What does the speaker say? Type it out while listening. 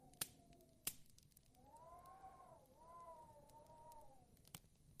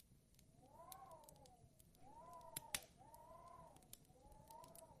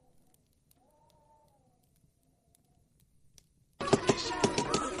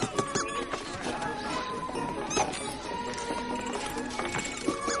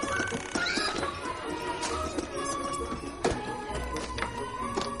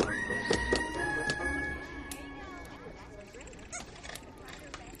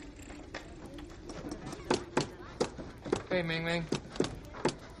Hey, Ming Ming.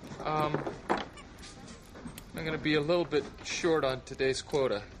 I'm gonna be a little bit short on today's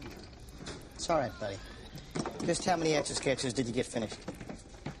quota. It's all right, buddy. Just how many Etch-a-Sketches did you get finished?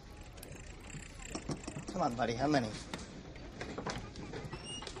 Come on, buddy, how many?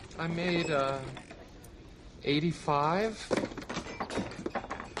 I made, 85.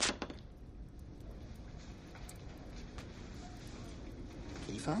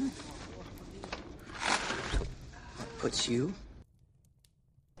 That puts you...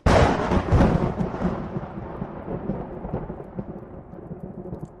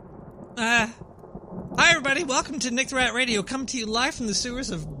 Hi, everybody. Welcome to Nick the Rat Radio, coming to you live from the sewers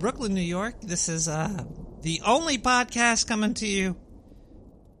of Brooklyn, New York. This is the only podcast coming to you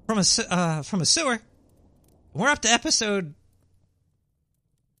from a sewer. We're up to episode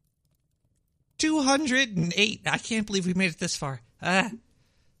 208. I can't believe we made it this far.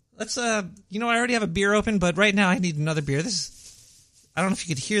 Let's, I already have a beer open, but right now I need another beer. I don't know if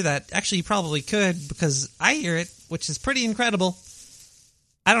you could hear that. Actually, you probably could, because I hear it, which is pretty incredible.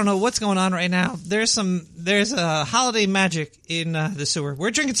 I don't know what's going on right now. There's a holiday magic in the sewer. We're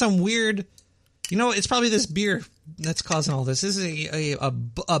drinking some weird, it's probably this beer that's causing all this. This is a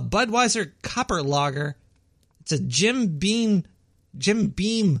Budweiser Copper Lager. It's a Jim Beam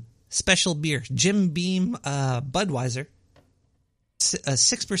special beer. Jim Beam Budweiser.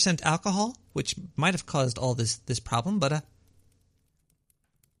 6% alcohol, which might have caused all this problem, but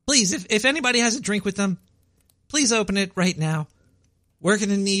please, if anybody has a drink with them, please open it right now. We're going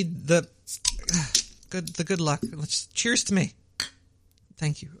to need the good luck. Let's cheers to me.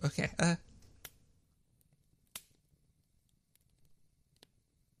 Thank you. Okay.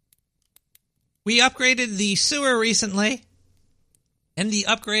 We upgraded the sewer recently, and the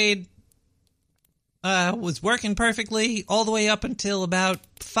upgrade was working perfectly all the way up until about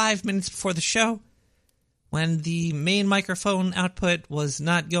 5 minutes before the show, when the main microphone output was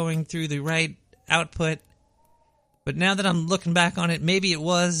not going through the right output. But now that I'm looking back on it, maybe it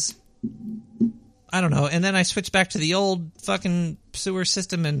was. I don't know. And then I switched back to the old fucking sewer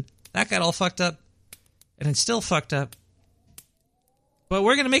system, and that got all fucked up. And it's still fucked up. But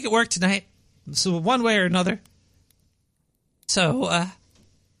we're going to make it work tonight. So one way or another. So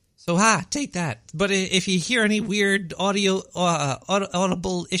take that. But if you hear any weird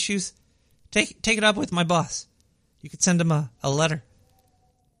audible issues, take it up with my boss. You could send him a letter.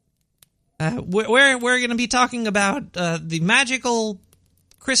 We're going to be talking about the magical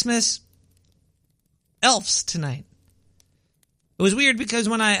Christmas elves tonight. It was weird because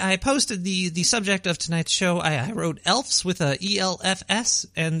when I posted the subject of tonight's show, I wrote elves with a ELFS,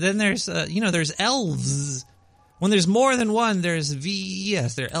 and then there's there's elves. When there's more than one, there's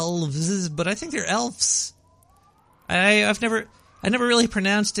VES. They're elves, but I think they're elves. I never really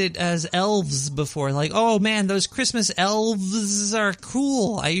pronounced it as elves before. Like, oh man, those Christmas elves are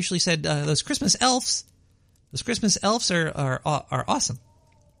cool. I usually said those Christmas elves. Those Christmas elves are awesome.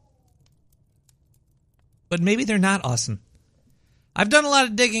 But maybe they're not awesome. I've done a lot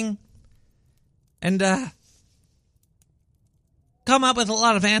of digging and come up with a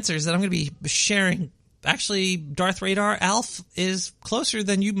lot of answers that I'm going to be sharing. Actually, Darth Radar Alf is closer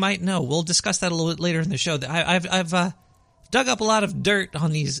than you might know. We'll discuss that a little bit later in the show. I've dug up a lot of dirt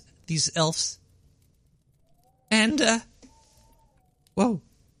on these elves. And, whoa.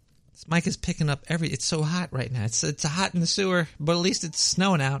 This mic is picking up it's so hot right now. It's hot in the sewer, but at least it's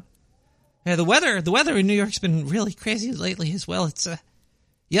snowing out. Yeah, the weather in New York's been really crazy lately as well. It's,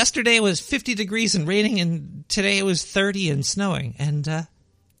 yesterday was 50 degrees and raining, and today it was 30 and snowing. And,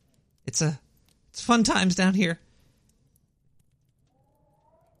 it's fun times down here.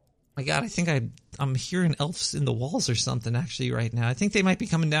 My God, I think I'm hearing elves in the walls or something actually right now. I think they might be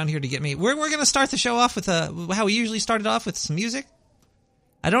coming down here to get me. We're going to start the show off with how we usually started off, with some music.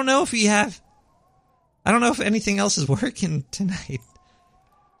 I don't know if anything else is working tonight.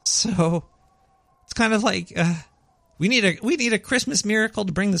 So it's kind of like we need a Christmas miracle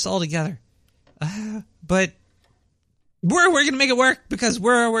to bring this all together. But we're going to make it work because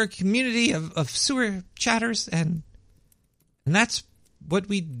we're a community of sewer chatters, and that's what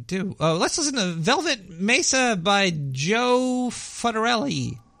we do. Let's listen to Velvet Mesa by Joe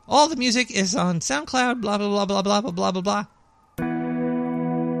Fottarelli. All the music is on SoundCloud, blah, blah, blah, blah, blah, blah, blah, blah, blah.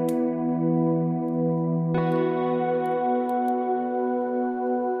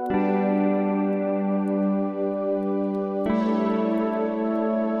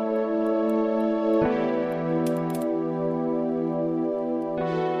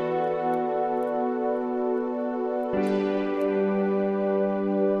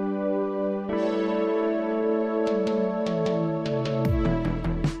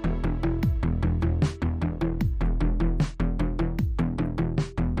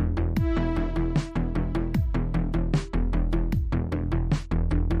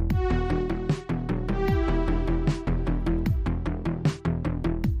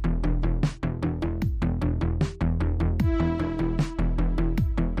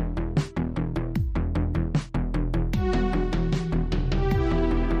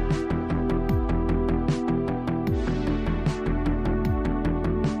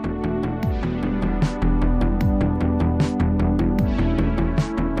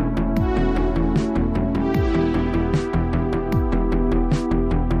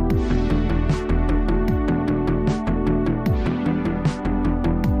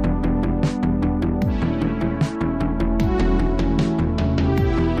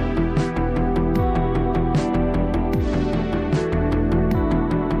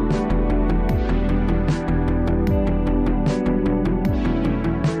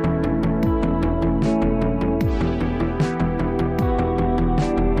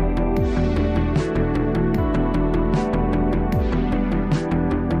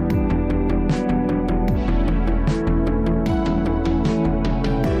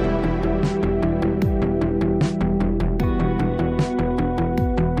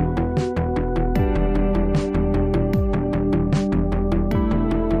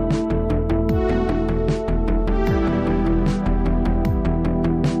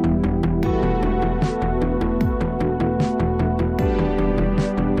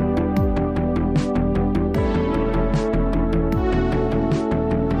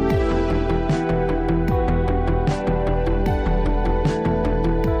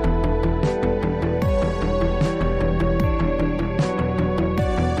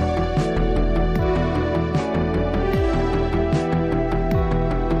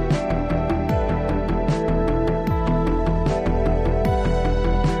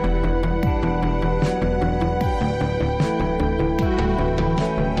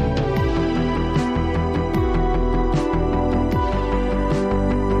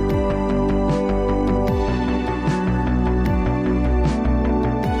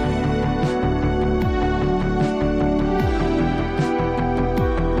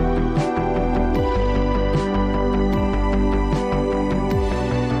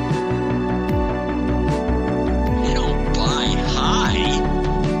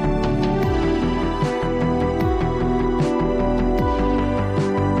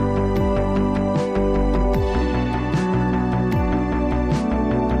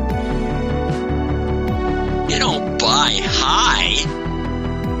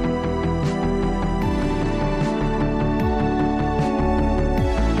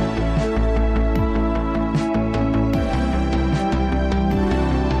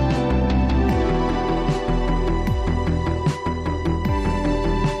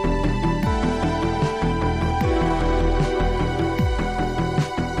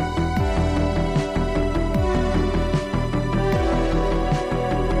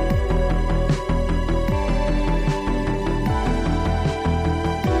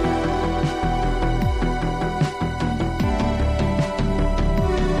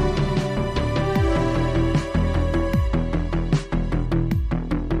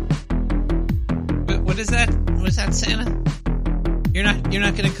 Santa? You're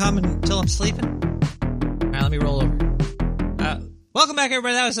not gonna come until I'm sleeping? Alright, let me roll over. Welcome back,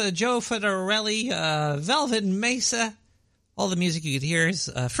 everybody. That was Joe Federelli, Velvet Mesa. All the music you could hear is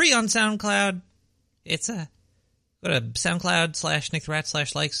free on SoundCloud. It's go to SoundCloud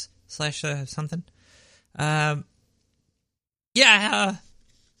 /NickTheRat /likes /something.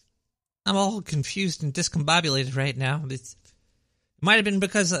 I'm all confused and discombobulated right now. It might have been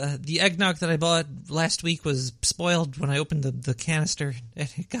because the eggnog that I bought last week was spoiled when I opened the canister, and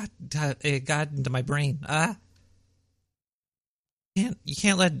it got into my brain. You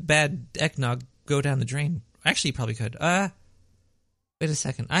can't let bad eggnog go down the drain. Actually, you probably could. Wait a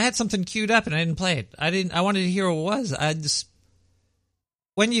second. I had something queued up and I didn't play it. I wanted to hear what it was.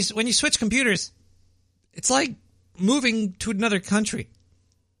 When you switch computers, it's like moving to another country.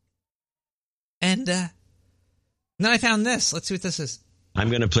 And then I found this. Let's see what this is. I'm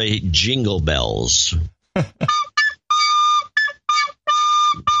going to play Jingle Bells.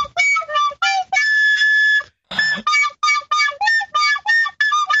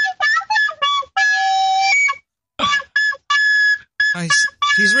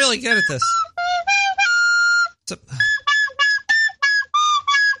 He's really good at this.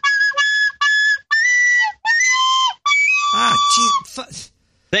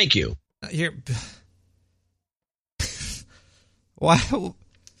 Thank you. Why?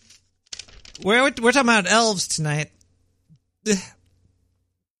 We're talking about elves tonight.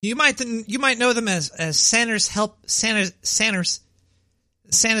 You might know them as Santa's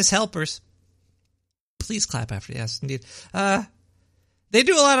helpers. Please clap after yes, indeed. They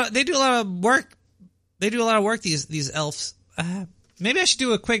do a lot of work. They do a lot of work. These elves. Maybe I should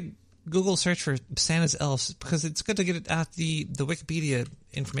do a quick Google search for Santa's elves because it's good to get it out the Wikipedia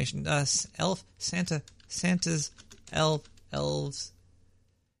information. Santa's elves.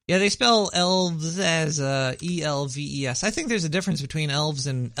 Yeah, they spell elves as ELVES. I think there's a difference between elves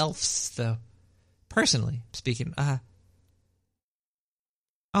and elves, though. Personally speaking.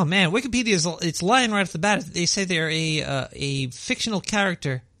 Oh man, Wikipedia it's lying right off the bat. They say they're a fictional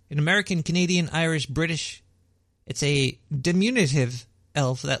character, an American, Canadian, Irish, British. It's a diminutive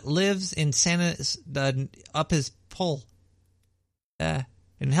elf that lives in Santa's up his pole, and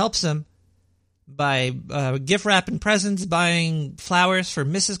helps him by gift wrapping presents, buying flowers for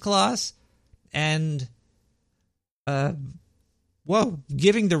Mrs. Claus, and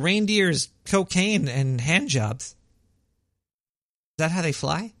giving the reindeers cocaine and hand jobs. Is that how they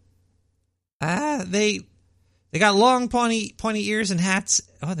fly? They got long pointy ears and hats.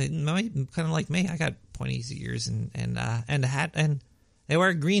 Oh, they might kind of like me. I got pointy ears and a hat, and they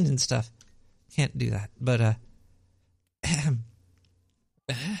wear green and stuff. Can't do that, but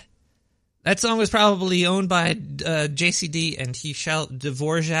that song was probably owned by JCD, and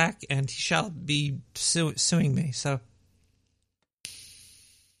Dvorak, and he shall be suing me. So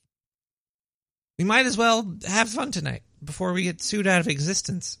we might as well have fun tonight before we get sued out of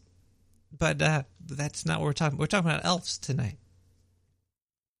existence. But that's not what we're talking. We're talking about elves tonight,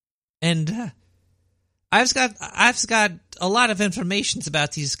 and I've got a lot of information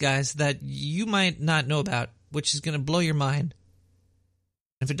about these guys that you might not know about, which is going to blow your mind.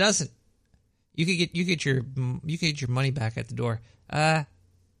 If it doesn't, you could get your money back at the door.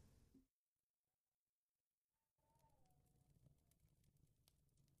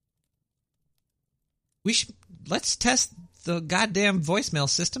 Let's test the goddamn voicemail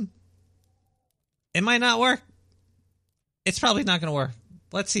system. It might not work. It's probably not going to work.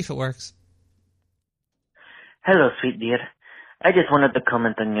 Let's see if it works. Hello, sweet dear. I just wanted to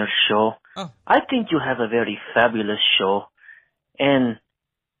comment on your show. Oh. I think you have a very fabulous show, and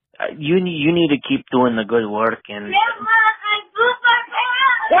you need to keep doing the good work. And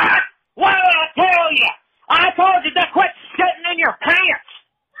what? What did I tell you? I told you to quit sitting in your pants.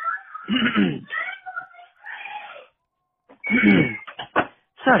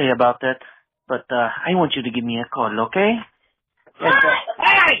 Sorry about that, but I want you to give me a call, okay? Yes,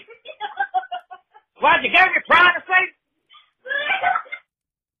 hey! What, you got your privacy?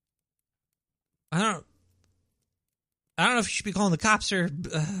 I don't know if you should be calling the cops or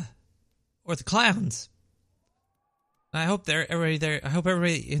the clowns. I hope everybody there. I hope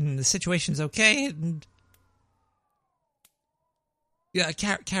everybody in the situation's okay. And yeah,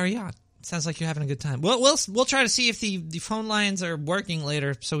 carry on. Sounds like you're having a good time. We'll try to see if the phone lines are working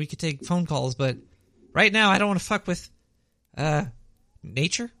later, so we could take phone calls. But right now, I don't want to fuck with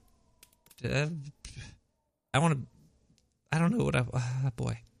nature. I don't know what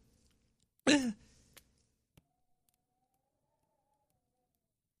boy.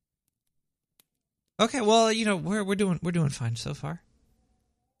 Okay, well, we're doing fine so far.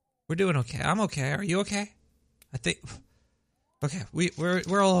 We're doing okay. I'm okay. Are you okay? I think. Okay,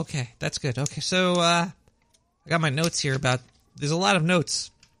 we're all okay. That's good. Okay, so I got my notes here about. There's a lot of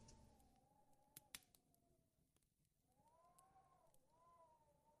notes.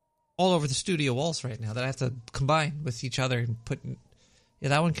 All over the studio walls right now that I have to combine with each other and put. Yeah,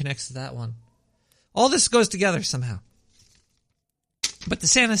 that one connects to that one. All this goes together somehow. But the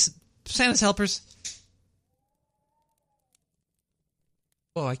Santa's helpers.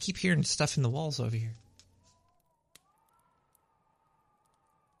 Oh, I keep hearing stuff in the walls over here.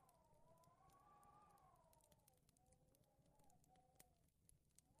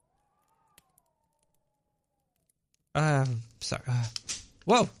 Sorry.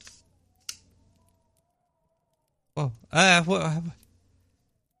 Whoa. Whoa.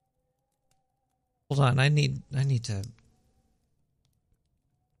 Hold on. I need to.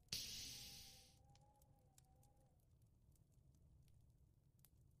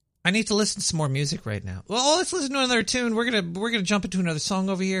 I need to listen to some more music right now. Well, let's listen to another tune. We're gonna jump into another song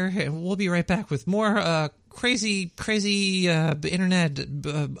over here, and we'll be right back with more crazy internet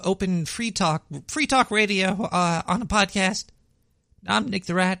open free talk radio on a podcast. I'm Nick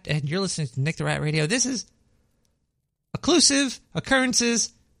the Rat, and you're listening to Nick the Rat Radio. This is Occlusive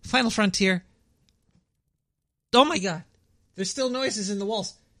Occurrences, Final Frontier. Oh my God, there's still noises in the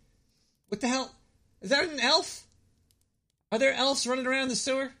walls. What the hell? Is that an elf? Are there elves running around the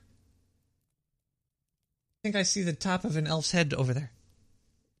sewer? I think I see the top of an elf's head over there.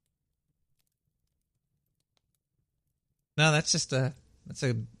 No, that's just that's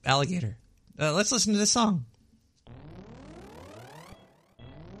a alligator. Let's listen to this song.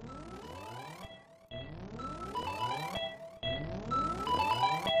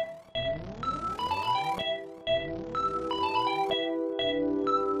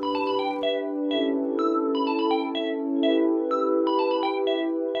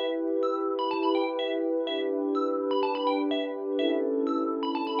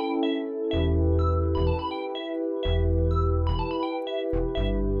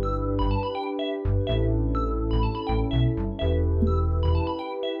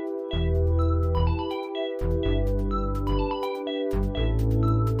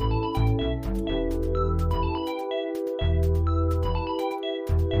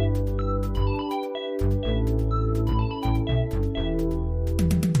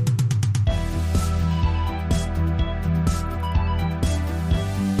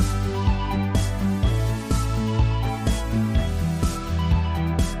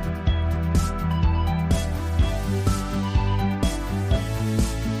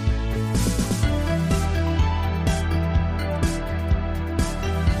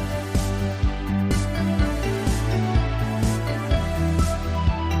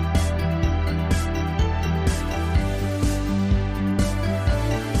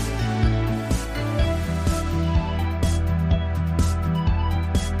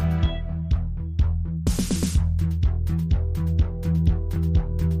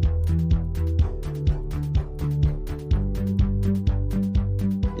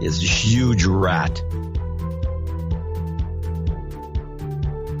 Is a huge rat.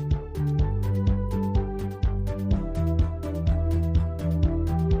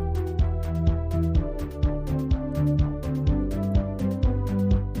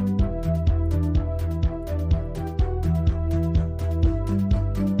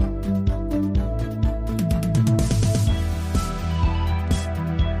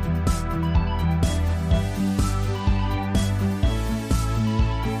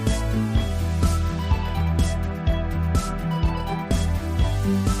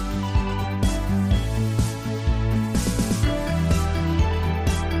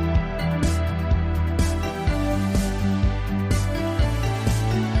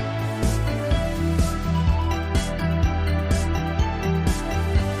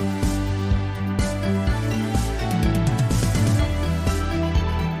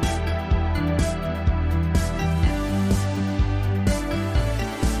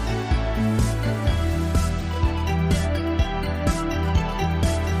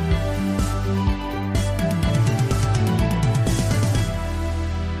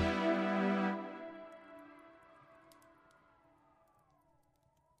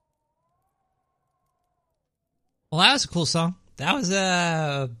 Well, that was a cool song. That was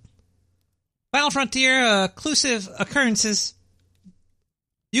Final Frontier, Occlusive Occurrences.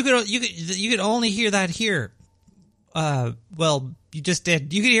 You could only hear that here. Well, you just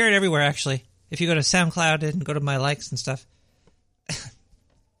did. You could hear it everywhere, actually. If you go to SoundCloud and go to my likes and stuff.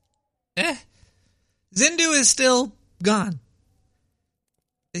 Zindu is still gone.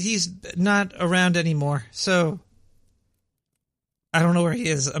 He's not around anymore, so I don't know where he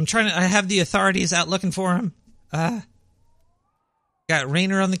is. I have the authorities out looking for him. Got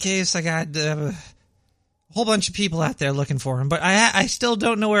Rayner on the case. I got a whole bunch of people out there looking for him. But I still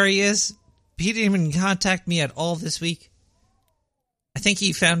don't know where he is. He didn't even contact me at all this week. I think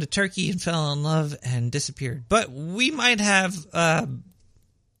he found a turkey and fell in love and disappeared. But we might have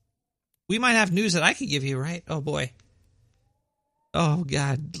news that I could give you, right? Oh, boy. Oh,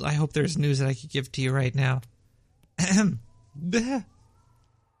 God. I hope there's news that I could give to you right now.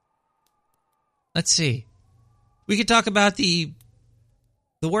 Let's see. We could talk about the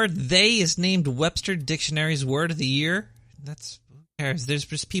word they is named Webster Dictionary's word of the year. Who cares? There's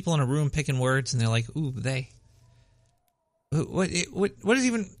just people in a room picking words, and they're like, ooh, they. Why is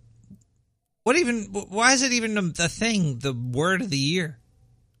it even a thing, the word of the year?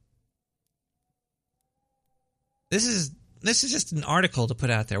 This is just an article to put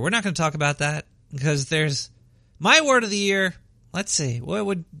out there. We're not going to talk about that because there's my word of the year. Let's see. What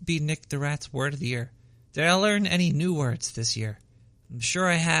would be Nick the Rat's word of the year? Did I learn any new words this year? I'm sure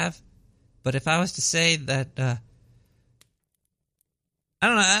I have. But if I was to say that, I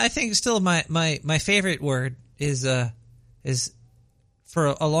don't know. I think still my favorite word is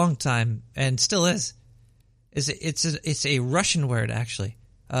for a long time and still is it's a Russian word actually.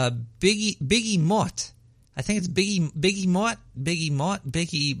 Biggie Mort. I think it's Biggie Mort.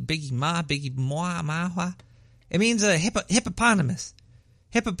 It means a hippopotamus.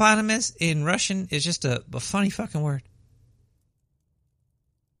 Hippopotamus in Russian is just a funny fucking word.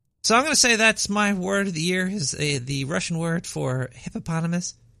 So I'm going to say that's my word of the year is the Russian word for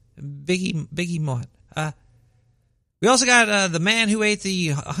hippopotamus. Biggie Mort. We also got the man who ate the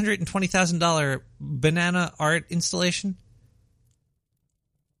 $120,000 banana art installation.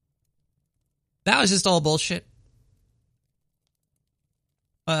 That was just all bullshit.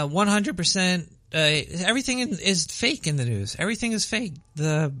 100%. Everything is fake in the news. Everything is fake.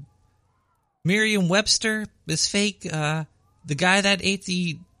 The Merriam-Webster is fake. The guy that ate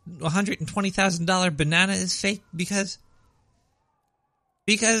the $120,000 banana is fake because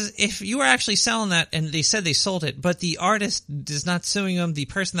if you were actually selling that and they said they sold it, but the artist is not suing them, the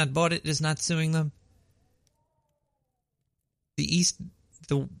person that bought it is not suing them. The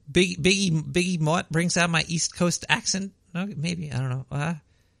Biggie Mort brings out my East Coast accent. No, maybe I don't know.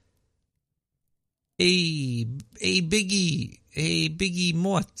 A Biggie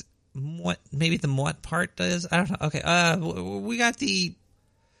Mort. Maybe the Mort part does. I don't know. Okay. We got the.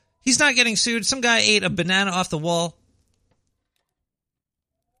 He's not getting sued. Some guy ate a banana off the wall,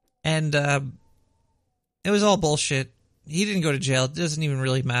 and it was all bullshit. He didn't go to jail. It doesn't even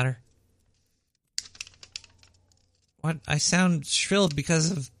really matter. What? I sound shrilled because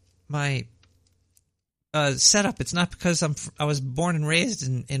of my setup. It's not because I was born and raised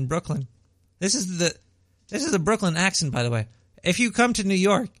in Brooklyn. This is the Brooklyn accent, by the way. If you come to New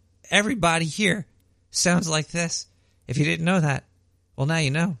York, everybody here sounds like this. If you didn't know that, well, now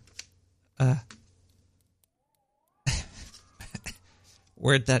you know.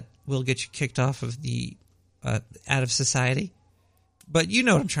 Word that will get you kicked off of the out of society, but you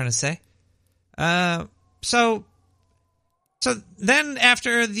know what I'm trying to say. So then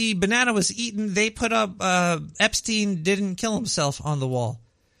after the banana was eaten, they put up Epstein didn't kill himself on the wall.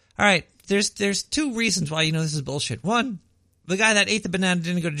 All right, there's two reasons why you know this is bullshit. One, the guy that ate the banana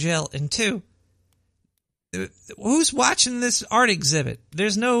didn't go to jail, and two, who's watching this art exhibit?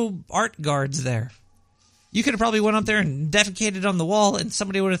 There's no art guards there. You could have probably went up there and defecated on the wall, and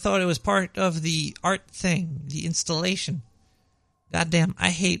somebody would have thought it was part of the art thing, the installation. Goddamn, I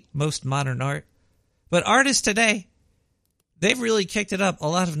hate most modern art. But artists today, they've really kicked it up a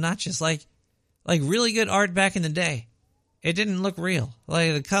lot of notches. Like really good art back in the day. It didn't look real,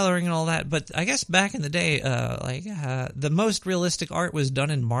 like the coloring and all that. But I guess back in the day, the most realistic art was done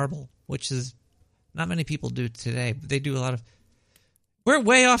in marble, which is not many people do today. But they do a lot of. We're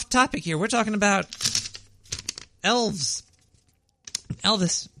way off topic here. We're talking about elves.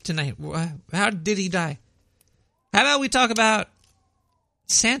 Elvis tonight. How did he die? How about we talk about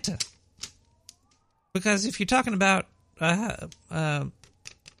Santa? Because if you're talking about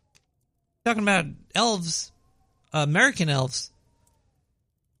elves, American elves.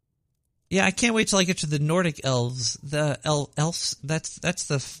 Yeah, I can't wait till I get to the Nordic elves. The elves. That's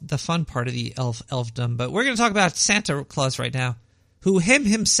the fun part of the elfdom. But we're going to talk about Santa Claus right now, who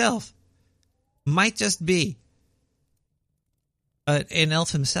himself might just be an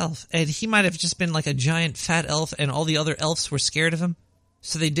elf himself, and he might have just been like a giant fat elf, and all the other elves were scared of him,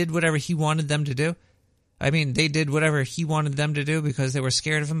 so they did whatever he wanted them to do. I mean, they did whatever he wanted them to do because they were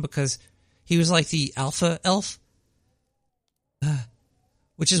scared of him because he was like the alpha elf.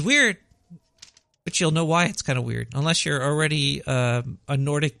 Which is weird, but you'll know why it's kind of weird. Unless you're already a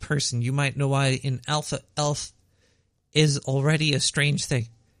Nordic person, you might know why an alpha elf is already a strange thing.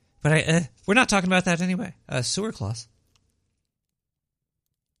 But we're not talking about that anyway. Sewer clause.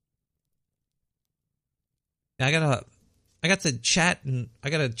 I got the chat, and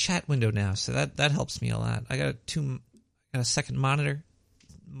I got a chat window now, so that helps me a lot. I got a second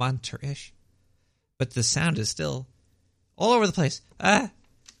monitor-ish, but the sound is still all over the place.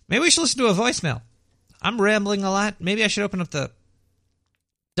 Maybe we should listen to a voicemail. I'm rambling a lot. Maybe I should open up the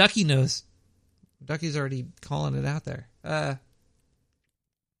Ducky Nose. Ducky's already calling it out there.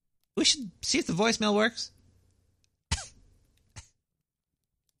 We should see if the voicemail works.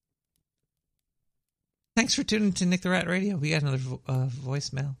 Thanks for tuning to Nick the Rat Radio. We got another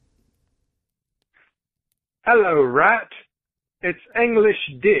voicemail. Hello, Rat. It's English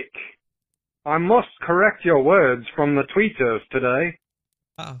Dick. I must correct your words from the tweeters today.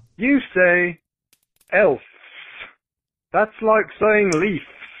 Uh-oh. You say elfs. That's like saying leaves.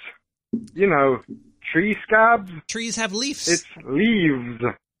 You know, tree scabs? Trees have leaves. It's leaves.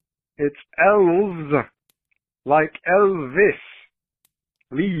 It's elves. Like Elvis.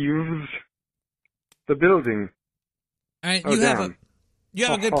 Leaves. The building. All right, Oh, you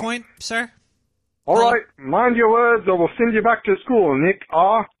have a good point, sir. All right, mind your words or we'll send you back to school, Nick.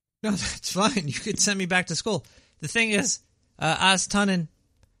 No, that's fine. You could send me back to school. The thing is, Oz Tunnan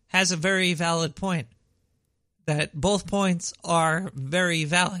has a very valid point. That both points are very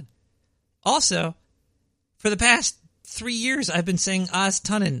valid. Also, for the past 3 years, I've been saying Oz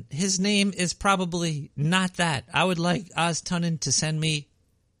Tunnan. His name is probably not that. I would like Oz Tunnan to send me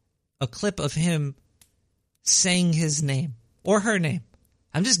a clip of him saying his name or her name.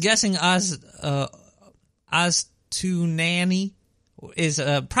 I'm just guessing Oz Tunani is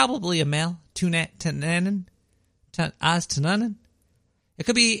probably a male. Tunnanen. Oz Tunnanen. It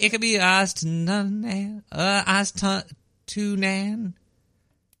could be Oz Tunnanen. Oz Tunnan.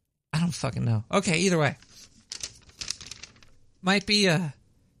 I don't fucking know. Okay, either way. Might be a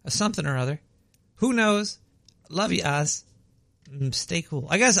something or other. Who knows? Love you, Oz. Stay cool.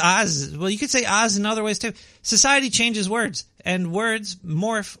 I guess Oz, well, you could say Oz in other ways too. Society changes words, and words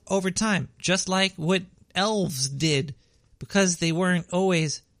morph over time, just like what elves did, because they weren't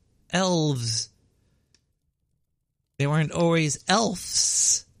always elves. They weren't always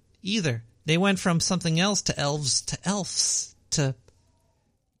elves either. They went from something else to elves to elves to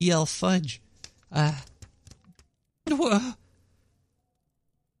E.L. Fudge. I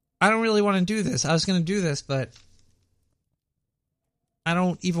don't really want to do this. I was going to do this, but I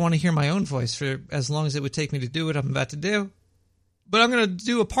don't even want to hear my own voice for as long as it would take me to do what I'm about to do. But I'm going to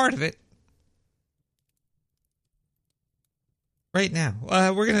do a part of it right now.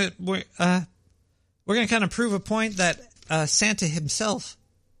 We're gonna kind of prove a point that Santa himself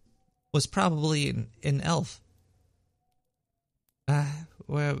was probably an elf. A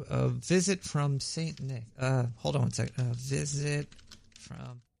visit from Saint Nick. Hold on one second. A visit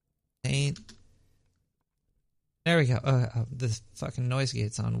from Saint. There we go. The fucking noise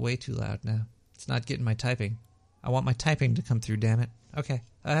gate's on way too loud now. It's not getting my typing. I want my typing to come through, damn it. Okay.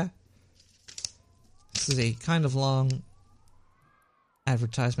 This is a kind of long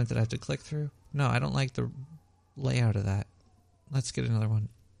advertisement that I have to click through. No, I don't like the layout of that. Let's get another one.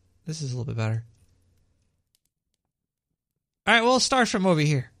 This is a little bit better. Alright, we'll start from over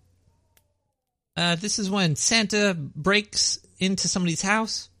here. This is when Santa breaks into somebody's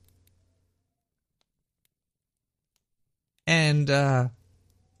house. And,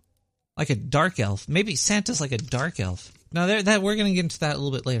 like a dark elf. Maybe Santa's like a dark elf. No, we're going to get into that a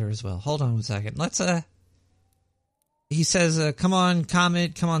little bit later as well. Hold on one second. Let's, he says, come on,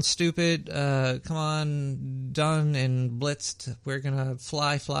 Comet, come on, Stupid, come on, Done and Blitzed. We're going to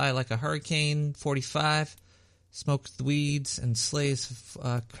fly like a hurricane, 45, smoke the weeds and slays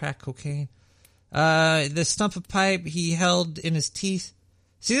crack cocaine. The stump of pipe he held in his teeth.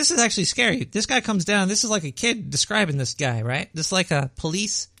 See, this is actually scary. This guy comes down. This is like a kid describing this guy, right? This is like a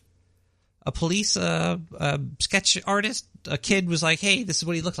police sketch artist. A kid was like, hey, this is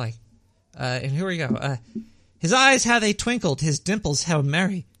what he looked like. And here we go. His eyes, how they twinkled. His dimples, how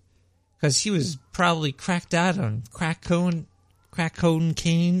merry. Because he was probably cracked out on crack cocaine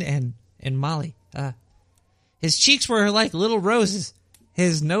and Molly. His cheeks were like little roses.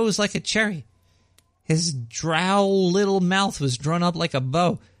 His nose like a cherry. His drow little mouth was drawn up like a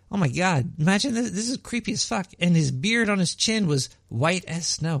bow. Oh my god, imagine this. This is creepy as fuck. And his beard on his chin was white as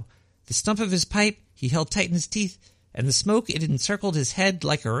snow. The stump of his pipe he held tight in his teeth, and the smoke, it encircled his head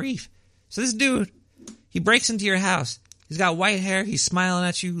like a reef. So this dude, he breaks into your house. He's got white hair, he's smiling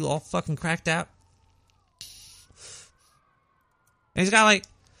at you, all fucking cracked out. And he's got like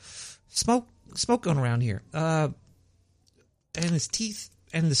smoke going around here. And his teeth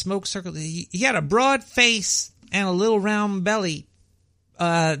and the smoke circle. He had a broad face and a little round belly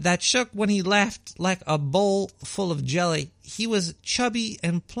that shook when he laughed like a bowl full of jelly. He was chubby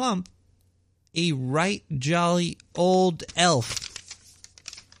and plump, a right jolly old elf.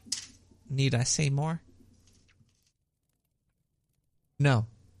 Need I say more? No,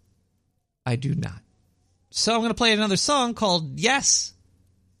 I do not. So I'm going to play another song called Yes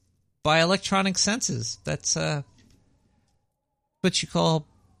by Electronic Senses. That's what you call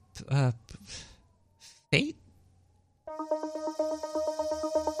fate?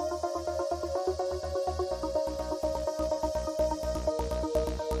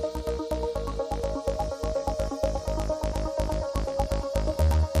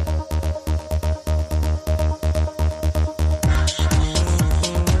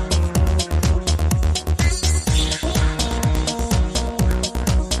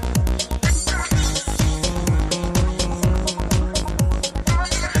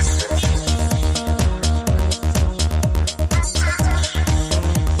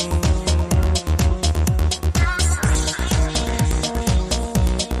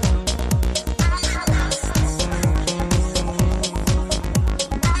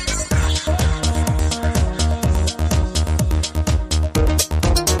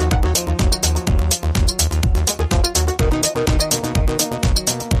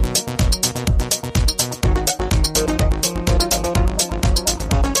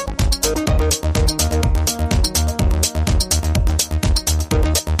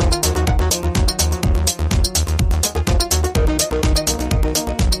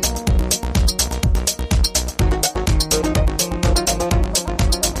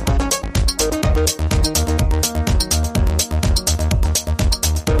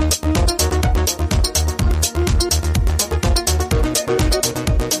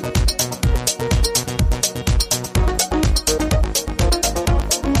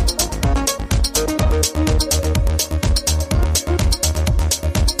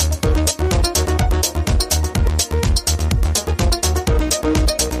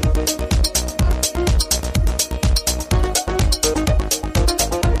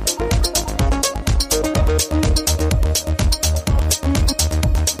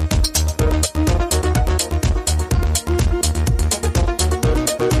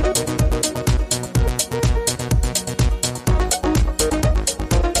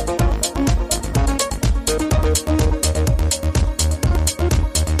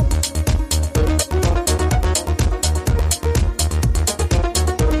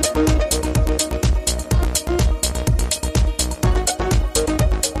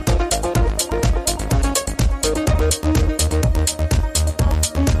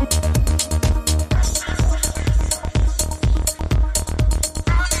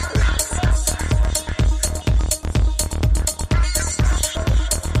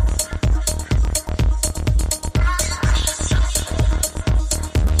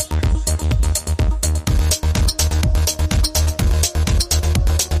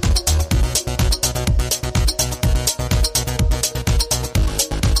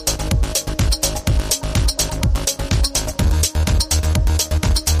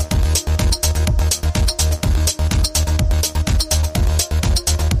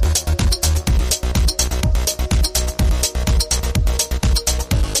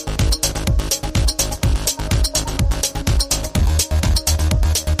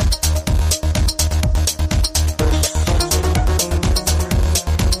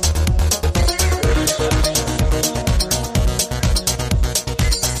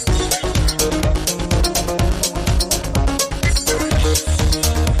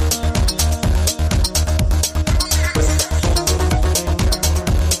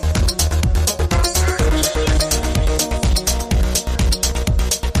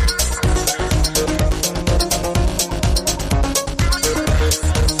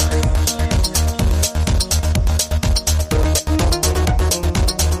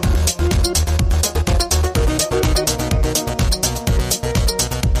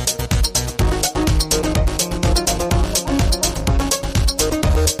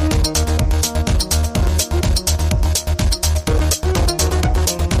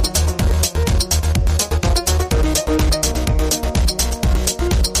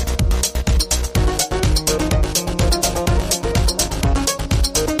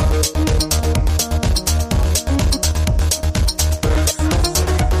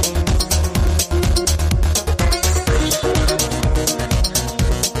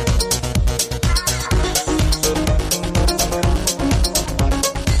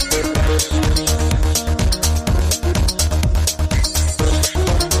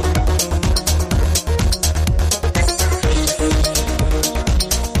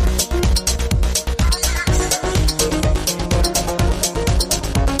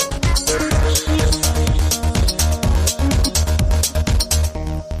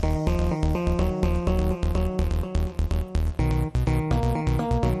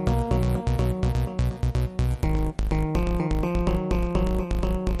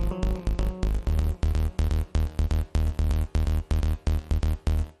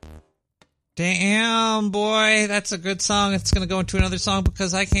 Damn, boy, that's a good song. It's going to go into another song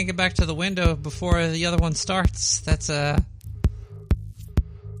because I can't get back to the window before the other one starts. That's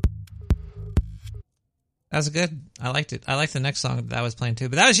good. I liked it. I liked the next song that I was playing too.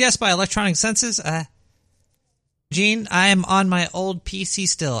 But that was Yes by Electronic Senses. Gene, I am on my old PC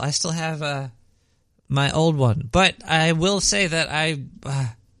still. I still have my old one. But I will say that I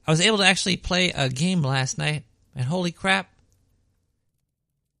was able to actually play a game last night, and holy crap,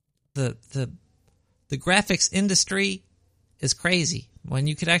 the graphics industry is crazy. When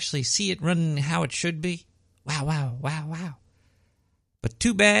you could actually see it running how it should be. Wow. But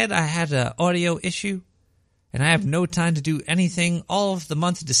too bad I had an audio issue, and I have no time to do anything all of the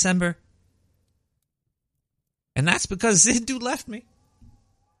month of December. And that's because Zindu left me.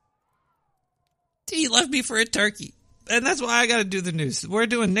 He left me for a turkey. And that's why I gotta do the news. We're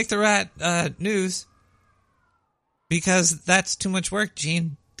doing Nick the Rat news. Because that's too much work,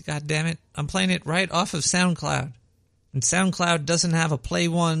 Gene. God damn it. I'm playing it right off of SoundCloud. And SoundCloud doesn't have a play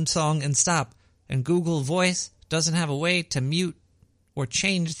one song and stop. And Google Voice doesn't have a way to mute or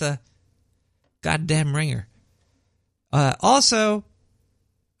change the goddamn ringer. Also,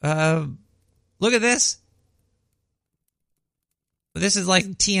 look at this. This is like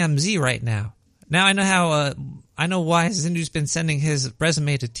TMZ right now. Now I know how, I know why Zindu's been sending his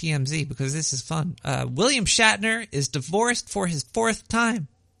resume to TMZ, because this is fun. William Shatner is divorced for his 4th time.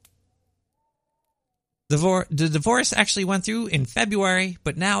 The divorce actually went through in February,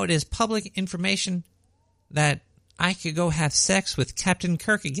 but now it is public information that I could go have sex with Captain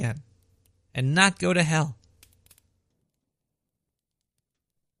Kirk again and not go to hell.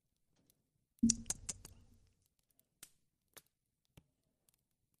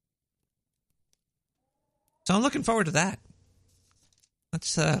 So I'm looking forward to that.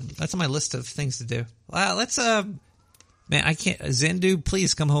 That's on my list of things to do. Let's man, I can't. Zindu,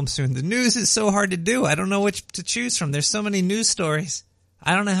 please come home soon. The news is so hard to do. I don't know which to choose from. There's so many news stories.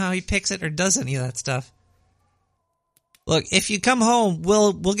 I don't know how he picks it or does any of that stuff. Look, if you come home,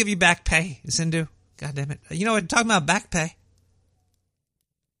 we'll give you back pay, Zindu. God damn it. You know what? Talking about back pay.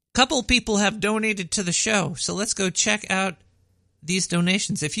 Couple people have donated to the show, so let's go check out these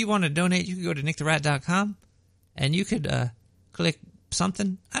donations. If you want to donate, you can go to nicktherat.com and you could click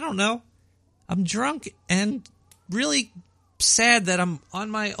something. I don't know. I'm drunk and really sad that I'm on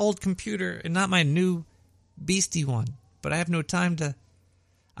my old computer and not my new beastie one. But I have no time to...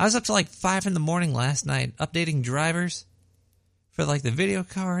 I was up to like 5 in the morning last night updating drivers for like the video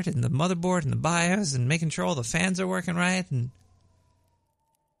card and the motherboard and the BIOS and making sure all the fans are working right. And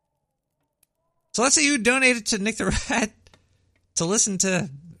so let's say you donated to Nick the Rat to listen to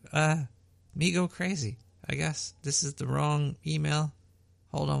me go crazy. I guess this is the wrong email.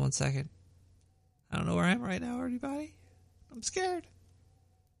 Hold on one second. I don't know where I am right now, everybody. I'm scared.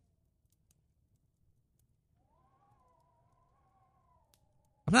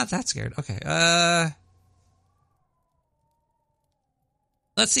 I'm not that scared. Okay.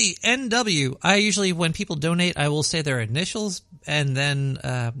 Let's see. NW. I usually, when people donate, I will say their initials, and then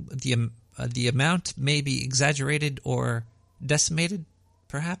the amount may be exaggerated or decimated,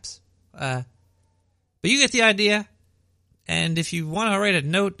 perhaps. But you get the idea. And if you want to write a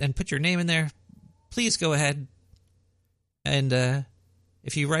note and put your name in there, please go ahead. And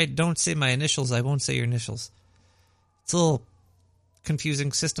if you write, don't say my initials, I won't say your initials. It's a little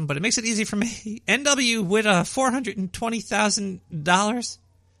confusing system, but it makes it easy for me. NW with $420,000.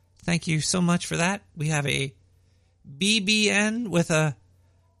 Thank you so much for that. We have a BBN with a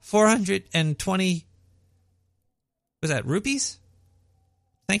 420. Was that rupees?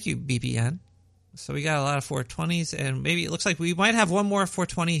 Thank you, BBN. So we got a lot of 420s, and maybe it looks like we might have one more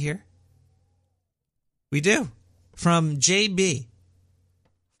 420 here. We do. From JB.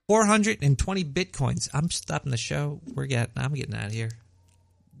 420 bitcoins. I'm stopping the show. I'm getting out of here.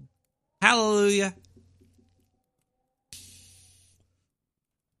 Hallelujah.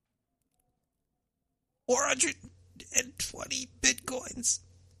 $420 bitcoins.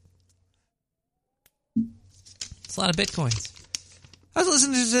 It's a lot of bitcoins. I was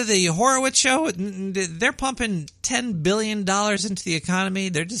listening to the Horowitz show, and they're pumping $10 billion into the economy.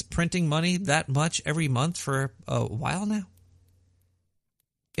 They're just printing money that much every month for a while now.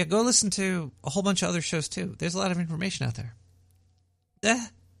 Yeah, go listen to a whole bunch of other shows, too. There's a lot of information out there.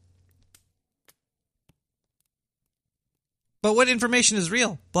 But what information is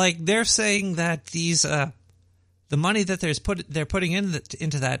real? Like, they're saying that these, the money that they're putting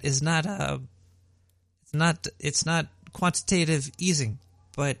into that is not, it's not quantitative easing,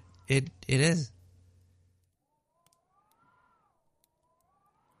 but it is.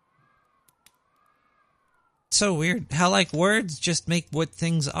 So weird how like words just make what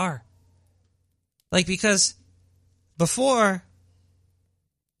things are. Like, because before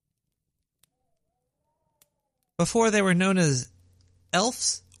they were known as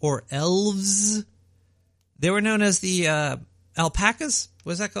elves or elves, they were known as the alpacas.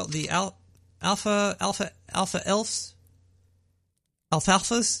 What's that called? The alpha elves?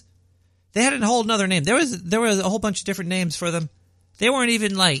 Alfalfas? They had a whole nother name. There was a whole bunch of different names for them. They weren't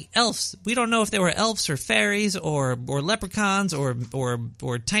even like elves. We don't know if they were elves or fairies or leprechauns or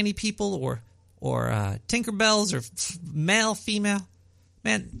tiny people or Tinkerbells or male, female.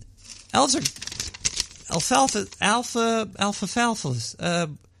 Man, elves are alfalfas.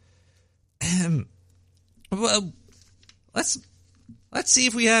 Well, let's see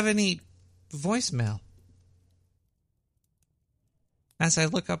if we have any voicemail. As I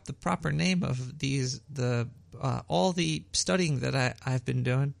look up the proper name of these, all the studying that I've been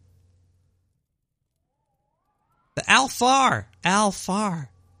doing. The Alfar.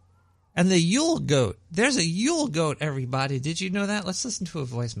 And the Yule goat. There's a Yule goat, everybody. Did you know that? Let's listen to a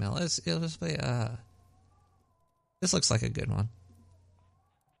voicemail. Let's play, this looks like a good one.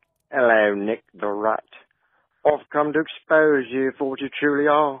 Hello, Nick the Rat. I've come to expose you for what you truly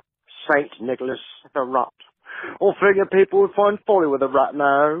are. Saint Nicholas the Rat. I figure people would find folly with a rat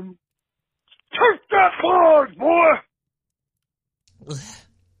now. Take that card, boy!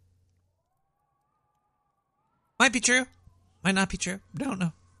 Might be true. Might not be true. Don't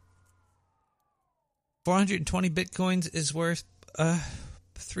know. 420 bitcoins is worth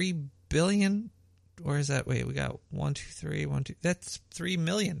 3 billion? Or is that, wait, we got 1, 2, 3, 1, 2, that's 3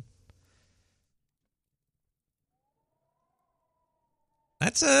 million.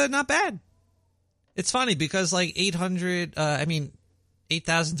 That's not bad. It's funny because like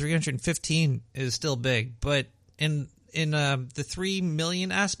 8,315 is still big, but in the 3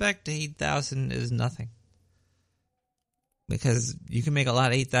 million aspect, 8,000 is nothing. Because you can make a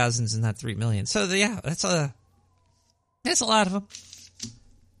lot of 8,000s and not 3 million. So yeah, that's a lot of them.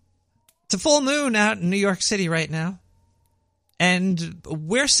 It's a full moon out in New York City right now. And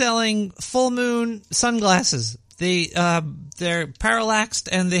we're selling full moon sunglasses. They're parallaxed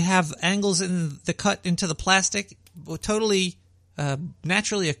and they have angles in the cut into the plastic, totally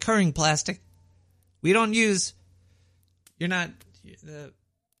naturally occurring plastic. We don't use. You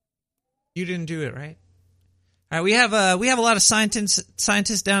didn't do it, right? All right, we have a lot of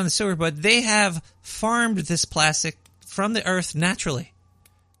scientists down in the sewer, but they have farmed this plastic from the earth naturally.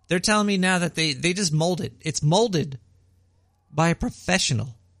 They're telling me now that they just mold it. It's molded by a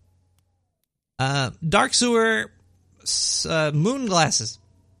professional. Dark sewer moon glasses.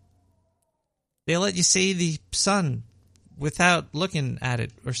 They let you see the sun without looking at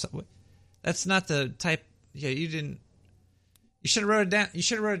it or something. That's not the type. Yeah, you didn't. You should have wrote it down. You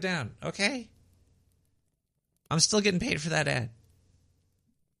should have wrote it down. Okay. I'm still getting paid for that ad.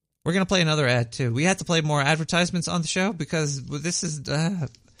 We're gonna play another ad too. We have to play more advertisements on the show because this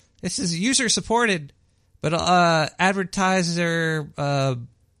is user supported, but advertiser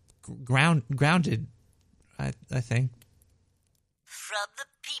grounded. I think. From the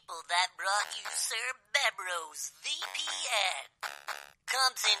people that brought you Sir Bebro's VPN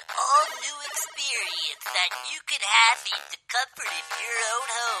comes an all-new experience that you could have in the comfort of your own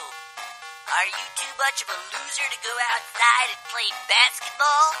home. Are you too much of a loser to go outside and play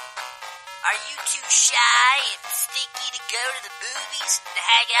basketball? Are you too shy and stinky to go to the movies and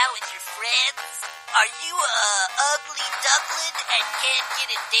hang out with your friends? Are you a ugly duckling and can't get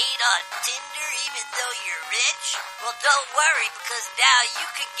a date on Tinder even though you're rich? Well, don't worry, because now you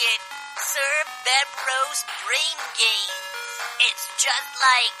can get Sir Bebro's Brain Games. It's just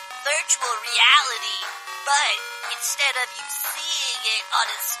like virtual reality, but instead of you seeing it on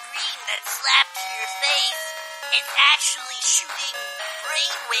a screen that's slapped to your face, it's actually shooting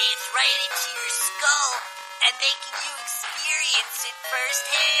brainwaves right into your skull and making you experience it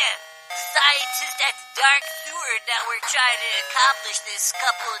firsthand. The scientists at the Dark Sewer now were trying to accomplish this a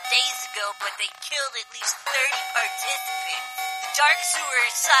couple of days ago, but they killed at least 30 participants. The Dark Sewer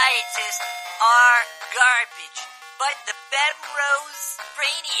scientists are garbage, but the Bebro's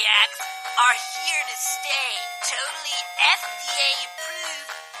Brainiacs are here to stay. Totally FDA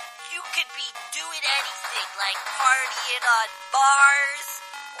approved. You could be doing anything like partying on bars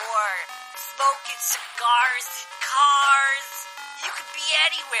or smoking cigars in cars. You could be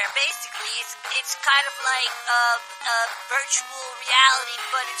anywhere, basically. It's kind of like a virtual reality,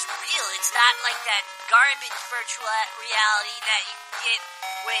 but it's real. It's not like that garbage virtual reality that you get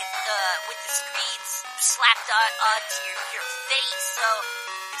with the screens slapped onto your face. So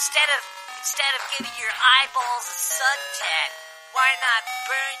instead of giving your eyeballs a suntan, why not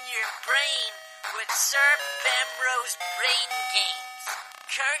burn your brain with Sir Bebro's Brain Games?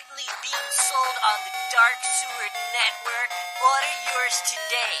 currently being sold on the Dark Sewer Network. Order yours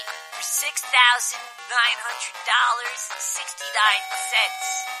today for $6,900.69.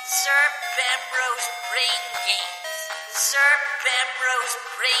 Sir Bemrose Brain Games. Sir Bemrose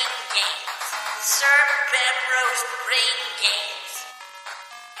Brain Games. Sir Bemrose Brain Games.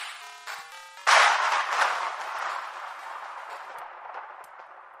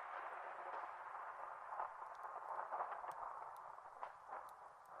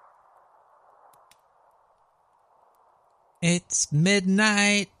 It's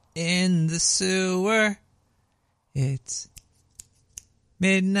midnight in the sewer. It's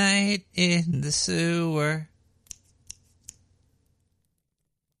midnight in the sewer.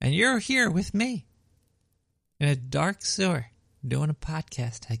 And you're here with me in a dark sewer doing a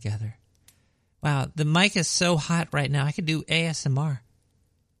podcast together. Wow, the mic is so hot right now. I could do ASMR.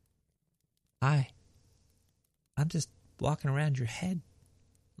 Hi. I'm just walking around your head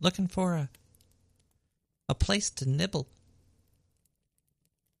looking for a place to nibble.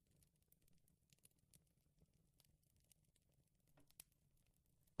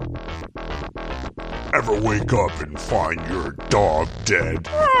 Ever wake up and find your dog dead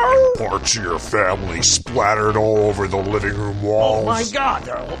and parts of your family splattered all over the living room walls? Oh my God!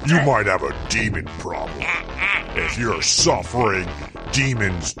 You might have a demon problem. If you're suffering,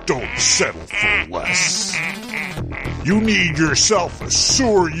 demons don't settle for less. You need yourself a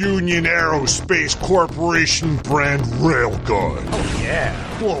Sewer Union Aerospace Corporation brand railgun. Oh yeah!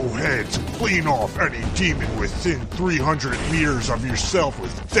 Blow heads and clean off any demon within 300 meters of yourself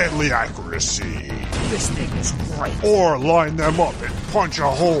with deadly accuracy. This thing is great. Or line them up and punch a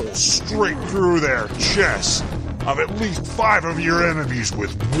hole straight through their chest of at least 5 of your enemies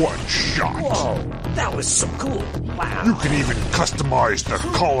with one shot. Whoa, that was so cool. Wow. You can even customize the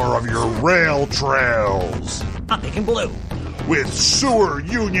color of your rail trails. I'm thinking blue. With Sewer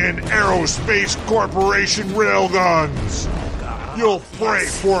Union Aerospace Corporation railguns. You'll pray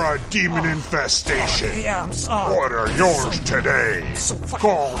for a demon infestation. Yeah, I'm sorry. Order yours today.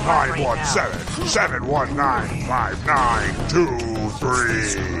 Call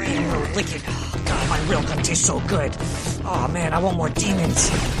 917-719-5923. Lick it. God, my railgun tastes so good. Oh man, I want more demons.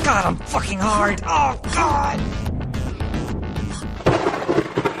 God, I'm fucking hard. Oh God.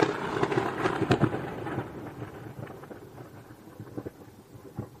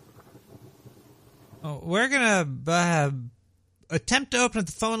 We're gonna attempt to open up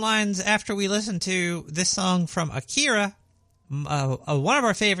the phone lines after we listen to this song from Akira, one of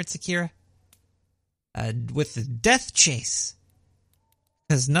our favorites, Akira, with the Death Chase.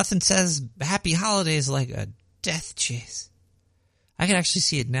 Because nothing says happy holidays like a death chase. I can actually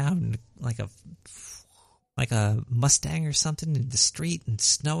see it now, like a Mustang or something in the street and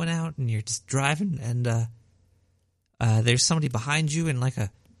snowing out, and you're just driving, and there's somebody behind you in like a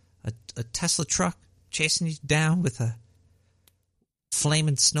Tesla truck chasing you down with a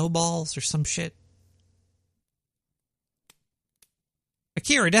flaming snowballs or some shit.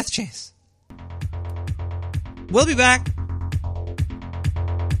 Akira, Death Chase. We'll be back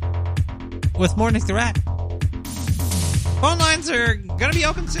with more Nick the Rat. Phone lines are gonna be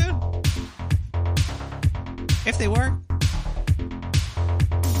open soon. If they work.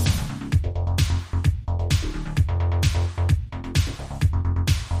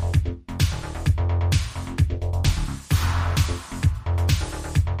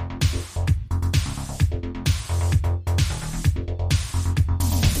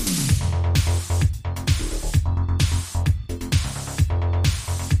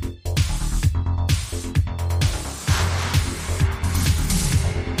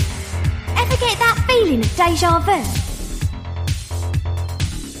 Feeling of deja vu.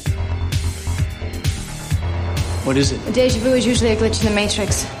 What is it? A deja vu is usually a glitch in the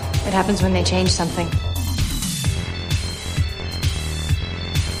Matrix. It happens when they change something.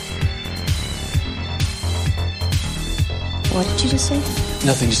 What did you just say?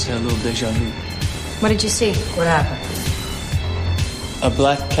 Nothing, just had a little deja vu. What did you see? What happened? A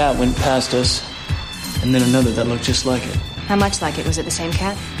black cat went past us, and then another that looked just like it. How much like it? Was it the same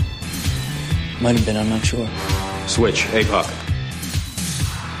cat? Might have been, I'm not sure. Switch, APOC.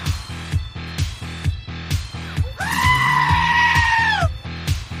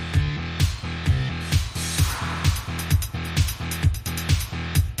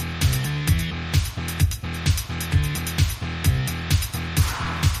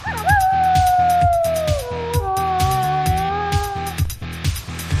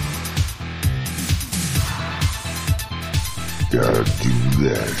 Gotta do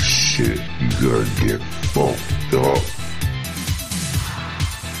that shit. You gotta get fucked up.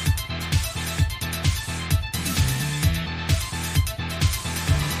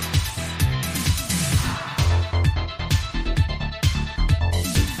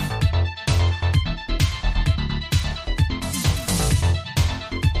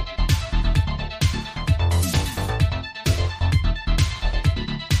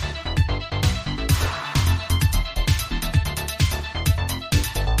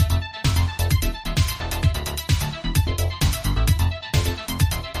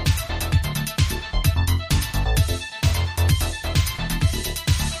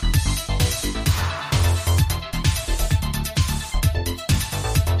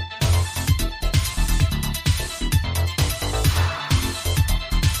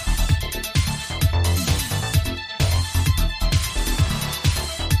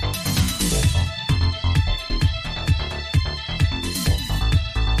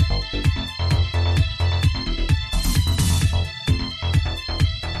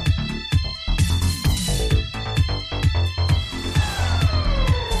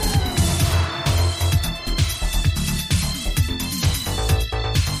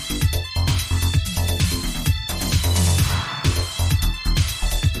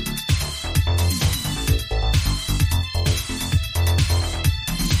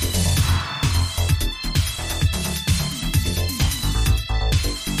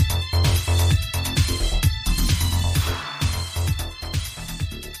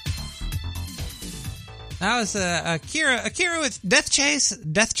 That was Akira with Death Chase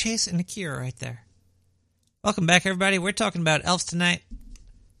and Akira right there. Welcome back, everybody. We're talking about elves tonight.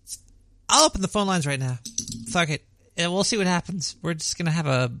 I'll open the phone lines right now. Fuck it. We'll see what happens. We're just gonna have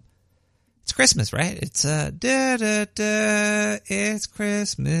it's Christmas, right? It's it's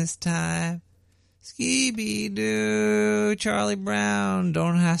Christmas time. Scooby-Doo, Charlie Brown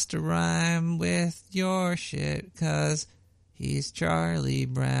don't have to rhyme with your shit, 'cause he's Charlie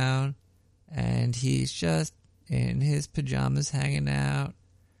Brown, and he's just in his pajamas hanging out.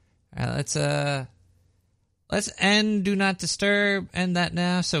 All right, let's end Do Not Disturb, end that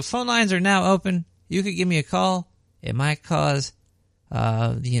now. So phone lines are now open. You could give me a call. It might cause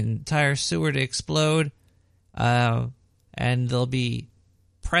the entire sewer to explode, and there'll be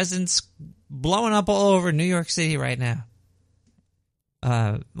presents blowing up all over New York City right now.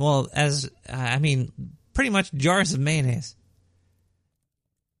 Pretty much jars of mayonnaise.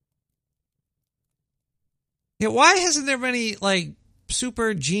 Yeah, why hasn't there been any, like,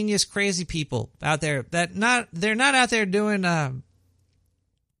 super genius crazy people out there they're not out there doing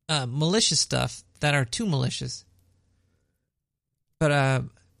malicious stuff that are too malicious, but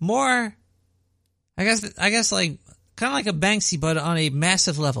more, I guess like kind of like a Banksy, but on a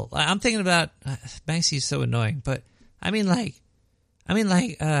massive level. I'm thinking about Banksy is so annoying, but imagine if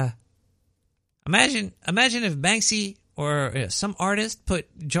Banksy or some artist put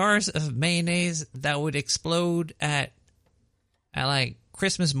jars of mayonnaise that would explode at like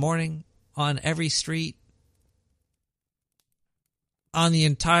Christmas morning on every street on the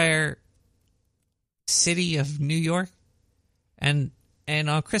entire city of New York, and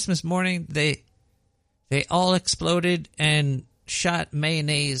on Christmas morning they all exploded and shot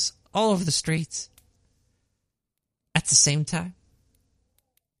mayonnaise all over the streets at the same time.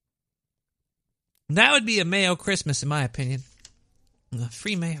 That would be a mayo Christmas, in my opinion.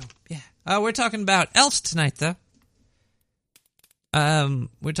 Free mayo, yeah. We're talking about elves tonight, though.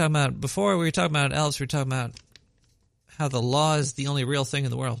 Before we were talking about elves, we were talking about how the law is the only real thing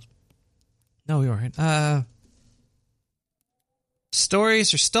in the world. No, we weren't.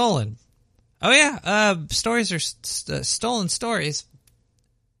 Stories are stolen. Oh, yeah. Stories are stolen stories.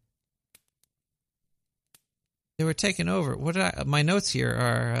 They were taken over. My notes here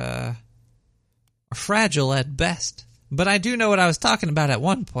are fragile at best. But I do know what I was talking about at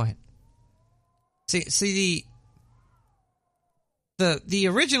one point. See the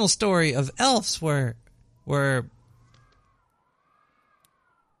original story of elves were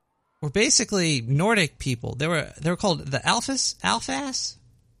basically Nordic people. They were called the Alphas.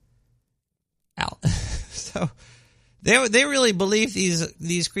 So they really believed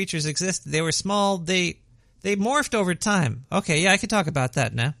these creatures existed. They were small. They morphed over time. Okay, yeah, I could talk about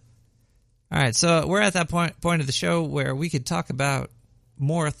that now. All right, so we're at that point of the show where we could talk about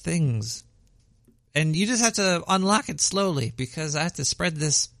more things. And you just have to unlock it slowly, because I have to spread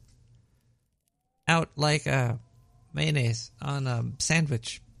this out like mayonnaise on a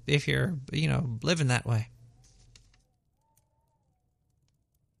sandwich if you're, living that way.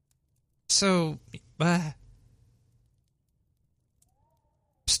 So,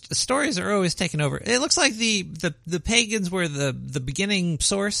 stories are always taken over. It looks like the pagans were the beginning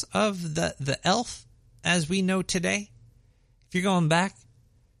source of the elf as we know today. If you're going back,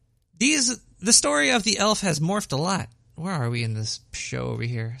 the story of the elf has morphed a lot. Where are we in this show over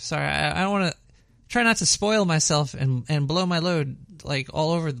here? Sorry, I don't want to try not to spoil myself and blow my load like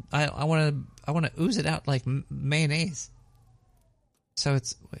all over. I want to ooze it out like mayonnaise. So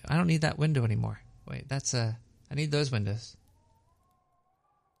I don't need that window anymore. Wait, I need those windows.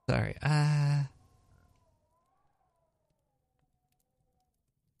 Sorry.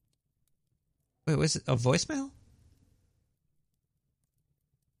 Wait, was it a voicemail?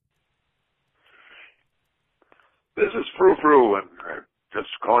 This is Frou Frou, and I'm just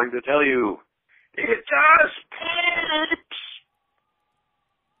calling to tell you, it just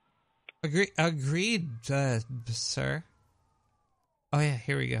poops! Agreed, sir. Oh yeah,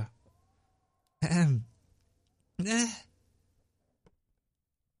 here we go.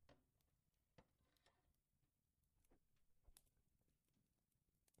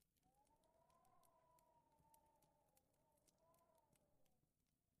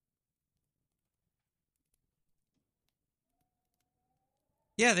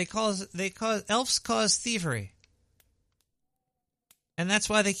 Yeah, elves cause thievery, and that's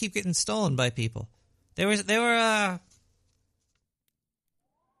why they keep getting stolen by people. They were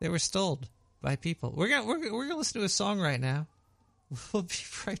stolen by people. We're gonna listen to a song right now. We'll be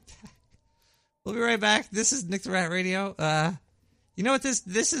right back. This is Nick the Rat Radio. You know what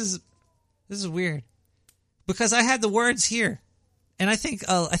this is weird, because I had the words here, and I think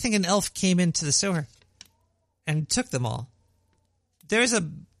an elf came into the sewer. and took them all. There's a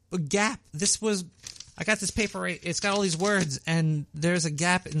gap. I got this paper right. It's got all these words, and there's a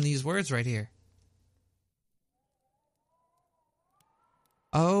gap in these words right here.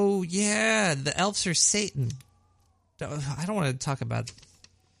 Oh, yeah. The elves are Satan. I don't want to talk about...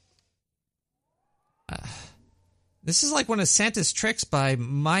 this is like one of Santa's tricks by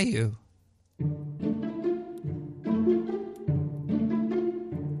Mayu.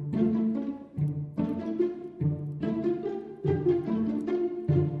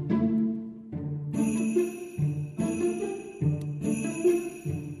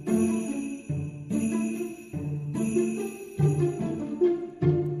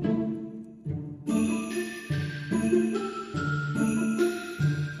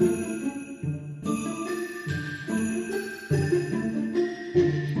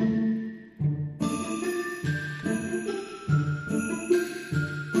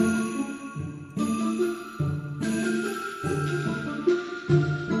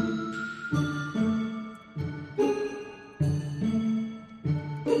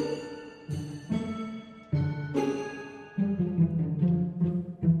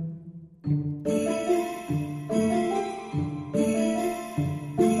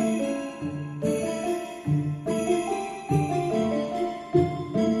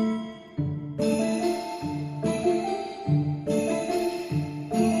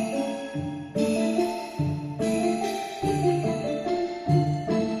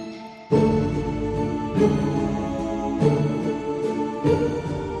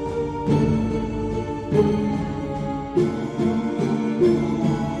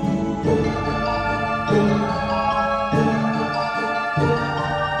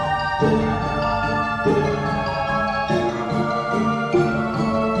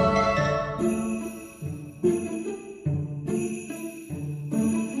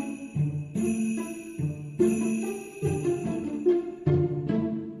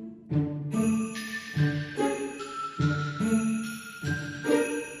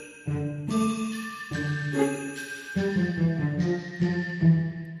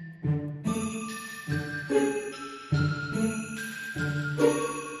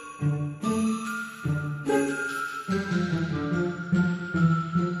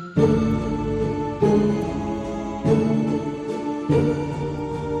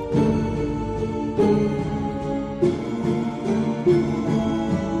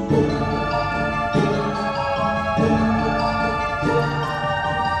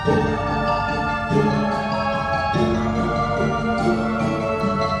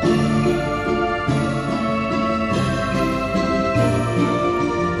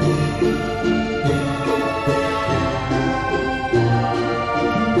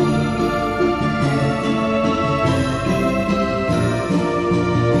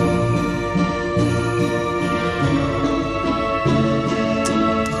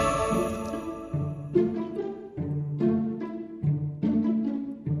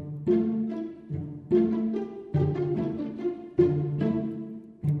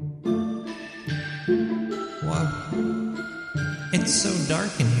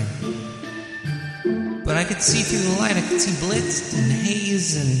 See through the light, I could see blitzed and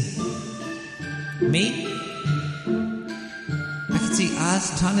hazed and maybe I could see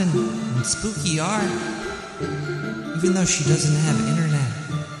Oz Tunnin and Spooky R, even though she doesn't have internet.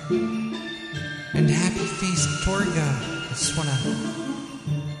 And happy faced Torgo. I just wanna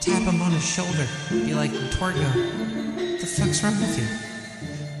tap him on his shoulder, be like, Torgo, what the fuck's wrong with you?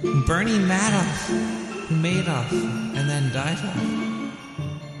 And Bernie Madoff, who made off and then died off.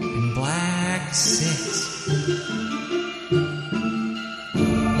 And Black 6.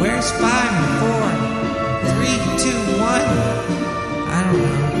 Where's 5, 4, 3, 2, 1? I don't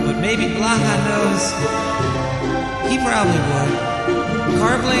know, but maybe Blaha knows. He probably would.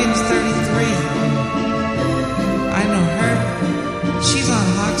 Carblane's 33. I know her. She's on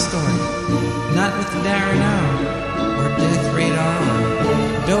Hawk Story. Not with Darren O. Or Death Radar.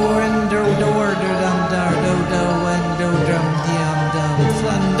 Do and do do do dum dar do do and do dum dum dum.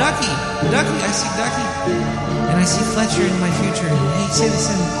 Flun Ducky. I see Ducky. And I see Fletcher in my future. And Hey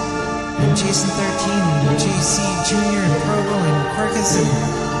Citizen. And Jason 13. And JC Jr. and Provo and Quirkus and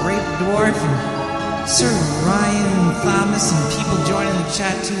Rape Dwarf and Sir Ryan Thomas and people joining the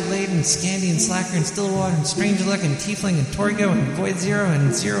chat too late and Scandy and Slacker and Stillwater and Stranger Luck and Tiefling and Torgo and Void Zero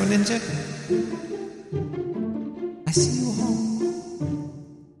and Zero Ninja. I see you all.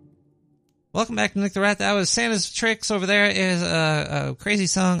 Welcome back to Nick the Rat. That was Santa's Tricks. Over there is a crazy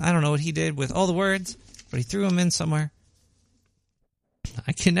song. I don't know what he did with all the words, but he threw them in somewhere.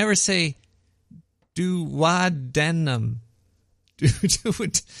 I can never say duodenum.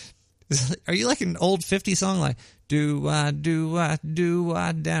 Are you like an old 50 song like do I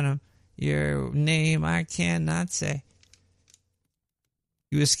denim? Your name I cannot say.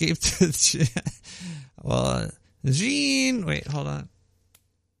 You escaped the well, Jean. Wait, hold on.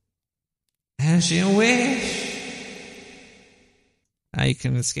 As you wish. You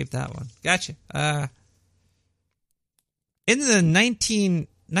can escape that one. Gotcha. In the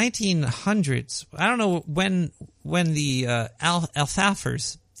 1900s, I don't know when the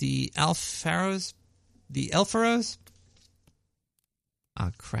Alfaros, the Alfaros.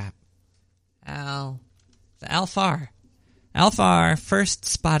 Oh crap! The Alfar, first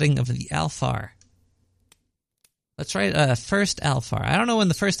spotting of the Alfar. Let's write first Alfar. I don't know when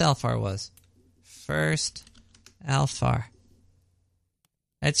the first Alfar was. First Alfar.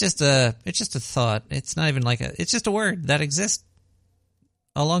 It's just a thought. It's not even like it's just a word that exists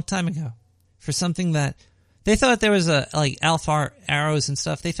a long time ago for something that they thought there was like Alfar arrows and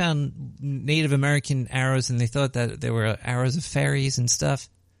stuff. They found Native American arrows and they thought that there were arrows of fairies and stuff.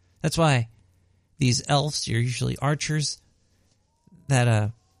 That's why these elves are usually archers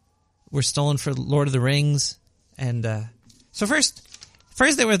that were stolen for Lord of the Rings. And so first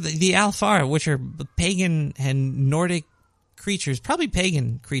there were the Alfar, which are pagan and Nordic creatures, probably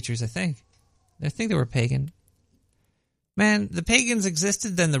pagan creatures, I think they were pagan. Man, the pagans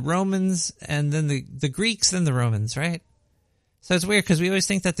existed, then the Romans, and then the Greeks, then the Romans, right? So it's weird, because we always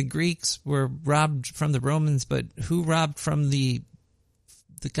think that the Greeks were robbed from the Romans, but who robbed from the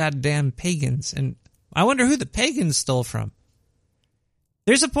goddamn pagans? And I wonder who the pagans stole from.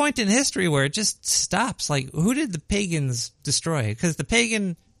 There's a point in history where it just stops. Like, who did the pagans destroy? Because the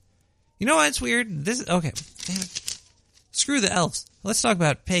pagan... You know what? It's weird. Okay, damn it. Screw the elves. Let's talk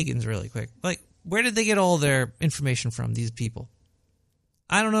about pagans really quick. Like, where did they get all their information from, these people?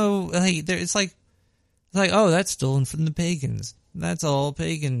 I don't know. Like, it's like, oh, that's stolen from the pagans. That's all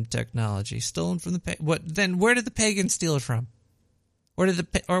pagan technology. Stolen from the what? Then where did the pagans steal it from? Were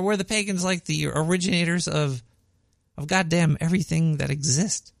the pagans like the originators of goddamn everything that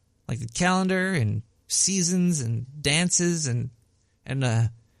exists? Like the calendar and seasons and dances and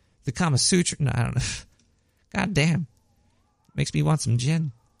the Kama Sutra. No, I don't know. Goddamn. Makes me want some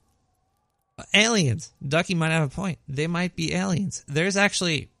gin. Aliens. Ducky might have a point. They might be aliens. There's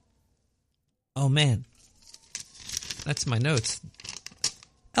actually... Oh, man. That's my notes.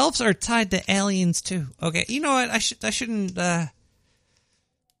 Elves are tied to aliens, too. Okay, you know what? I shouldn't have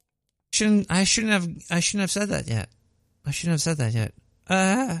said that yet. I shouldn't have said that yet.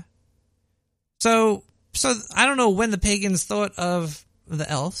 So I don't know when the pagans thought of the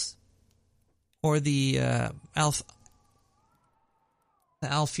elves. Or the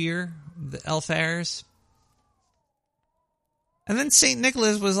Alfairs. And then St.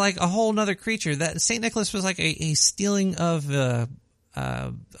 Nicholas was like a whole nother creature. That St. Nicholas was like a stealing of a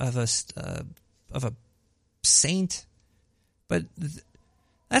saint. But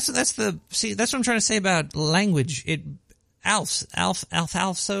that's what I'm trying to say about language.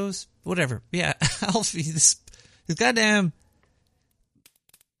 Alfalsos, whatever. Yeah, Alfie, this goddamn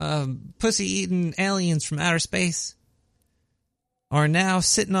pussy-eating aliens from outer space are now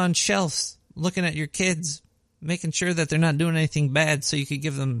sitting on shelves looking at your kids, making sure that they're not doing anything bad so you could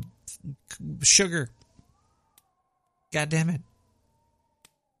give them sugar. God damn it.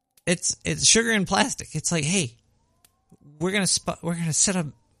 It's sugar and plastic. It's like, hey, we're gonna set up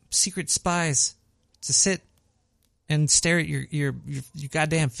secret spies to sit and stare at your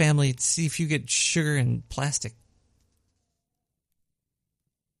goddamn family to see if you get sugar and plastic.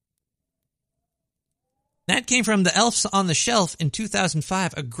 That came from the elves on the shelf in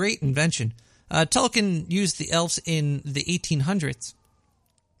 2005, a great invention. Tolkien used the elves in the 1800s.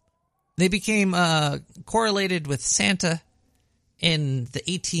 They became correlated with Santa in the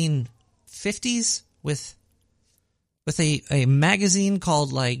 1850s with a magazine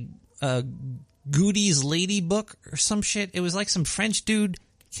called like Goody's Lady Book or some shit. It was like some French dude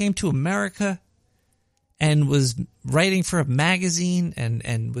came to America and was writing for a magazine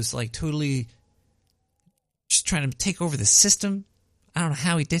and was like totally just trying to take over the system. I don't know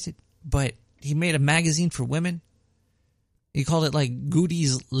how he did it, but he made a magazine for women. He called it like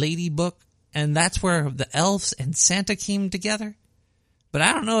Goody's Lady Book, and that's where the elves and Santa came together. But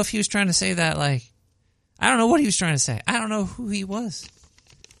I don't know if he was trying to say that, like, I don't know what he was trying to say. I don't know who he was.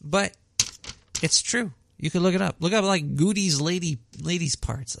 But it's true. You could look it up. Look up like Goody's ladies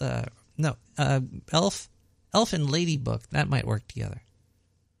parts. Elf and Lady Book. That might work together.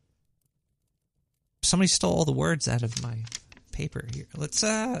 Somebody stole all the words out of my paper here. Let's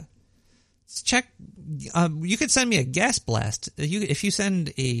check. You could send me a gas blast. If you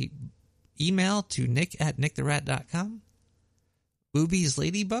send a email to nick@nicktherat.com, Boobies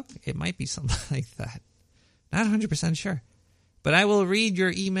Ladybug? It might be something like that. Not 100% sure. But I will read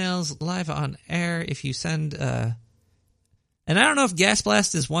your emails live on air if you send... And I don't know if Gas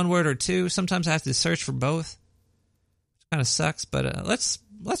Blast is one word or two. Sometimes I have to search for both. Which kind of sucks, but let's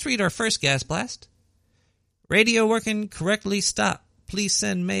read our first Gas Blast. Radio working correctly, stop. Please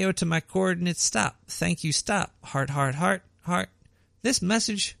send mayo to my coordinates, stop. Thank you, stop. Heart, heart, heart, heart. This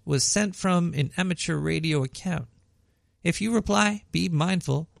message was sent from an amateur radio account. If you reply, be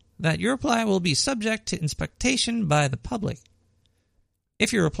mindful that your reply will be subject to inspection by the public.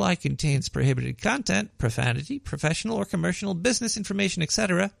 If your reply contains prohibited content, profanity, professional or commercial business information,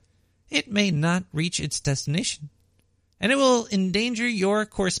 etc., it may not reach its destination, and it will endanger your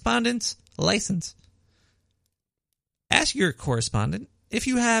correspondent's license. Ask your correspondent if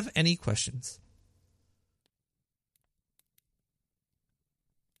you have any questions.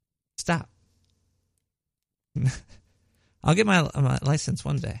 Stop. I'll get my license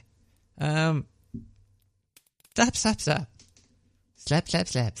one day. Stop. Slap, slap,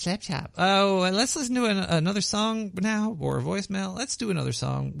 slap, slap, slap. Oh, and let's listen to another song now, or a voicemail. Let's do another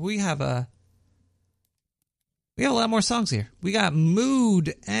song. We have a lot more songs here. We got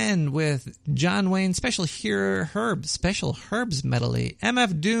Mood End with John Wayne, Special Herbs medley,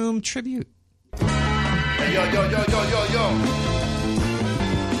 MF Doom tribute. Hey, yo.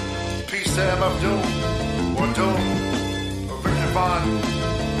 Peace to MF Doom, or Doom, or Victor Vaughn,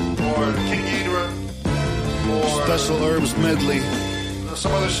 or King Ghidorah, or Special Herbs medley.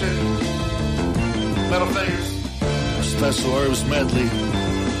 Some other shit. Metal Fingers. Special Herbs medley.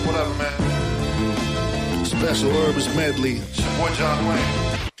 Whatever, man. Special Herbs medley. It's your boy John Wayne.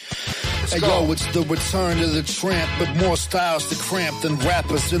 Hey yo, it's the return of the tramp, but more styles to cramp than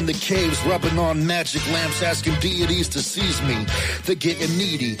rappers in the caves, rubbing on magic lamps, asking deities to seize me. They're getting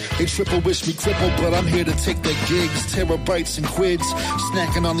needy. They triple wish me crippled, but I'm here to take their gigs. Terabytes and quids,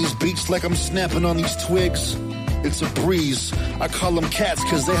 snacking on these beats like I'm snapping on these twigs. It's a breeze. I call them cats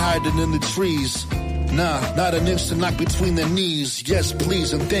cause they hiding in the trees. Nah, not an inch to knock between their knees. Yes,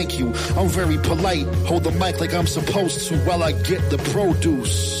 please and thank you. I'm very polite. Hold the mic like I'm supposed to while I get the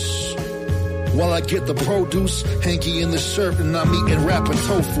produce. While I get the produce, hanky in the shirt and I'm eating rapping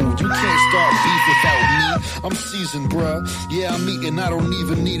tofu. You can't start beef without me. I'm seasoned, bruh. Yeah, I'm eating, I don't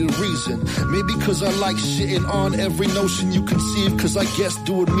even need a reason. Maybe cause I like shitting on every notion you conceive, cause I guess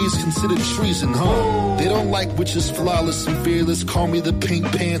doing me is considered treason, huh? They don't like witches flawless and fearless. Call me the Pink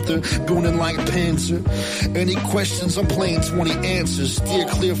Panther, gooning like Panzer. Any questions, I'm playing 20 answers. Steer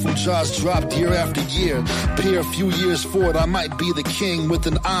clear from jaws dropped year after year. Peer a few years forward, I might be the king with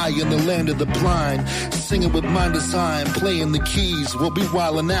an eye in the land of the blind. Singing with my design, playing the keys. We'll be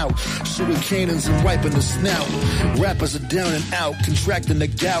wildin' out, shooting cannons and wiping the snout. Rappers are down and out, contracting the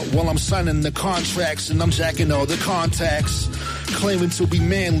gout while I'm signing the contracts and I'm jacking all the contacts. Claiming to be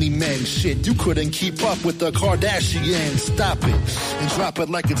manly men. Shit, you couldn't keep up with the Kardashians. Stop it and drop it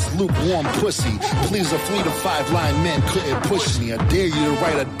like it's lukewarm pussy. Please, a fleet of 5 line men couldn't push me. I dare you to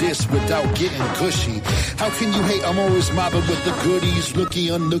write a diss without getting gushy. How can you hate? I'm always mobbing with the goodies.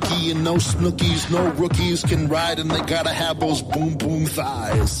 Nookie on nookie and no snookies. No rookies can ride and they gotta have those boom boom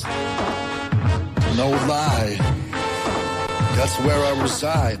thighs. No lie. That's where I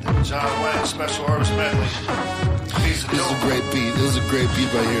reside. John Wayne, Special Herbs medley. This is a great beat. This is a great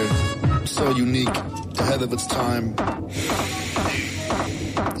beat right here. So unique, ahead of its time.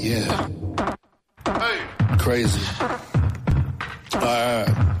 Yeah. Hey. Crazy.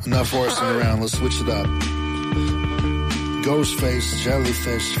 Alright, enough horsing around. Let's switch it up. Ghostface,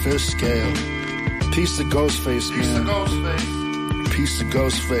 jellyfish, fish scale. Piece of Ghostface, man. Piece of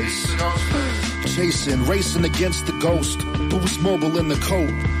Ghostface. Chasing, racing against the ghost. Boost mobile in the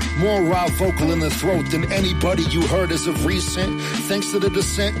coat. More raw vocal in the throat than anybody you heard as of recent. Thanks to the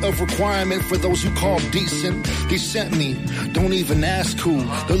descent of requirement for those who call decent. They sent me, don't even ask who.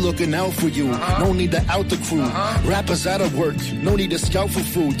 They're looking out for you, no need to out the crew. Rappers out of work, no need to scout for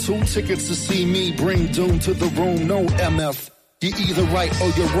food. 2 tickets to see me, bring doom to the room, no MF. You're either right or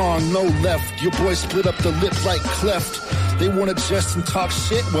you're wrong, no left. Your boy split up the lip like cleft. They wanna jest and talk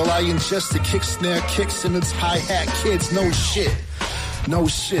shit while I ingest the kick snare kicks and its hi-hat kids. No shit. No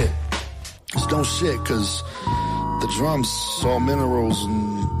shit. It's no shit, cause the drums is all minerals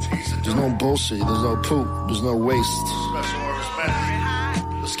and there's no bullshit, there's no poop, there's no waste.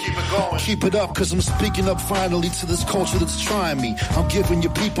 Let's keep it going. Keep it up, cause I'm speaking up finally to this culture that's trying me. I'm giving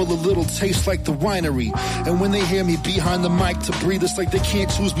your people a little taste like the winery. And when they hear me behind the mic to breathe, it's like they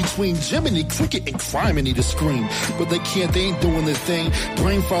can't choose between Jiminy Cricket and Criminy to scream. But they can't, they ain't doing their thing.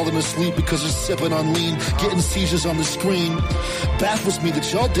 Brain falling asleep because they're sipping on lean, getting seizures on the screen. Baffles me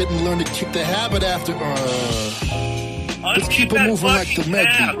that y'all didn't learn to kick the habit after. Let's keep it moving like the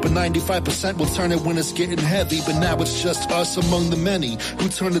medley. But 95% will turn it when it's getting heavy. But now it's just us among the many who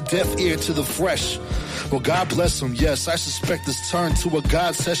turn a deaf ear to the fresh. Well, God bless them. Yes, I suspect this turned to a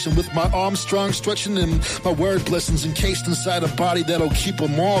God session with my Armstrong stretching and my word blessings encased inside a body that'll keep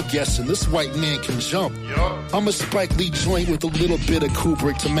them all guessing. This white man can jump. I'm a Spike Lee joint with a little bit of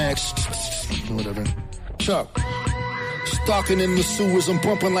Kubrick to match. Whatever. Chuck. Stalking in the sewers, I'm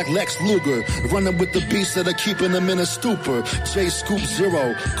bumping like Lex Luger. Running with the beasts that are keeping them in a stupor. J Scoop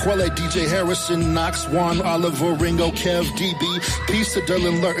Zero, Quelle, DJ Harrison, Knox, Juan, Oliver, Ringo, Kev, DB. Peace to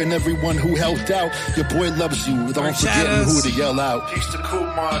Dylan Lurton, everyone who helped out. Your boy loves you. Don't forget who to yell out. Peace to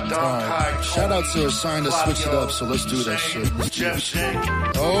Kumar, Don Kai. Shout out to Assign to switch it up, so let's do that shit. Jeff Shake.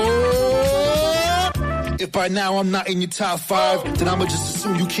 Oh! If by now I'm not in your top 5, then I'ma just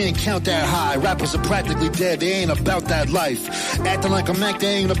assume you can't count that high. Rappers are practically dead, they ain't about that life. Acting like a Mac, they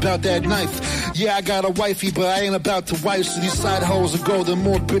ain't about that knife. Yeah, I got a wifey, but I ain't about to wife. So these side hoes are golden,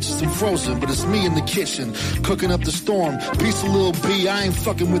 more bitches than Frozen. But it's me in the kitchen, cooking up the storm. Peace of Lil B, I ain't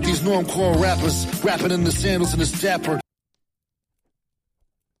fucking with these normcore rappers. Rapping in the sandals and the dapper.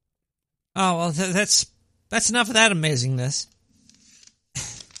 Oh, well, that's enough of that amazingness.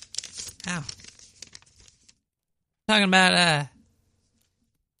 Ow. Talking about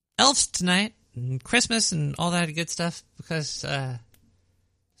elves tonight and Christmas and all that good stuff because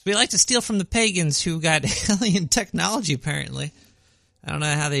we like to steal from the pagans who got alien technology apparently. I don't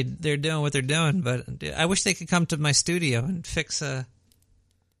know how they're doing what they're doing, but I wish they could come to my studio and fix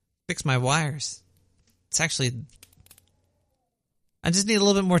my wires. It's actually I just need a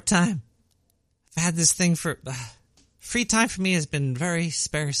little bit more time. I've had this thing for free time for me has been very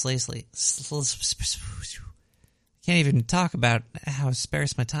sparse lately. Can't even talk about how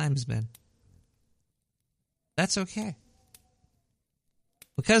sparse my time has been. That's okay.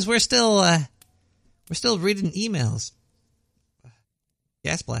 Because we're still reading emails.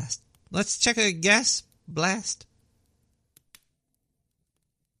 Gas blast. Let's check a gas blast.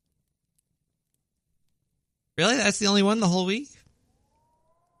 Really? That's the only one the whole week?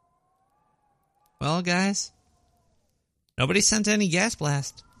 Well, guys, nobody sent any gas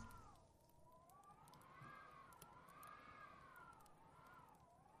blast.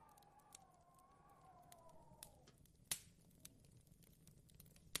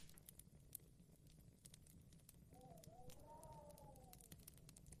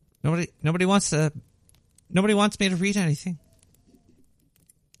 Nobody wants me to read anything.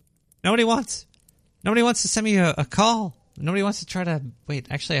 Nobody wants to send me a call. Nobody wants to try to wait.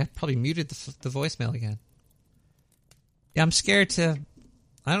 Actually, I probably muted the voicemail again. Yeah, I'm scared to.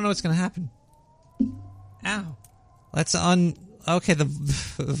 I don't know what's going to happen. Ow. Let's okay.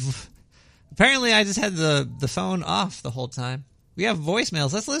 Apparently I just had the phone off the whole time. We have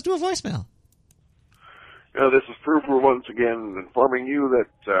voicemails. Let's do a voicemail. This is Proofer once again informing you that,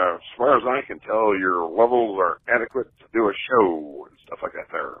 as far as I can tell, your levels are adequate to do a show and stuff like that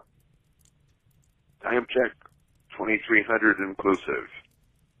there. Time check, 2300 inclusive.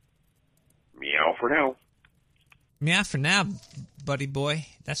 Meow for now. Meow for now, buddy boy.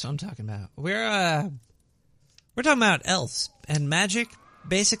 That's what I'm talking about. We're talking about elves and magic,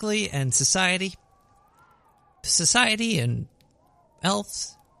 basically, and society. Society and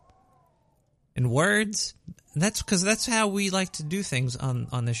elves. And words. And that's how we like to do things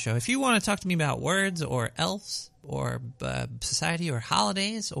on this show. If you want to talk to me about words or elves or society or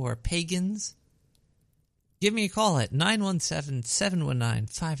holidays or pagans, give me a call at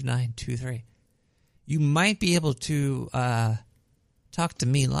 917-719-5923. You might be able to talk to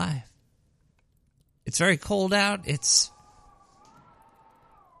me live. It's very cold out. It'll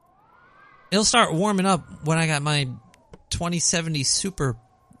start warming up when I got my 2070 Super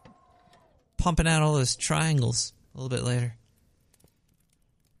pumping out all those triangles a little bit later.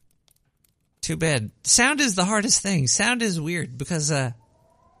 Too bad. Sound is the hardest thing. Sound is weird because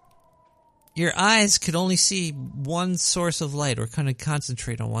your eyes could only see one source of light or kind of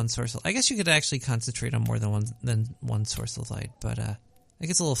concentrate on one source of light. I guess you could actually concentrate on more than one source of light, but it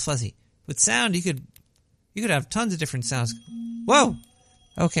gets a little fuzzy. With sound, you could have tons of different sounds. Whoa!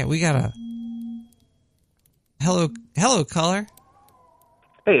 Okay, we got a hello caller.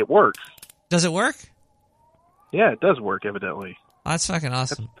 Hey, it works. Does it work? Yeah, it does work, evidently. Oh, that's fucking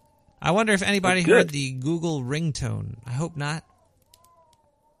awesome. I wonder if anybody heard the Google ringtone. I hope not.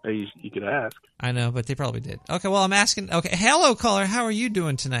 You could ask. I know, but they probably did. Okay, well, I'm asking. Okay, hello, caller. How are you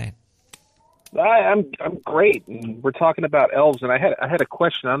doing tonight? I'm great. And we're talking about elves, and I had a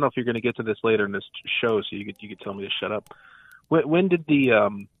question. I don't know if you're going to get to this later in this show, so you could tell me to shut up. When did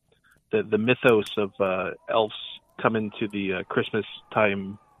the mythos of elves come into the Christmas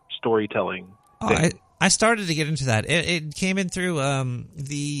time storytelling thing? I started to get into that. It came in through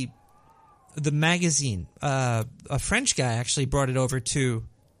the magazine. A French guy actually brought it over to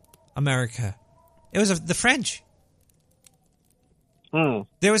America. It was the French.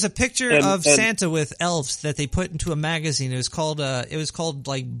 There was a picture of Santa with elves that they put into a magazine. It was called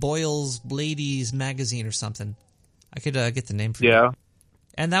like Boyle's Ladies Magazine or something. I could get the name for you. Yeah.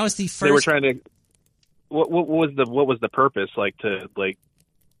 And that was the first. They were trying to. What was the purpose? Like to like.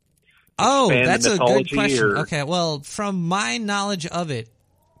 Oh, that's a good question. Or? Okay, well, from my knowledge of it,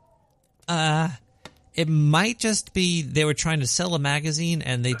 it might just be they were trying to sell a magazine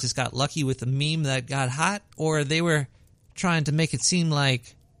and they just got lucky with a meme that got hot, or they were trying to make it seem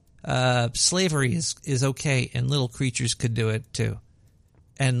like slavery is okay and little creatures could do it too.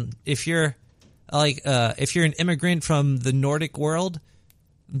 And if you're if you're an immigrant from the Nordic world,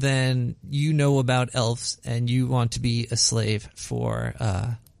 then you know about elves and you want to be a slave for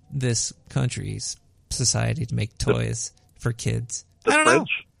this country's society to make toys for kids. I don't know.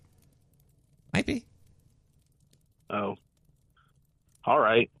 Might be. Oh. All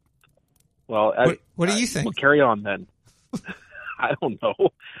right. Well, what do you think? We'll carry on then. I don't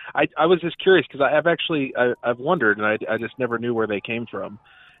know. I was just curious because I've wondered and I just never knew where they came from.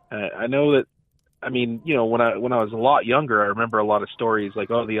 I know that. I mean, you know, when I was a lot younger, I remember a lot of stories like,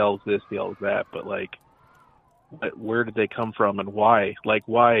 oh, the elves this, the elves that, but like, where did they come from and why? Like,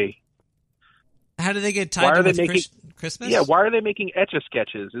 why? How do they get tied to Christmas? Yeah, why are they making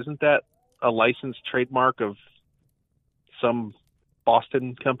Etch-a-Sketches? Isn't that a licensed trademark of some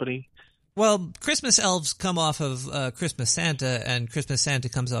Boston company? Well, Christmas elves come off of Christmas Santa, and Christmas Santa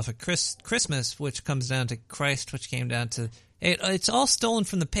comes off of Christmas, which comes down to Christ, which came down to... It's all stolen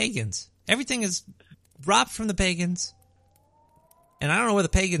from the pagans. Everything is robbed from the pagans. And I don't know where the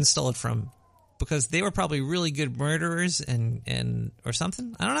pagans stole it from, because they were probably really good murderers and or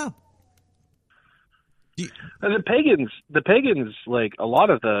something. I don't know. The pagans, like, a lot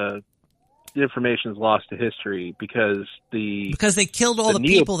of the information is lost to history because they killed all the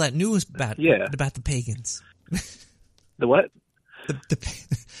people that knew about the pagans. The what?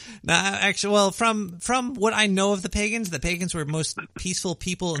 Actually, well, from what I know of the pagans were most peaceful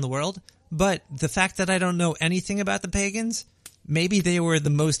people in the world. But the fact that I don't know anything about the pagans, maybe they were the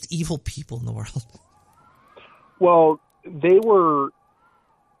most evil people in the world. Well, they were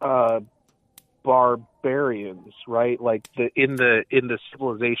barbarians, right? Like in the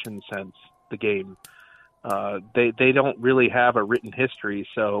civilization sense, the game. They don't really have a written history,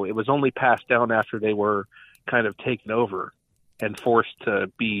 so it was only passed down after they were kind of taken over and forced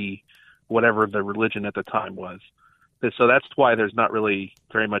to be whatever the religion at the time was. So that's why there's not really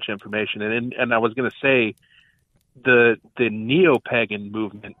very much information. And I was going to say the neo-pagan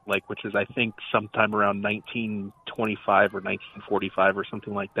movement, like, which is I think sometime around 1925 or 1945 or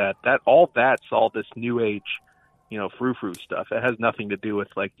something like that. That's all this new age, frou-frou stuff. It has nothing to do with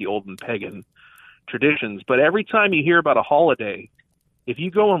like the olden pagan traditions. But every time you hear about a holiday, if you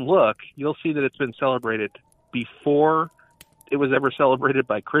go and look, you'll see that it's been celebrated before it was ever celebrated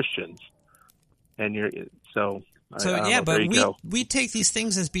by Christians. And but we take these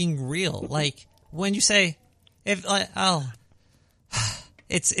things as being real. Like when you say,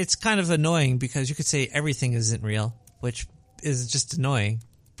 it's kind of annoying because you could say everything isn't real, which is just annoying.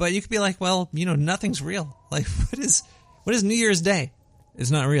 But you could be like, well, nothing's real. Like what is New Year's Day?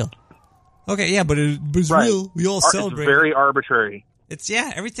 It's not real. Okay, yeah, but it's right. Real. We all celebrate. It's very arbitrary.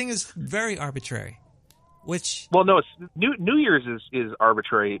 Everything is very arbitrary. New Year's is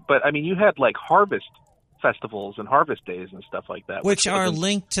arbitrary, but I mean, you had like harvest festivals and harvest days and stuff like that, which are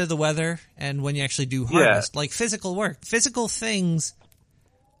linked to the weather and when you actually do harvest, like physical work. Physical things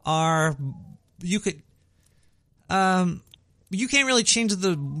are you can't really change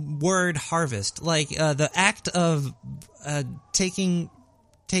the word harvest, like the act of taking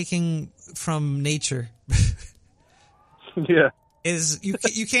from nature. Yeah. Is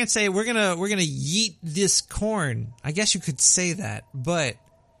you can't say we're gonna yeet this corn. I guess you could say that, but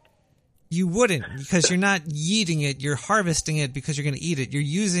you wouldn't, because you're not yeeting it. You're harvesting it because you're gonna eat it. You're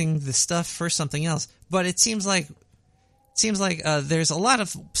using the stuff for something else. But it seems like there's a lot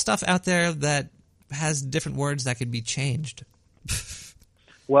of stuff out there that has different words that could be changed.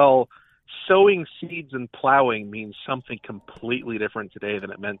 Well, sowing seeds and plowing means something completely different today than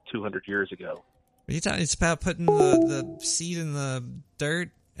it meant 200 years ago. It's about putting the seed in the dirt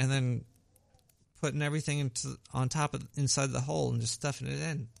and then putting everything on top of inside the hole and just stuffing it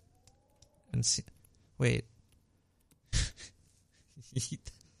in. And wait.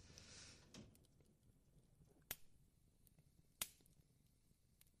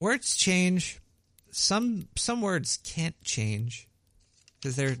 Words change. Some words can't change.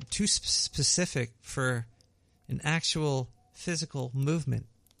 because they're too specific for an actual physical movement.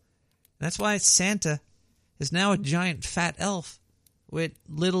 And that's why Santa is now a giant fat elf with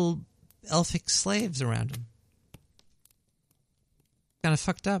little elfic slaves around him. Kind of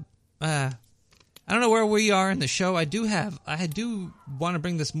fucked up. I don't know where we are in the show. I do want to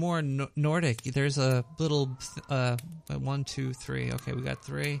bring this more Nordic. There's a little 1, 2, 3. Okay, we got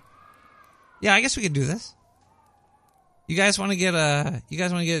 3. Yeah, I guess we could do this. You guys want to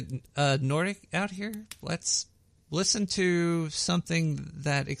get Nordic out here? Let's listen to something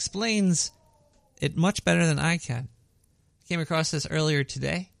that explains it much better than I can. I came across this earlier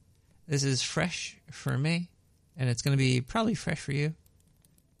today. This is fresh for me, and it's going to be probably fresh for you.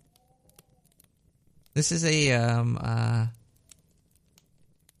 This is a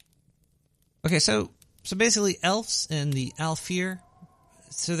okay. So basically, elves and the Alfir.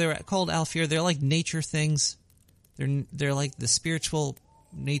 So they're called Alfir. They're like nature things. They're like the spiritual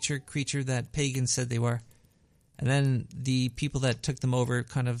nature creature that pagans said they were. And then the people that took them over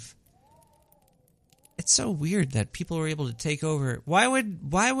kind of... It's so weird that people were able to take over. Why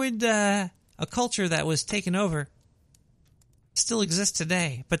would a culture that was taken over still exist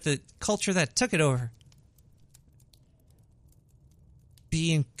today, but the culture that took it over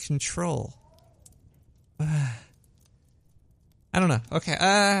be in control? I don't know.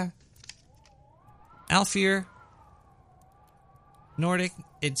 Okay. Alfir, Nordic,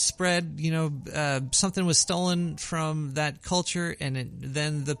 it spread, something was stolen from that culture, and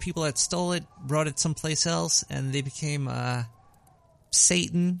then the people that stole it brought it someplace else, and they became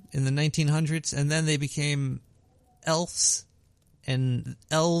Satan in the 1900s, and then they became elves and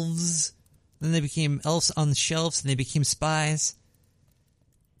elves, then they became elves on the shelves, and they became spies.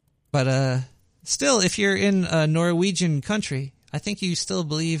 But still, if you're in a Norwegian country, I think you still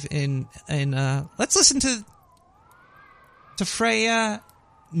believe in let's listen to Freya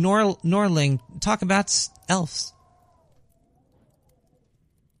Norling talk about elves.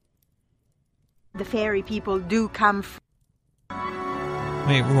 The fairy people do come from...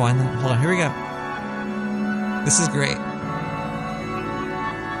 Wait, rewind that. Hold on, here we go. This is great.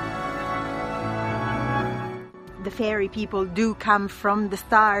 The fairy people do come from the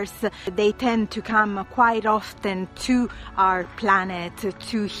stars. They tend to come quite often to our planet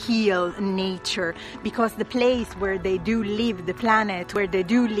to heal nature, because the place where they do live, the planet where they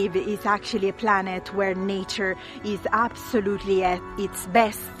do live, is actually a planet where nature is absolutely at its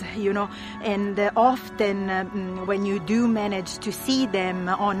best, and often when you do manage to see them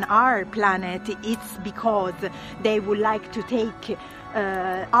on our planet, it's because they would like to take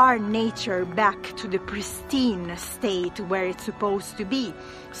our nature back to the pristine state where it's supposed to be.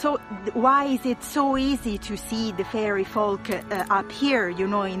 So why is it so easy to see the fairy folk up here,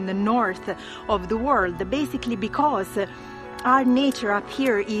 in the north of the world? Basically because our nature up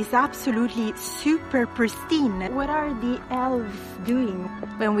here is absolutely super pristine. What are the elves doing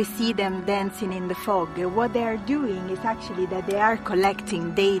when we see them dancing in the fog? What they are doing is actually that they are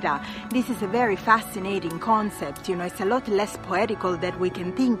collecting data. This is a very fascinating concept. It's a lot less poetical than we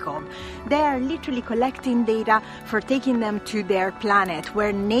can think of. They are literally collecting data for taking them to their planet,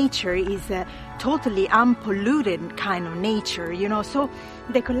 where nature is a totally unpolluted kind of nature, so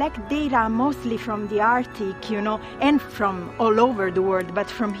they collect data mostly from the Arctic, and from all over the world, but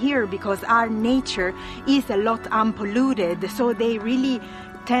from here, because our nature is a lot unpolluted, so they really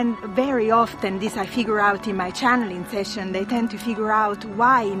tend very often, this I figure out in my channeling session, they tend to figure out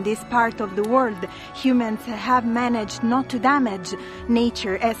why in this part of the world humans have managed not to damage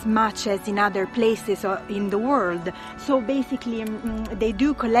nature as much as in other places in the world. So basically they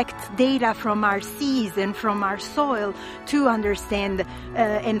do collect data from our seas and from our soil to understand,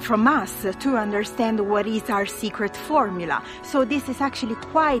 and from us to understand what is our secret formula. So this is actually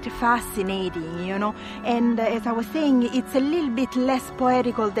quite fascinating, and as I was saying, it's a little bit less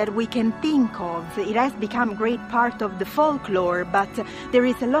poetical that we can think of. It has become a great part of the folklore, but there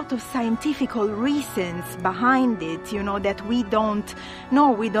is a lot of scientific reasons behind it, that we don't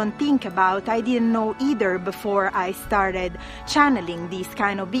know, we don't think about. I didn't know either before I started channeling these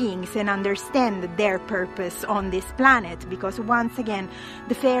kind of beings and understand their purpose on this planet, because once again,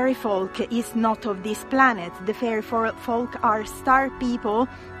 the fairy folk is not of this planet. The fairy folk are star people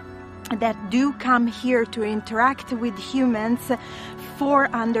that do come here to interact with humans for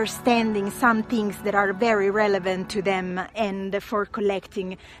understanding some things that are very relevant to them and for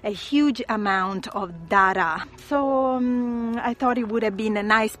collecting a huge amount of data. So I thought it would have been a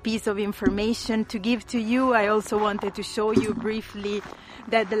nice piece of information to give to you. I also wanted to show you briefly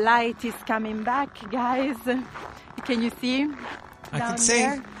that the light is coming back, guys. Can you see? I can see.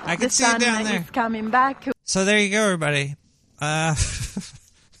 I can see it down there. The sun is coming back. So there you go, everybody.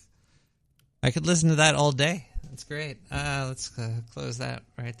 I could listen to that all day. That's great. Let's close that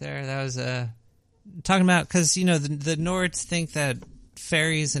right there. That was talking about, because, you know, the Nords think that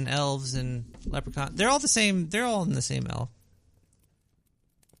fairies and elves and leprechauns, they're all the same. They're all in the same elf.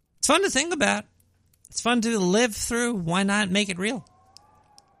 It's fun to think about. It's fun to live through. Why not make it real?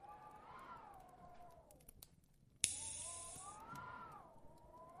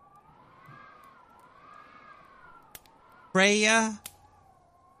 Freya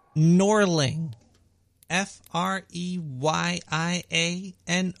Norling.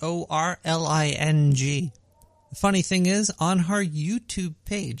 FreyyaNorling. The funny thing is, on her YouTube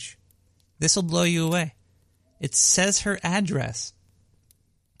page, this will blow you away. It says her address.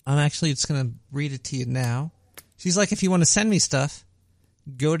 I'm actually just going to read it to you now. She's like, if you want to send me stuff,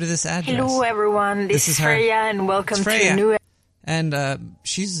 go to this address. Hello, everyone. This is Freya, and welcome to a new... And I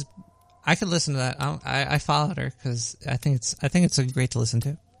could listen to that. I followed her because I think it's great to listen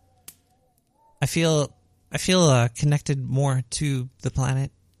to. I feel connected more to the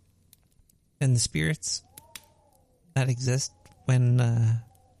planet and the spirits that exist when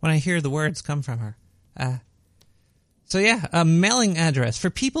I hear the words come from her. So yeah, a mailing address for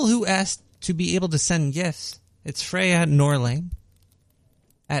people who asked to be able to send gifts. It's Freya Norling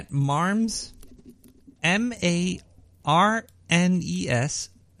at Marms, MARNES.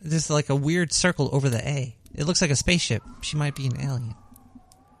 There's like a weird circle over the A. It looks like a spaceship. She might be an alien.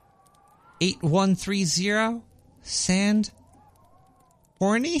 8130 Sand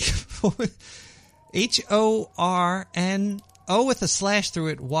Horny? HORNO with a slash through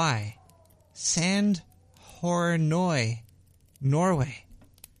it, Y. Sand Hornøy, Norway.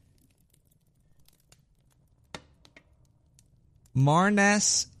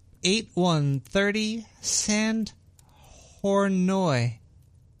 Marnes 8130 Sand Hornøy,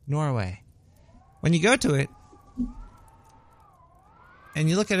 Norway. When you go to it, and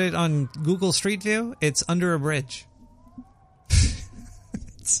you look at it on Google Street View, it's under a bridge.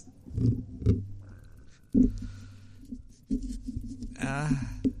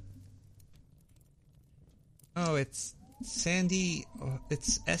 It's Sandy.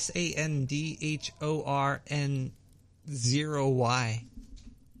 It's SANDHORN0Y.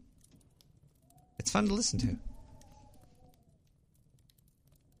 It's fun to listen to.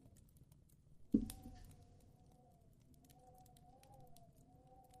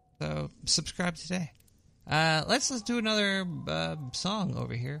 So subscribe today. Let's do another song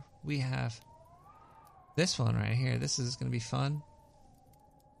over here. We have this one right here. This is going to be fun.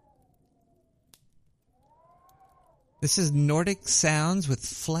 This is Nordic Sounds with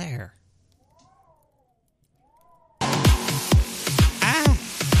Flair.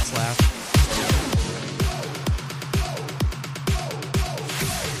 That's loud.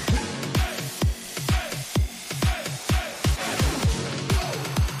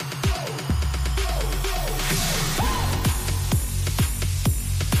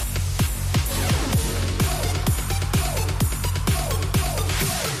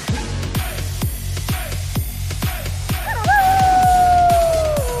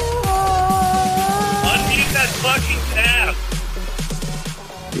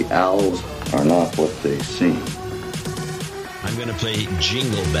 The owls are not what they seem. I'm going to play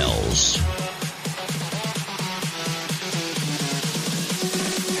Jingle Bells.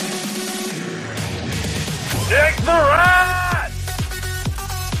 Nick the Rat!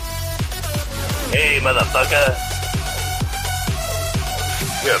 Hey, motherfucker.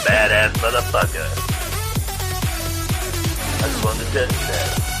 You're a badass motherfucker. I just wanted to tell you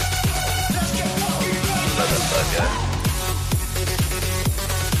that. Motherfucker.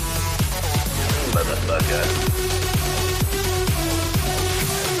 Motherfucker.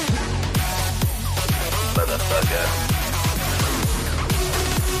 Motherfucker.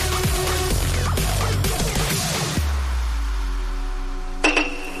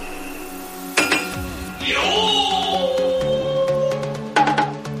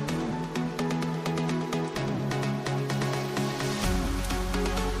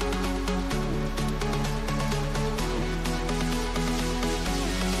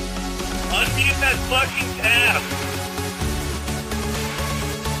 Unmute that fucking tab.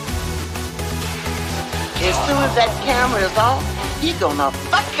 As soon as that camera is off, he gonna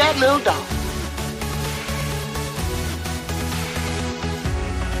fuck that little dog.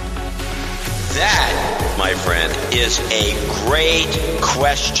 That, my friend, is a great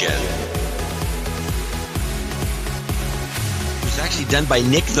question. It was actually done by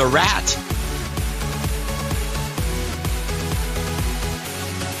Nick the Rat.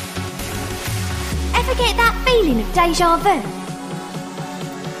 Ever get that feeling of deja vu?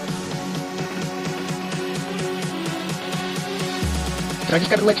 But I just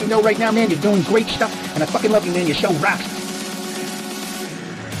gotta let you know right now, man, you're doing great stuff, and I fucking love you, man. Your show rocks.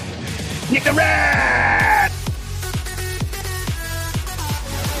 Nick the Rat!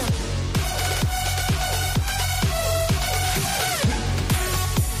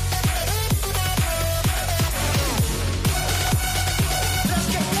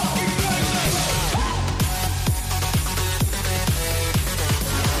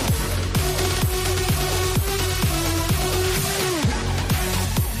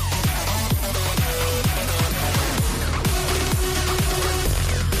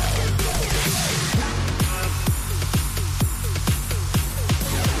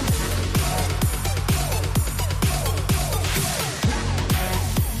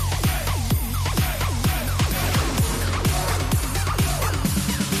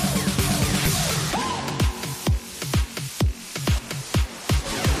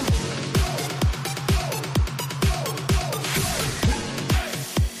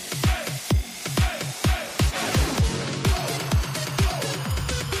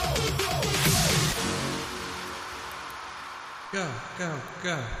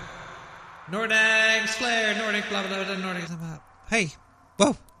 Go. Nordic Slayer, Nordic, blah, blah, blah, Nordic. Hey,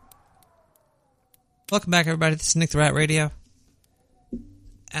 whoa. Welcome back, everybody. This is Nick the Rat Radio.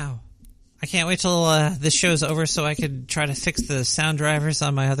 Ow. I can't wait till this show's over so I could try to fix the sound drivers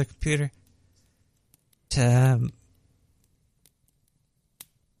on my other computer.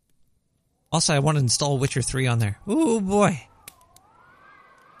 Also, I want to install Witcher 3 on there. Ooh, boy.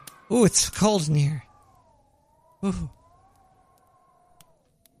 Ooh, it's cold in here. Ooh.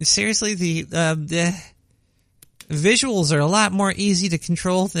 Seriously, the visuals are a lot more easy to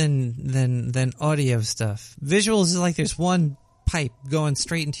control than audio stuff. Visuals is like there's one pipe going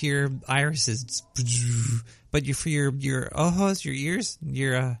straight into your irises, but for your ojos, your ears,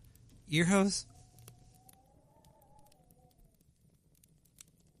 your ear hose.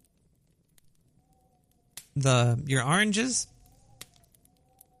 Your oranges.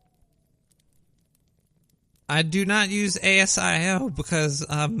 I do not use ASIO because,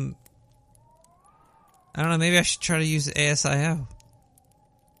 I don't know, maybe I should try to use ASIO.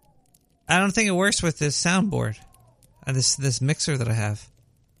 I don't think it works with this soundboard, this mixer that I have.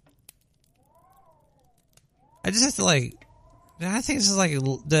 I just have to I think this is like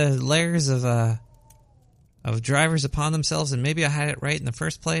the layers of drivers upon themselves, and maybe I had it right in the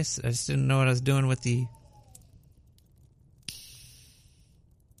first place. I just didn't know what I was doing with the...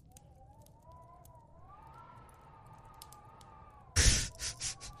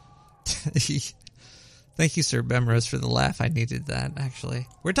 Thank you, Sir Bemrose, for the laugh. I needed that, actually.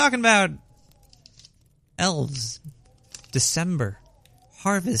 We're talking about elves. December.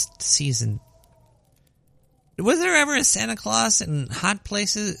 Harvest season. Was there ever a Santa Claus in hot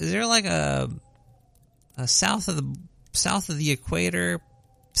places? Is there like a south of the equator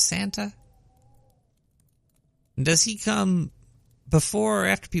Santa? Does he come before or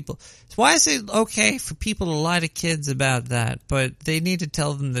after people? Why is it okay for people to lie to kids about that, but they need to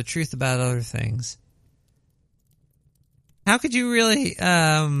tell them the truth about other things? How could you really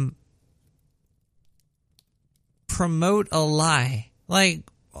promote a lie? Like,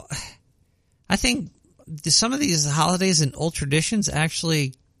 I think some of these holidays and old traditions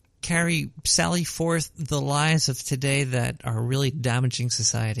actually sally forth the lies of today that are really damaging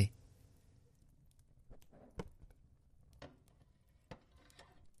society.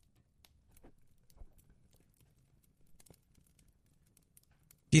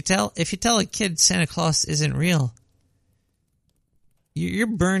 If you tell a kid Santa Claus isn't real, you're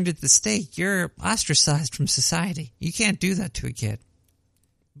burned at the stake. You're ostracized from society. You can't do that to a kid.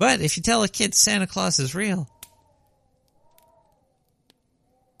 But if you tell a kid Santa Claus is real,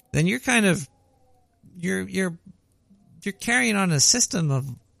 then you're kind of you're carrying on a system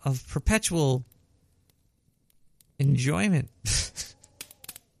of perpetual enjoyment.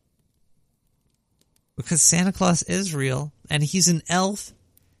 Because Santa Claus is real, and he's an elf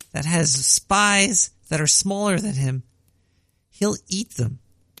that has spies that are smaller than him. He'll eat them.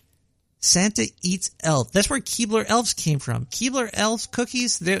 Santa eats elf. That's where Keebler Elves came from. Keebler Elves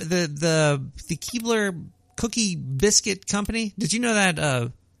cookies, the Keebler Cookie Biscuit Company. Did you know that,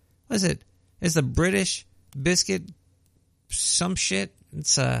 what is it? It's the British biscuit some shit.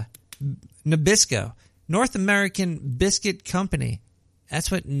 It's Nabisco. North American Biscuit Company. That's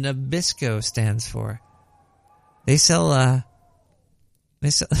what Nabisco stands for. They sell Ass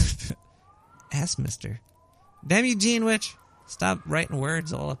Mister. Damn you, Gene Witch. Stop writing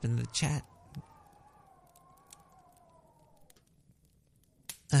words all up in the chat.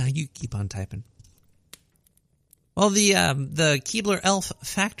 You keep on typing. Well, the Keebler Elf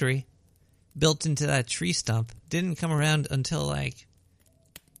factory built into that tree stump didn't come around until like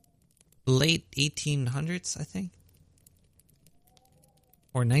late 1800s, I think.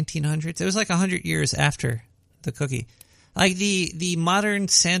 Or 1900s. It was like 100 years after the cookie. Like the modern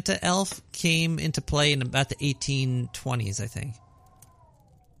Santa elf came into play in about the 1820s, I think.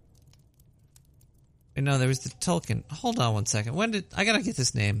 And no, there was the Tolkien. Hold on one second. I gotta get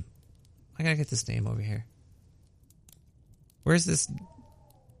this name. I gotta get this name over here. Where's this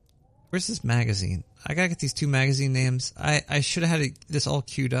magazine? I gotta get these two magazine names. I should have had this all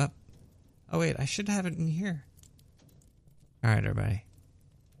queued up. Oh wait, I should have it in here. Alright, everybody.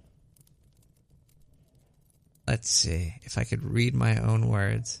 Let's see if I could read my own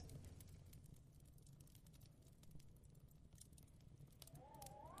words.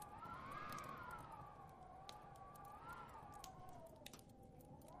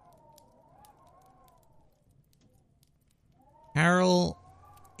 Carol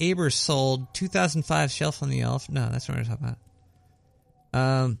Abersold, 2005 Shelf on the Elf. No, that's what we're talking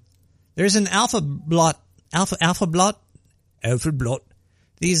about. There's an Alpha Blot.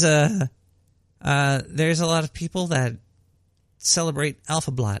 These, there's a lot of people that celebrate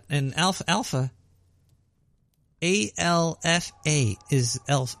Alpha Blot. And Alpha, A-L-F-A is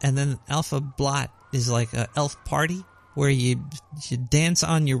elf. And then Alpha Blot is like a elf party where you dance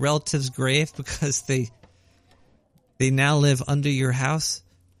on your relative's grave because they now live under your house,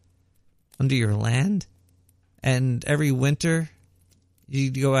 under your land. And every winter,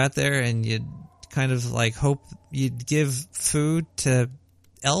 you'd go out there and you'd kind of like hope you'd give food to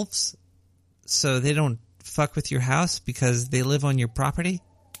elves so they don't fuck with your house because they live on your property.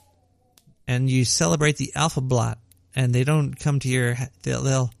 And you celebrate the Alpha Blot, and they don't come to your...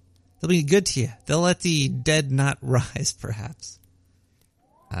 They'll be good to you. They'll let the dead not rise, perhaps.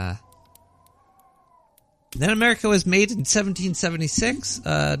 Then America was made in 1776.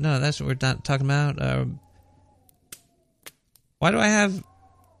 No, that's what we're not talking about. Why do I have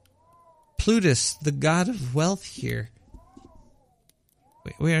Plutus, the god of wealth, here?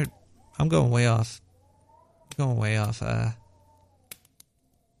 Wait, I'm going way off.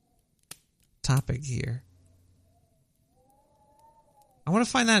 Topic here. I want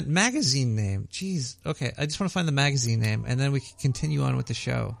to find that magazine name. Jeez. Okay, I just want to find the magazine name, and then we can continue on with the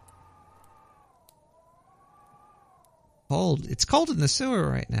show. Cold. It's cold in the sewer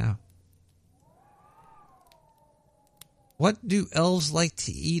right now. What do elves like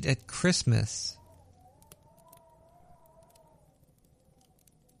to eat at Christmas?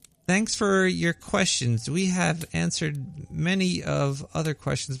 Thanks for your questions. We have answered many of other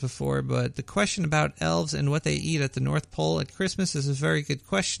questions before, but the question about elves and what they eat at the North Pole at Christmas is a very good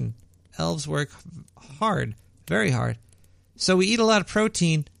question. Elves work hard, very hard. So we eat a lot of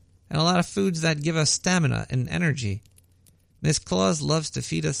protein and a lot of foods that give us stamina and energy. Miss Claus loves to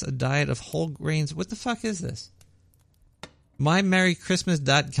feed us a diet of whole grains. What the fuck is this?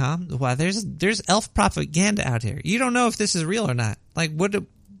 MyMerryChristmas.com? Wow, there's elf propaganda out here. You don't know if this is real or not. Like, what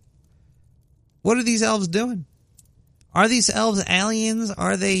are these elves doing? Are these elves aliens?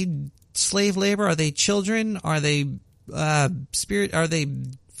 Are they slave labor? Are they children? Are they spirit? Are they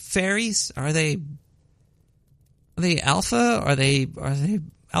fairies? Are they alpha? Are they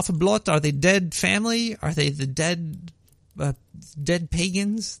Alpha Blot? Are they dead family? Are they the dead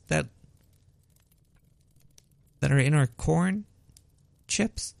pagans that are in our corn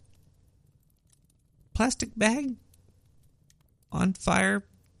chips? Plastic bag on fire,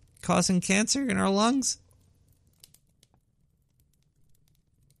 causing cancer in our lungs?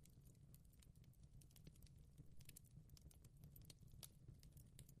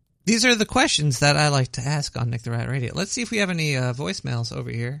 These are the questions that I like to ask on Nick the Rat Radio. Let's see if we have any voicemails over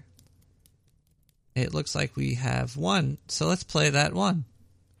here. It looks like we have one, so let's play that one.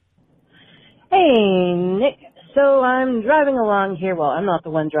 Hey, Nick. So I'm driving along here. Well, I'm not the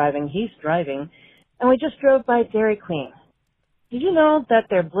one driving. He's driving. And we just drove by Dairy Queen. Did you know that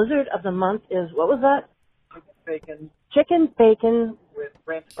their blizzard of the month is, what was that? Chicken bacon with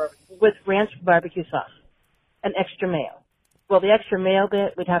ranch barbecue sauce and extra mayo. Well, the extra mayo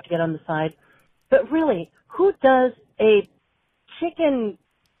bit we'd have to get on the side. But really, who does a chicken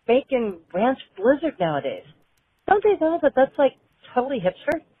bacon ranch blizzard nowadays? Don't they know that that's like totally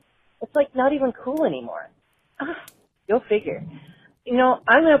hipster? It's like not even cool anymore. Go figure. You know,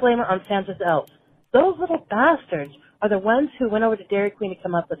 I'm going to blame it on Santa's elves. Those little bastards are the ones who went over to Dairy Queen to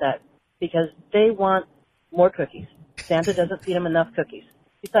come up with that because they want more cookies. Santa doesn't feed them enough cookies.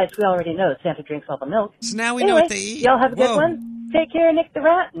 Besides, we already know Santa drinks all the milk. So now we know what they eat. Y'all have a good one. Take care, Nick the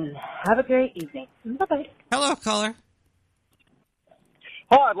Rat, and have a great evening. Bye-bye. Hello, caller.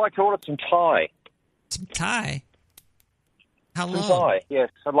 Hi, I'd like to order some Thai. Some Thai? How long? Some Thai, yes.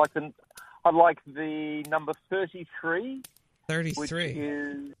 I'd like the number 33. 33. Which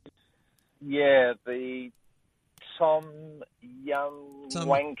is Yeah, the Tom Young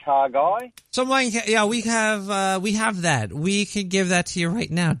Wankar guy. Tom Wankar, yeah, we have that. We can give that to you right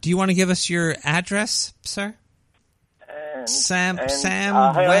now. Do you want to give us your address, sir? Sam Wankar.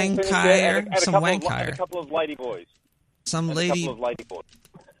 Some Wankar. A couple of lady boys. Some lady. A couple of lady boys.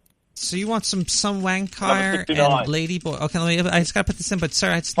 So you want some Wankar and lady boy? Okay, I just got to put this in. But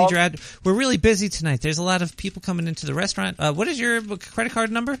sir, I just need your ad. We're really busy tonight. There's a lot of people coming into the restaurant. What is your credit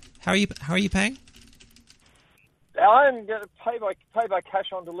card number? How are you paying? I'm going to pay by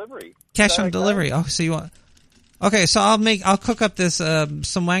cash on delivery. Cash on delivery. Oh, so you want? Okay, so I'll cook up this some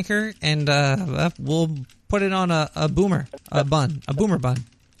Wanker and we'll put it on a boomer bun.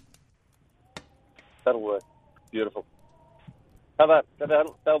 That'll work. Beautiful.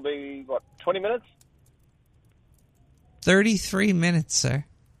 That'll be, what, 20 minutes? 33 minutes, sir.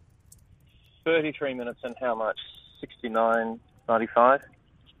 33 minutes, and how much? $69.95?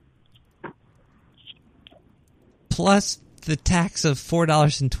 Plus the tax of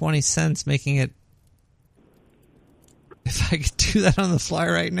 $4.20, making it... If I could do that on the fly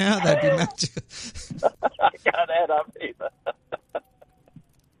right now, that'd be magic. I can't add up either.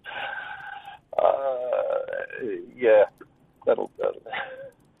 Yeah. That'll.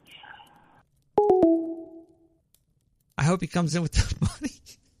 I hope he comes in with the money.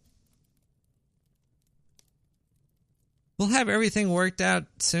 We'll have everything worked out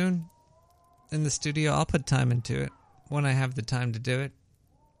soon in the studio. I'll put time into it when I have the time to do it.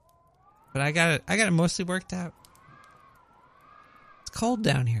 But I got it mostly worked out. It's cold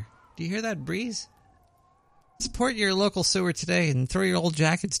down here. Do you hear that breeze? Support your local sewer today and throw your old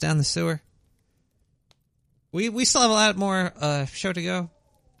jackets down the sewer. We still have a lot more show to go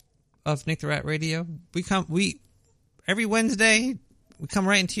of Nick the Rat Radio. Every Wednesday we come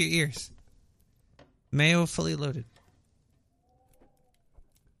right into your ears. Mayo fully loaded.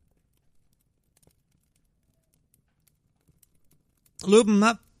 Lube them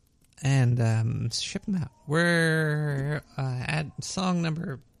up and ship them out. We're at song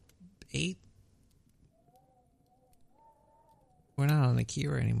number 8. We're not on the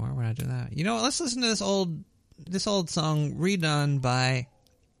keyer anymore. We're not doing that. You know what? Let's listen to this old song redone by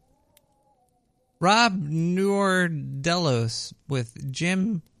Rob Nordellos with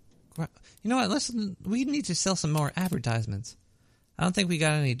Jim. You know what? We need to sell some more advertisements. I don't think we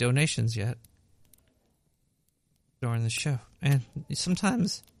got any donations yet during the show. And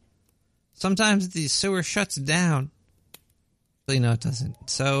sometimes the sewer shuts down. So, it doesn't.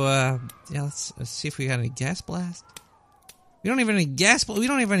 So, let's see if we got any gas blast. We don't have any gas. We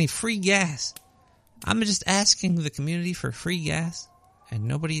don't have any free gas. I'm just asking the community for free gas, and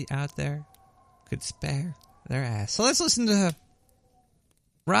nobody out there could spare their ass. So let's listen to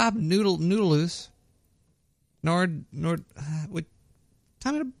Rob Noodleloose. What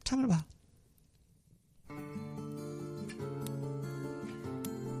time it about?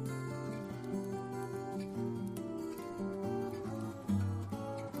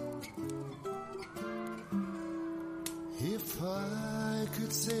 If I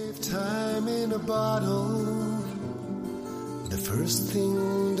could save time in a bottle, the first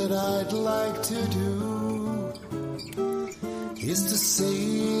thing that I'd like to do is to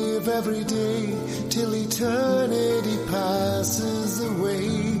save every day till eternity passes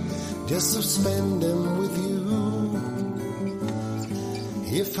away, just to spend them with you.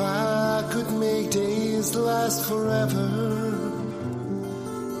 If I could make days last forever,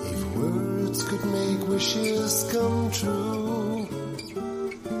 could make wishes come true,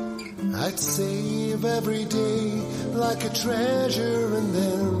 I'd save every day like a treasure, and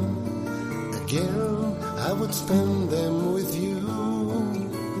then again I would spend them with you.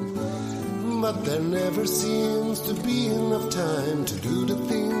 But there never seems to be enough time to do the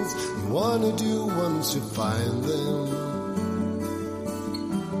things you want to do once you find them.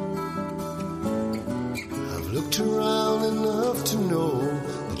 I've looked around enough to know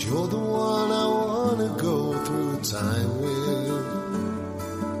that you're the one I want to go through time with.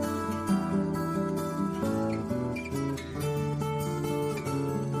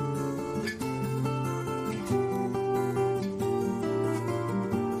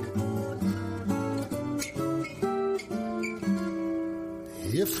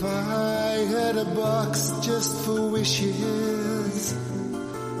 If I had a box just for wishes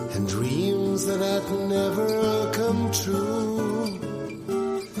and dreams that had never come true,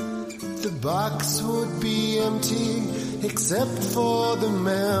 the box would be empty except for the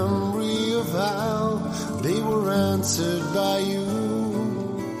memory of how they were answered by you.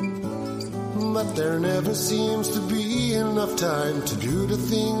 But there never seems to be enough time to do the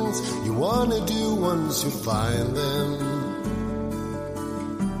things you want to do once you find them.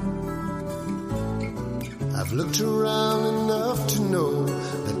 I've looked around enough to know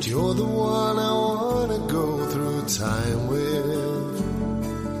that you're the one I want to go through time with.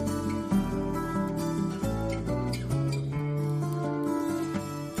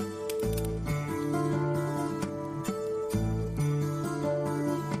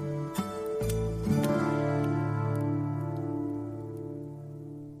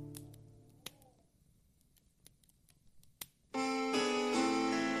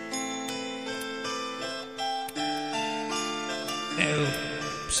 No,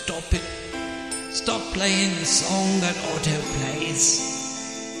 stop it. Stop playing the song that auto plays.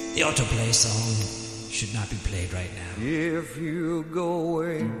 The autoplay song should not be played right now. If you go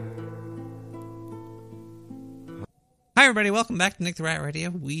away. Hi, everybody. Welcome back to Nick the Rat Radio.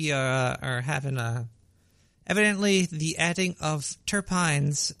 We are having evidently the adding of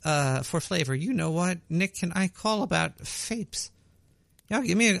terpenes for flavor. You know what, Nick? Can I call about vapes? Yeah,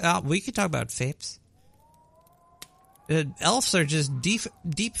 give me. We could talk about vapes. Elves are just deep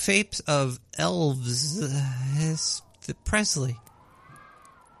vapes of Elvis Presley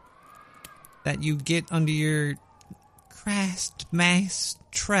that you get under your Christmas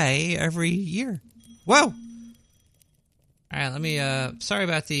tray every year. Whoa! All right, let me. Sorry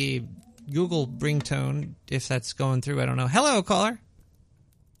about the Google ringtone. If that's going through, I don't know. Hello, caller.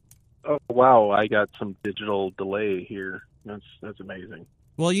 Oh wow, I got some digital delay here. That's amazing.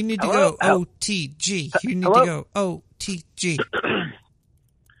 Well, you need to Hello? go OTG. You need Hello? to go OTG.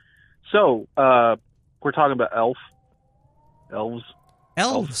 So, we're talking about elves.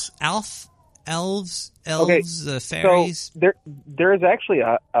 Elves, Okay, fairies. So there is actually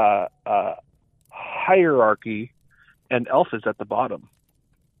a hierarchy, and elf is at the bottom.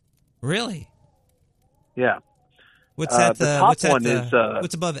 Really? Yeah. What's that? The top what's that, one is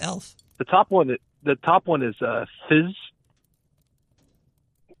what's above elf? The top one is fizz.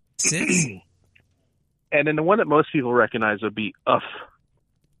 Sis? And then the one that most people recognize would be uff,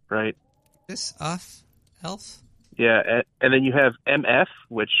 right? This elf? Yeah, and then you have MF,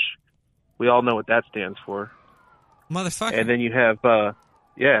 which we all know what that stands for. Motherfucker. And then you have,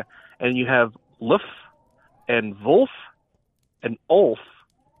 and you have Luf, and Wolf, and Ulf,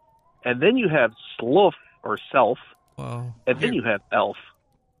 and then you have Sloof, or Self, Whoa. and then you have Elf.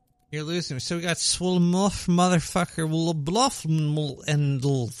 You're losing me. So we got Swolmuff, Motherfucker, Bluff, and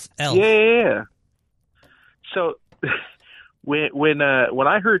Elf. Yeah. So when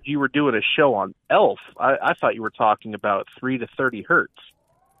I heard you were doing a show on Elf, I thought you were talking about 3 to 30 hertz,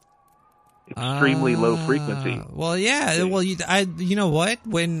 extremely low frequency. Well, yeah. Well, you know what?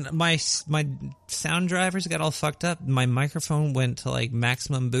 When my sound drivers got all fucked up, my microphone went to like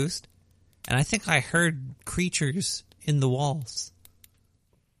maximum boost, and I think I heard creatures in the walls.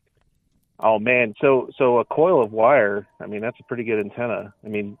 Oh man, so a coil of wire. I mean, that's a pretty good antenna. I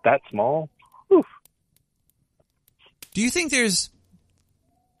mean, that small. Whew. Do you think there's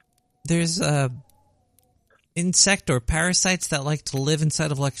insect or parasites that like to live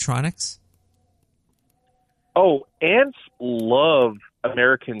inside of electronics? Oh, ants love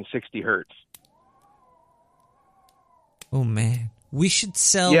American 60 hertz. Oh man, we should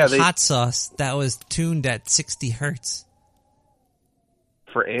sell hot sauce that was tuned at 60 hertz.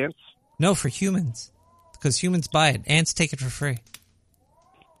 For ants? No, for humans. Because humans buy it. Ants take it for free.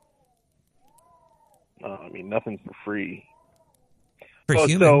 I mean, nothing's for free. For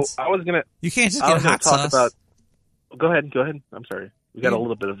humans? So I was gonna. You can't just get hot sauce. Go ahead. I'm sorry. We got a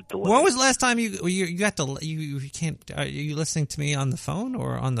little bit of a delay. When was the last time you got to you can't? Are you listening to me on the phone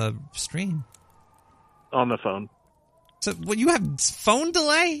or on the stream? On the phone. So what, you have phone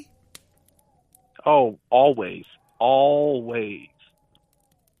delay? Oh, always. So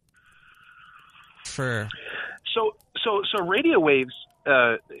radio waves.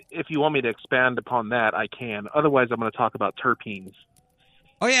 If you want me to expand upon that, I can. Otherwise, I'm going to talk about terpenes.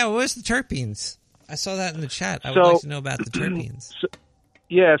 Oh yeah, what was the terpenes? I saw that in the chat. I would like to know about the terpenes.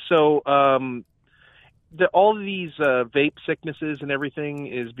 All of these vape sicknesses and everything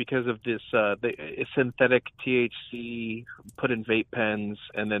is because of this synthetic THC put in vape pens,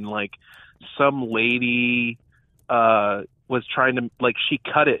 and then like some lady was trying to she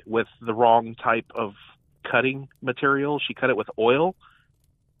cut it with the wrong type of cutting material. She cut it with oil,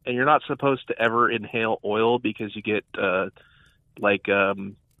 and you're not supposed to ever inhale oil because you get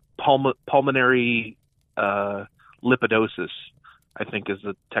pulmonary lipidosis, I think is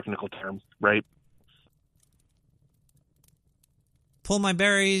the technical term, right? Pull my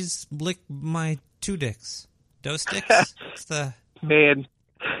berries, lick my two dicks. Dose dicks? Man,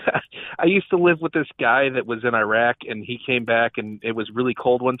 I used to live with this guy that was in Iraq, and he came back, and it was really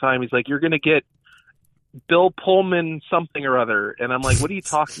cold one time. He's like, you're going to get Bill Pullman something or other. And I'm like, what are you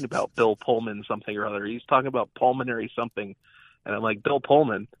talking about, Bill Pullman something or other? He's talking about pulmonary something. And I'm like, Bill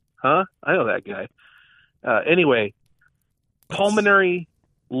Pullman? Huh? I know that guy. Anyway, pulmonary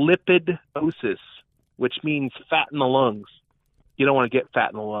lipidosis, which means fat in the lungs. You don't want to get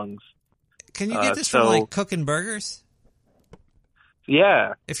fat in the lungs. Can you get this from like cooking burgers?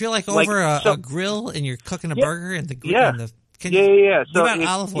 Yeah. If you're like over a grill and you're cooking a burger and the So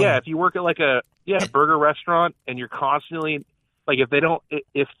olive oil? if you work at like a burger restaurant and you're constantly like if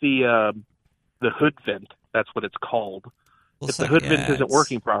the hood vent, that's what it's called. If the hood vent isn't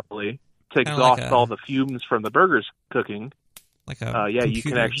working properly to exhaust all the fumes from the burgers cooking, you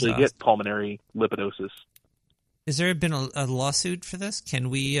can actually get pulmonary lipidosis. Has there been a lawsuit for this? Can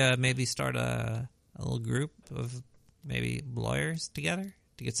we maybe start a little group of maybe lawyers together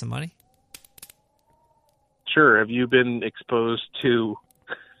to get some money? Sure. Have you been exposed to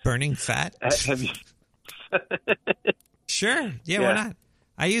burning fat? Have you? Sure. Yeah, why not?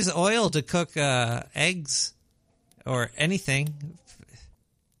 I use oil to cook eggs or anything.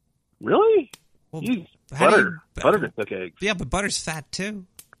 Really? Well, use butter to cook eggs. Yeah, but butter's fat too.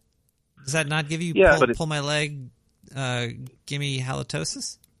 Does that not give you pull my leg, gimme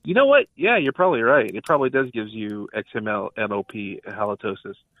halitosis? You know what? Yeah, you're probably right. It probably does give you XML-NOP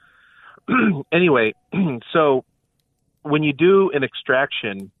halitosis. Anyway, so when you do an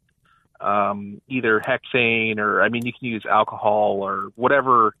extraction, either hexane or, you can use alcohol or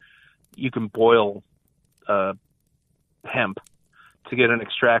whatever you can boil hemp to get an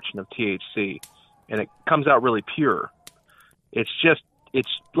extraction of THC, and it comes out really pure. It's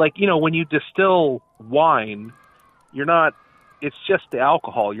like, when you distill wine, it's just the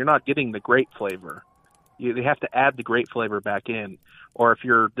alcohol. You're not getting the grape flavor. They have to add the grape flavor back in. Or if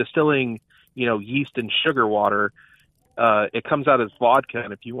you're distilling, yeast and sugar water, it comes out as vodka.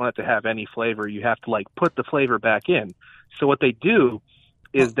 And if you want it to have any flavor, you have to put the flavor back in. So what they do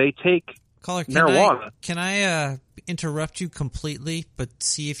is they take marijuana. Can I interrupt you completely, but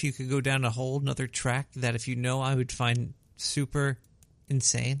see if you could go down a whole nother track that if I would find super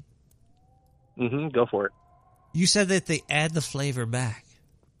insane? Go for it. You said that they add the flavor back.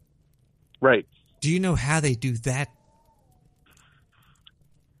 Right. Do you know how they do that?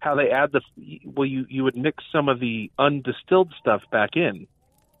 How they add you would mix some of the undistilled stuff back in.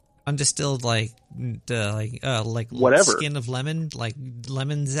 Undistilled, like whatever. Skin of lemon, like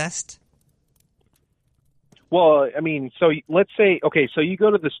lemon zest? Well, so let's say, so you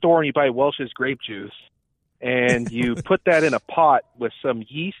go to the store and you buy Welch's grape juice, and you put that in a pot with some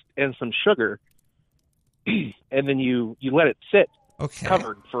yeast and some sugar, and then you let it sit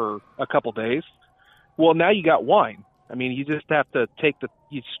covered for a couple days. Well, now you got wine. You just have to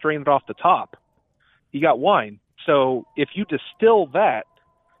you strain it off the top. You got wine. So if you distill that,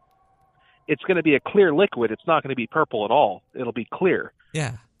 it's going to be a clear liquid. It's not going to be purple at all. It'll be clear.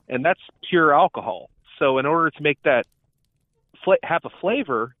 Yeah. And that's pure alcohol. So in order to make that have a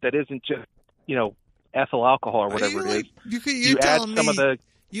flavor that isn't just, ethyl alcohol or whatever it is, you add some of the...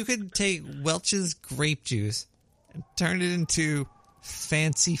 You could take Welch's grape juice and turn it into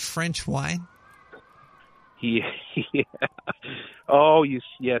fancy French wine? Yeah. Oh, yes,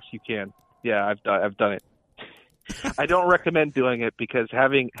 you can. Yeah, I've done it. I don't recommend doing it because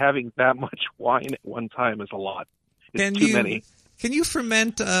having that much wine at one time is a lot. It's too many. Can you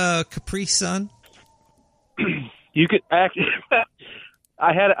ferment Capri Sun? You could actually.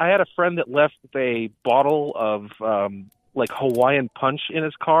 I had a friend that left a bottle of Hawaiian Punch in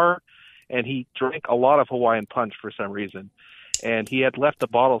his car, and he drank a lot of Hawaiian Punch for some reason. And he had left the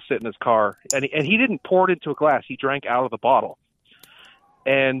bottle sit in his car, and he didn't pour it into a glass. He drank out of the bottle,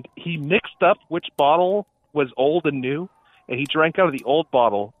 and he mixed up which bottle was old and new, and he drank out of the old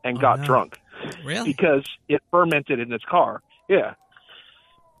bottle and got drunk. Really? Because it fermented in his car. Yeah.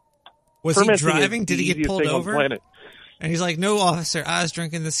 Was he driving? Did he get pulled over? And he's like, "No, officer, I was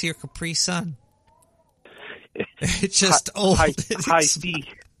drinking this here Capri Sun. It's just old. High C."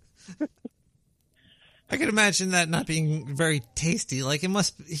 I can imagine that not being very tasty. He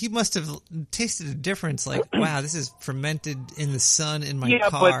must have tasted a difference. Wow, this is fermented in the sun in my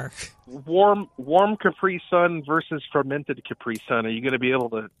car. But warm Capri Sun versus fermented Capri Sun. Are you going to be able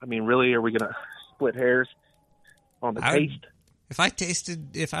to? Really, are we going to split hairs on the taste?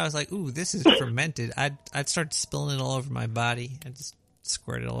 If I was like, "Ooh, this is fermented," I'd start spilling it all over my body. I'd just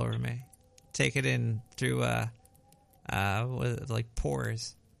squirt it all over me. Take it in through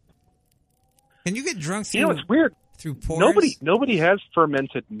pores. Can you get drunk through? It's weird. Through pores? Nobody has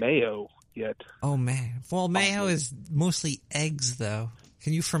fermented mayo yet. Oh man! Well, mayo is mostly eggs, though.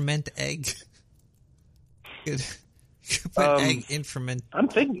 Can you ferment egg? You could put egg in ferment. I'm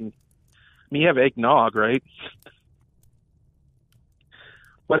thinking. mean, you have eggnog, right?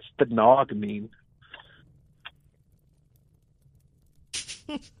 What's the nog mean?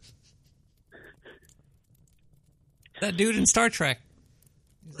 That dude in Star Trek.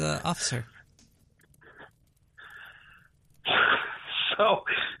 He's the officer.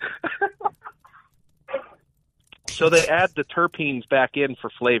 So they add the terpenes back in for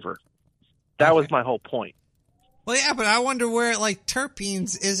flavor. That was my whole point. Well, yeah, but I wonder where, like,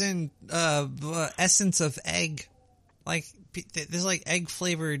 terpenes isn't essence of egg. Like, there's, like,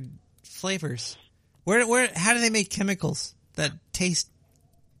 egg-flavored flavors. How do they make chemicals that taste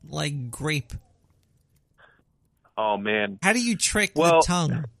like grape? Oh, man. How do you trick the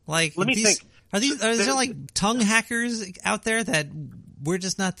tongue? Like, let me think. Are there, like, tongue hackers out there that we're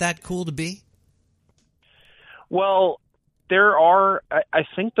just not that cool to be? Well, there are, I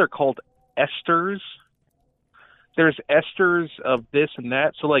think they're called esters. There's esters of this and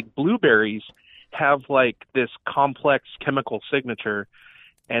that. So, like, blueberries have, like, this complex chemical signature,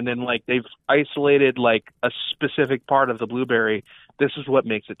 and then, like, they've isolated, like, a specific part of the blueberry. This is what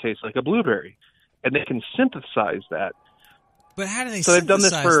makes it taste like a blueberry. And they can synthesize that. But how do they so synthesize they've done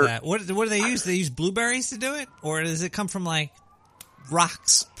this for, that? What do they use? They use blueberries to do it? Or does it come from, like,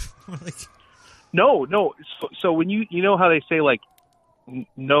 rocks? Like... No. So when you know how they say, like,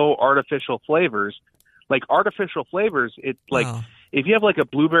 no artificial flavors, like artificial flavors, it's like if you have like a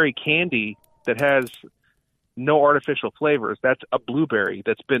blueberry candy that has no artificial flavors, that's a blueberry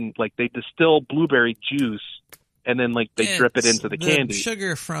that's been like they distill blueberry juice and then like they drip it into the candy.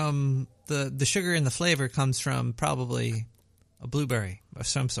 Sugar from the sugar in the flavor comes from probably a blueberry of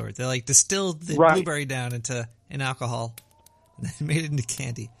some sort. They like distilled the blueberry down into an alcohol and then made it into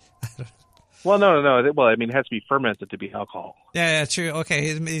candy. I don't know. Well, no. Well, I mean, it has to be fermented to be alcohol. Yeah, true.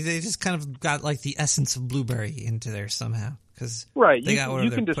 Okay, they just kind of got like the essence of blueberry into there somehow. Cause right,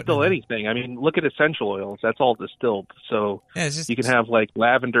 you can distill anything. I mean, look at essential oils. That's all distilled. So yeah, you can have like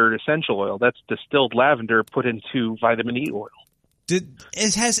lavender essential oil. That's distilled lavender put into vitamin E oil.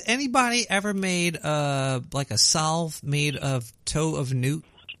 Has anybody ever made like a salve made of toe of newt?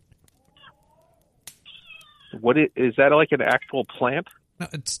 Is that like an actual plant? No,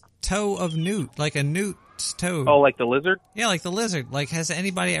 it's toe of newt, like a newt's toe. Oh, like the lizard? Yeah, like the lizard. Like, has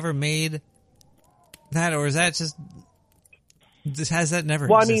anybody ever made that, or is that has that never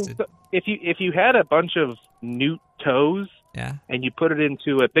existed? I mean, if you had a bunch of newt toes, and you put it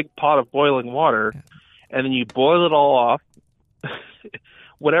into a big pot of boiling water, and then you boil it all off,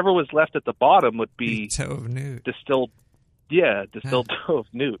 whatever was left at the bottom would be toe of newt. Distilled toe of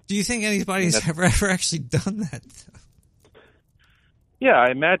newt. Do you think anybody's ever actually done that? Yeah,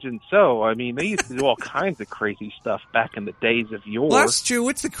 I imagine so. I mean, they used to do all kinds of crazy stuff back in the days of yore. Well, that's true.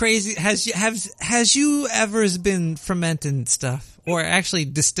 What's the crazy? Has you ever been fermenting stuff or actually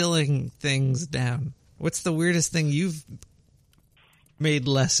distilling things down? What's the weirdest thing you've made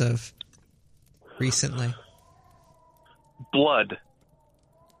less of recently? Blood.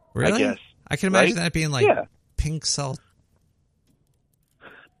 Really? I guess. I can imagine that being like pink salt.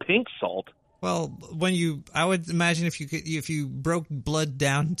 Pink salt? Well, I would imagine if you broke blood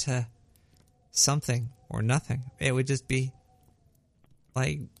down to something or nothing, it would just be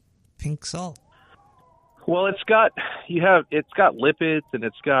like pink salt. Well, it's got lipids and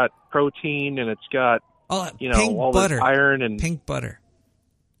it's got protein and it's got all butter. this iron and pink butter.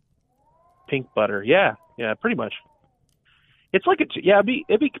 Pink butter, yeah, pretty much. It's like it'd be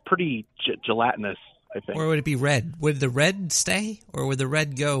pretty gelatinous, I think. Or would it be red? Would the red stay, or would the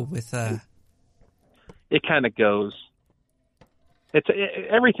red go with? It kind of goes.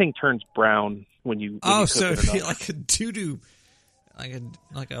 Everything turns brown when you. When you cook it it'd be enough. like a doo-doo,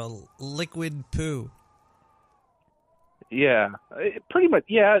 like a liquid poo. Yeah, pretty much.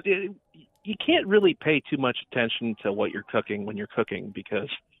 Yeah, you can't really pay too much attention to what you're cooking when you're cooking because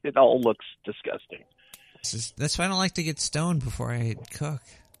it all looks disgusting. That's why I don't like to get stoned before I cook.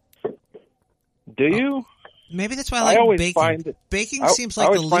 Do you? Maybe that's why I like baking. Baking seems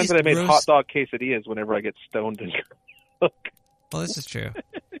like the least I always find that I make gross... hot dog quesadillas whenever I get stoned and cook. Well, this is true.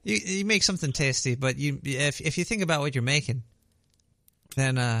 You make something tasty, but if you think about what you're making,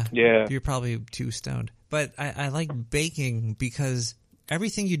 then you're probably too stoned. But I like baking because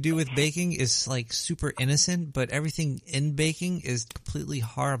everything you do with baking is like super innocent, but everything in baking is completely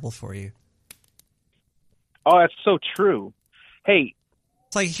horrible for you. Oh, that's so true. Hey.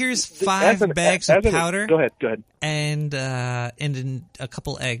 It's like, here's 5 bags of powder. Go ahead. And a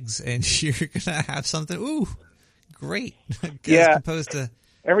couple eggs, and you're gonna have something. Ooh, great! Yeah. Opposed to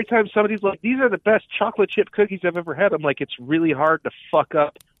every time somebody's like, "These are the best chocolate chip cookies I've ever had," I'm like, it's really hard to fuck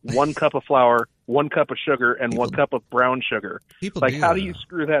up 1 cup of flour, 1 cup of sugar and 1 cup of brown sugar. People like, do, how do you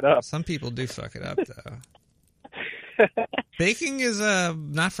screw that up? Some people do fuck it up, though. Baking is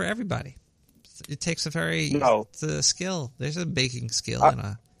not for everybody. It takes it's a skill. There's a baking skill.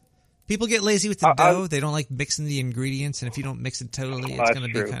 People get lazy with the dough. They don't like mixing the ingredients, and if you don't mix it totally, it's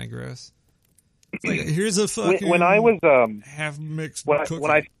going to be kind of gross. It's like, here's a fucking when I was half mixed cookie.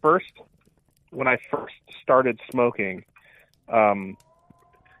 when I first started smoking,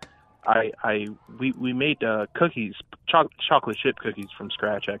 we made cookies, chocolate chip cookies from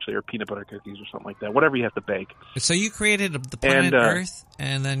scratch, actually, or peanut butter cookies or something like that. Whatever you have to bake. So you created the planet Earth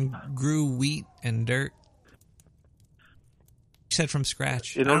and then grew wheat and dirt. You said from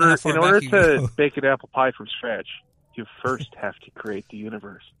scratch. In order to bake an apple pie from scratch, you first have to create the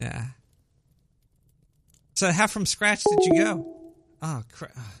universe. Yeah. So how from scratch did you go? Oh,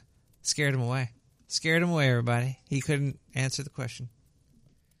 crap. Scared him away. Scared him away, everybody. He couldn't answer the question.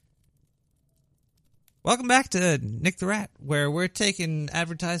 Welcome back to Nick the Rat, where we're taking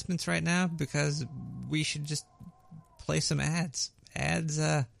advertisements right now because we should just play some ads. Ads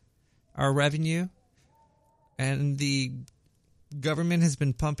are revenue, and the government has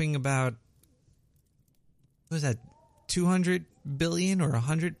been pumping about, what was that, $200 billion or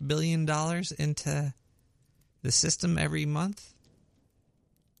 $100 billion into the system every month?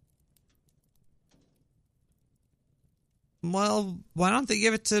 Well, why don't they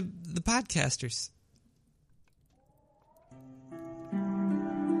give it to the podcasters?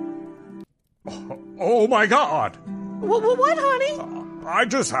 Oh my God! What, honey? I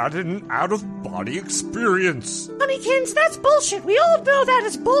just had an out-of-body experience. Honeykins, that's bullshit. We all know that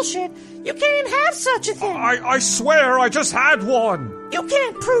is bullshit. You can't have such a thing. I swear I just had one. You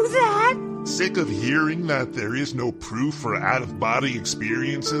can't prove that. Sick of hearing that there is no proof for out-of-body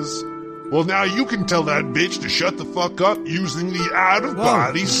experiences? Well, now you can tell that bitch to shut the fuck up using the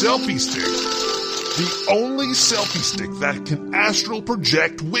out-of-body selfie stick. The only selfie stick that can astral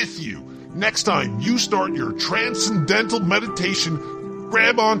project with you. Next time you start your transcendental meditation,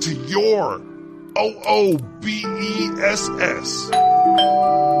 grab onto your OOBESS.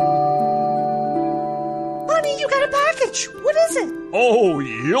 Honey, you got a package. What is it? Oh,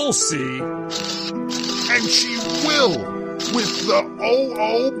 you'll see. And she will, with the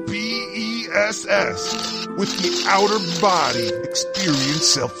OOBESS, with the outer body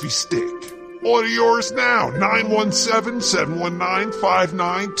experience selfie stick. Order yours now,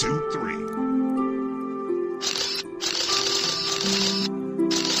 917-719-5923.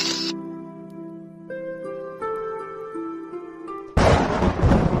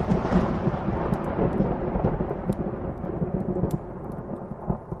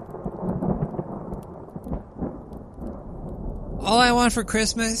 All I want for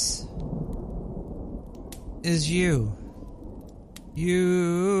Christmas is you.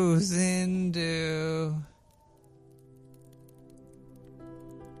 You, Zindu.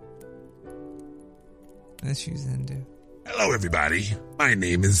 That's you, Zindu. Hello, everybody. My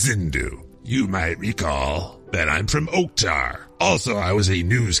name is Zindu. You might recall that I'm from Oktar. Also, I was a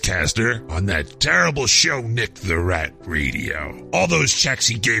newscaster on that terrible show Nick the Rat Radio. All those checks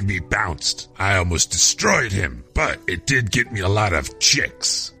he gave me bounced. I almost destroyed him, but it did get me a lot of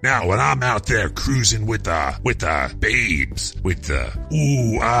chicks. Now, when I'm out there cruising with the babes, with the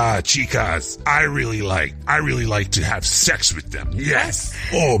chicas, I really like to have sex with them. Yes.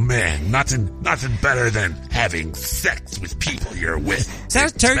 Oh man, nothing better than having sex with people you're with.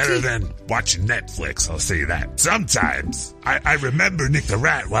 Sounds turkey. Better than watching Netflix, I'll say that. Sometimes I remember Nick the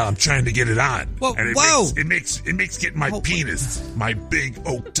Rat while I'm trying to get it on. Whoa, and it makes getting my penis, my big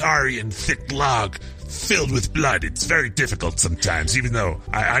Oktarian thick log, filled with blood. It's very difficult sometimes, even though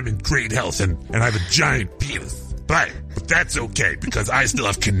I'm in great health and I have a giant penis. But that's okay, because I still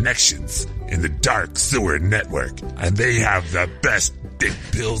have connections in the dark sewer network, and they have the best dick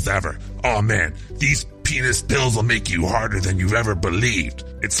pills ever. Oh man, these penis pills will make you harder than you've ever believed.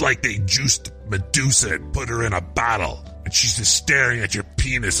 It's like they juiced Medusa and put her in a bottle, and she's just staring at your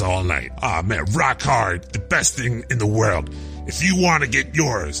penis all night. Oh man, rock hard, the best thing in the world. If you want to get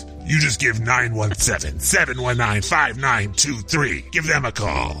yours, you just give 917-719-5923. Give them a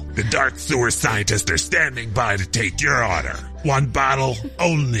call. The dark sewer scientists are standing by to take your order. One bottle,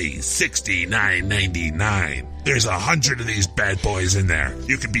 only $69.99. There's 100 of these bad boys in there.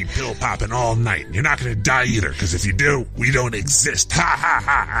 You can be pill popping all night. You're not going to die either, because if you do, we don't exist. Ha ha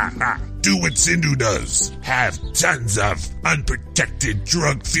ha ha ha. Do what Zindu does. Have tons of unprotected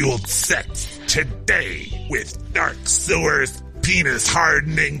drug-fueled sex today with dark sewers, penis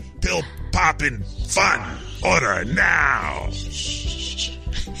hardening, pill popping fun. Order now.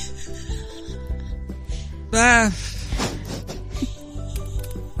 I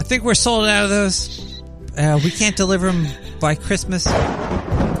think we're sold out of those. We can't deliver them by Christmas. That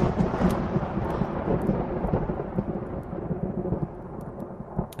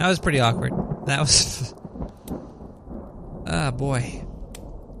was pretty awkward. That was... Oh, boy.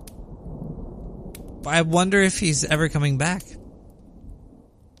 I wonder if he's ever coming back. You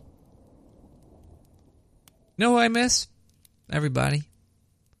know who I miss? Everybody.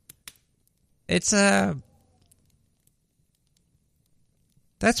 It's,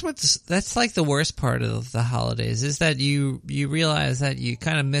 that's like the worst part of the holidays, is that you realize that you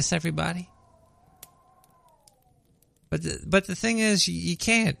kind of miss everybody. But the thing is, you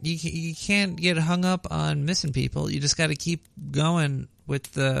can't get hung up on missing people. You just got to keep going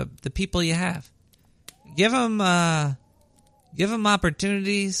with the people you have. Give them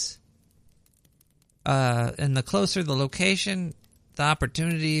opportunities. And the closer the location, the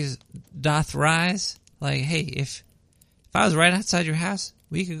opportunities doth rise. Like, hey, if I was right outside your house,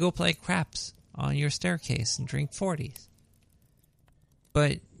 we could go play craps on your staircase and drink 40s.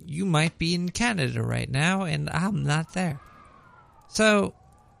 But you might be in Canada right now, and I'm not there. So,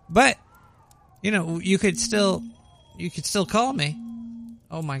 but, you could still call me.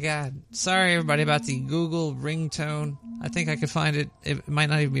 Oh my God. Sorry everybody about the Google ringtone. I think I could find it. It might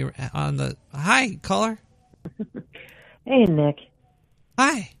not even be on the... Hi, caller. Hey, Nick.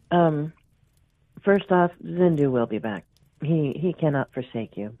 Hi. First off, Zindu will be back. He cannot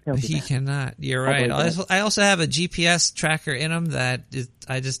forsake you. He cannot. You're right. I also have a GPS tracker in him that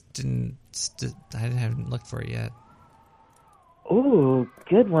I haven't looked for it yet. Ooh,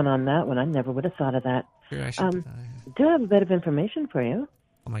 good one on that one. I never would have thought of that. Sure, I do have a bit of information for you.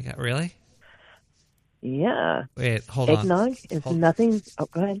 Oh my God, really? Yeah. Wait, hold on. Eggnog is nothing... Oh,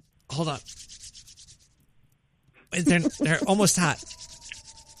 go ahead. Hold on. They're almost hot.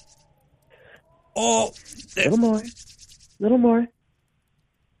 Oh! Little more. Little more. All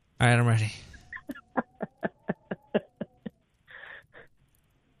right, I'm ready.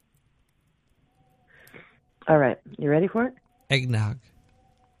 All right, you ready for it? Eggnog.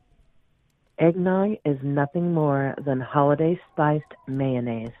 Eggnog is nothing more than holiday spiced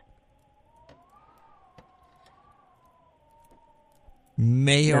mayonnaise.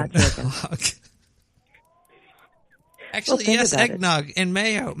 Mayo. Actually, yes, eggnog and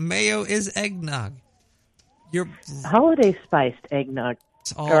mayo. Mayo is eggnog. You're holiday spiced eggnog.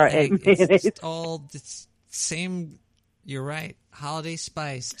 It's all it's all the same. You're right. Holiday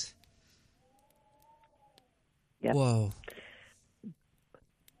spiced. Yep. Whoa.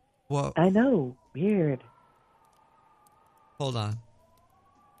 I know. Weird. Hold on.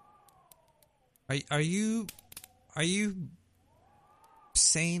 Are you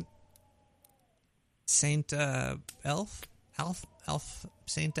Saint Elf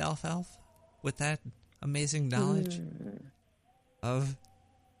Saint Elf with that amazing knowledge of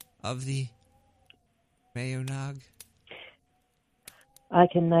the Mayonog? I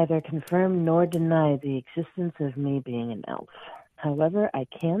can neither confirm nor deny the existence of me being an elf. However, I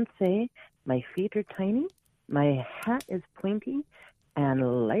can say my feet are tiny, my hat is pointy,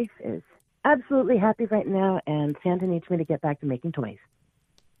 and life is absolutely happy right now, and Santa needs me to get back to making toys.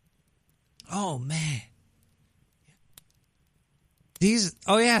 Oh, man. This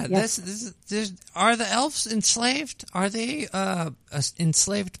are the elves enslaved? Are they a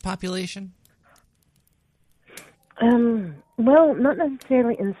enslaved population? Well, not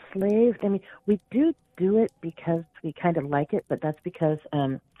necessarily enslaved. I mean, we do it because we kind of like it, but that's because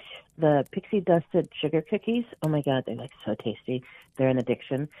the pixie dusted sugar cookies, oh my God, they're like so tasty. They're an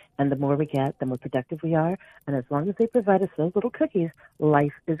addiction, and the more we get, the more productive we are. And as long as they provide us those little cookies,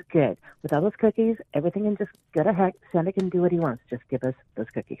 life is good. Without those cookies, everything can just go to heck. Santa can do what he wants. Just give us those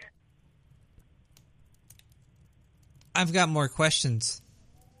cookies. I've got more questions.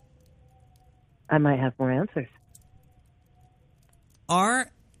 I might have more answers.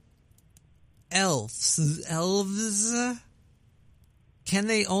 Are elves, can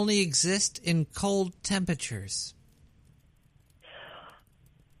they only exist in cold temperatures?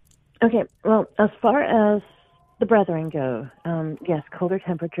 Okay, well, as far as the brethren go, yes, colder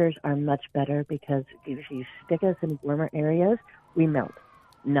temperatures are much better because if you stick us in warmer areas, we melt.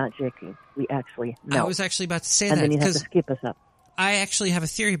 Not joking. We actually melt. I was actually about to say and that. And then you have to skip us up. I actually have a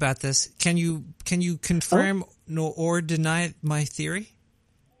theory about this. Can you confirm or deny my theory?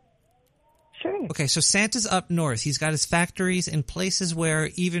 Sure. Okay, so Santa's up north. He's got his factories in places where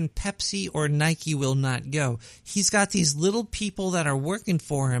even Pepsi or Nike will not go. He's got these little people that are working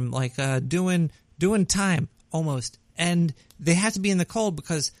for him, like doing time almost, and they have to be in the cold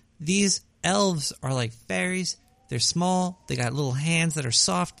because these elves are like fairies. They're small. They got little hands that are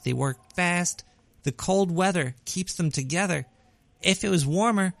soft. They work fast. The cold weather keeps them together, If it was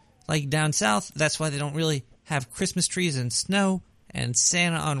warmer, like down south, that's why they don't really have Christmas trees and snow and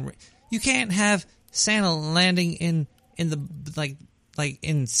Santa on. You can't have Santa landing in the like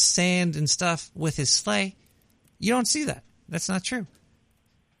in sand and stuff with his sleigh. You don't see that. That's not true.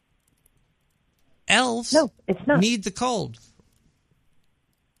 Elves it's not. need the cold.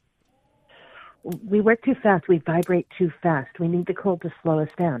 We work too fast. We vibrate too fast. We need the cold to slow us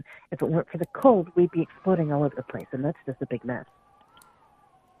down. If it weren't for the cold, we'd be exploding all over the place, and that's just a big mess.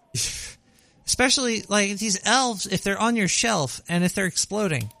 Especially, like, these elves, if they're on your shelf and if they're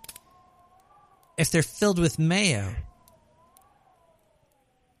exploding, if they're filled with mayo.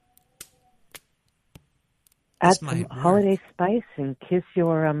 Add some holiday spice and kiss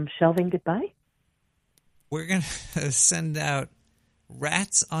your shelving goodbye? We're going to send out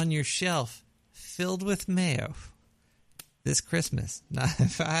rats on your shelf filled with mayo this Christmas. No.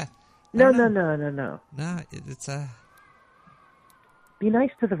 No, it's Be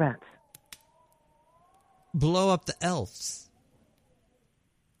nice to the rats. Blow up the elves.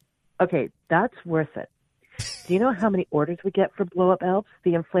 Okay, that's worth it. Do you know how many orders we get for blow-up elves?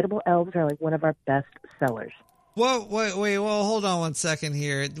 The inflatable elves are like one of our best sellers. Whoa, wait, hold on one second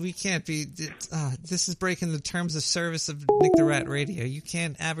here. We can't be... this is breaking the terms of service of Nick the Rat Radio. You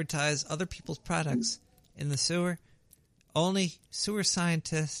can't advertise other people's products in the sewer. Only sewer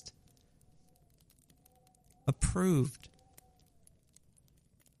scientist approved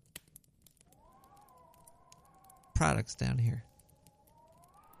products down here.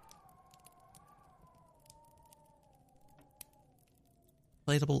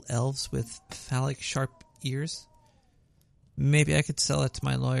 Inflatable elves with phallic sharp ears. Maybe I could sell it to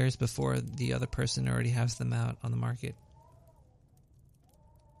my lawyers before the other person already has them out on the market.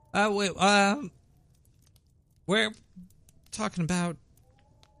 We're talking about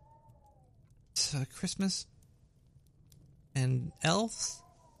Christmas and elves.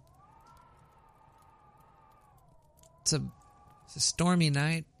 It's a stormy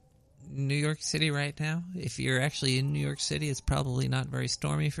night in New York City right now. If you're actually in New York City, it's probably not very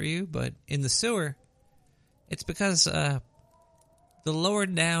stormy for you, but in the sewer, it's because the lower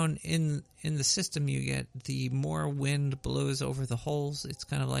down in the system you get, the more wind blows over the holes. It's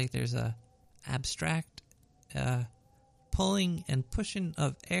kind of like there's a abstract pulling and pushing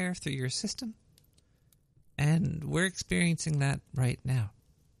of air through your system, and we're experiencing that right now.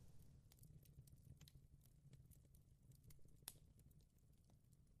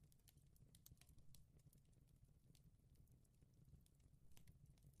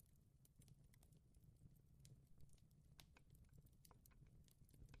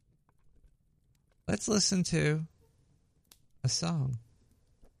 Let's listen to a song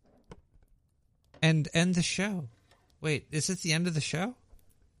and end the show. Wait, is it the end of the show?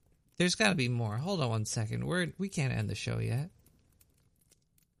 There's got to be more. Hold on one second. We can't end the show yet.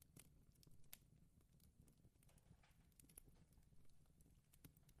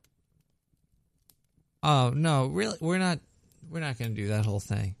 Oh, no, really? We're not going to do that whole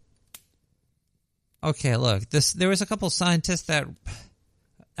thing. Okay, look. There was a couple scientists that...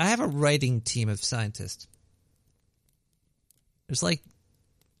 I have a writing team of scientists. There's like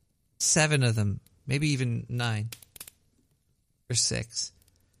 7 of them, maybe even 9 or 6.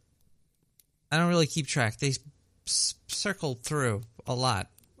 I don't really keep track. They circle through a lot,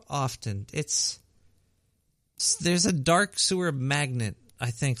 often. There's a dark sewer magnet,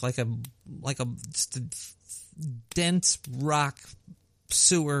 I think, like a just a dense rock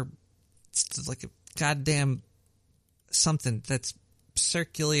sewer, it's like a goddamn something that's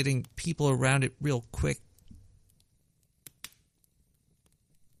circulating people around it real quick.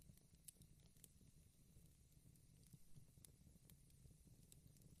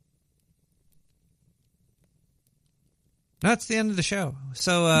 That's the end of the show.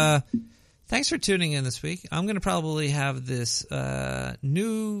 So, thanks for tuning in this week. I'm going to probably have this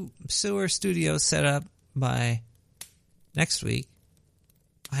new sewer studio set up by next week.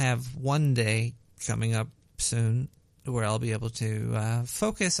 I have one day coming up soon where I'll be able to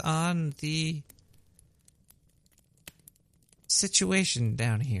focus on the situation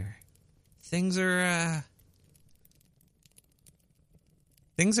down here. Things are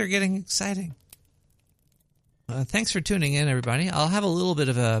getting exciting. Thanks for tuning in, everybody. I'll have a little bit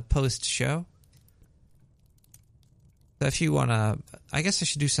of a post show. So if you want to, I guess I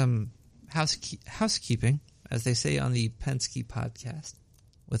should do some housekeeping, as they say on the Penske podcast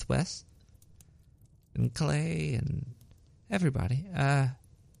with Wes and Clay and everybody.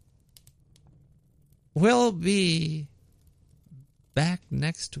 We'll be back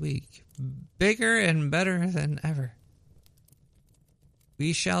next week, bigger and better than ever.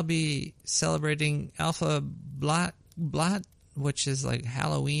 We shall be celebrating Alpha Blot which is like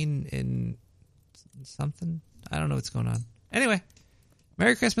Halloween in something. I don't know what's going on. Anyway,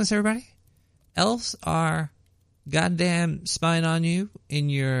 Merry Christmas, everybody. Elves are goddamn spying on you in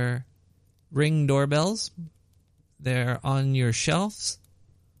your Ring doorbells. They're on your shelves.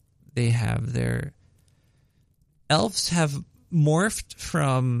 They have their... Elves have morphed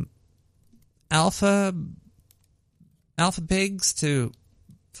from alpha pigs to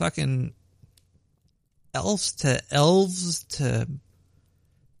fucking elves to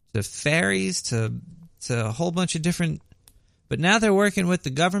fairies to a whole bunch of different... But now they're working with the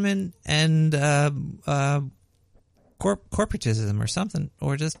government and corporatism or something,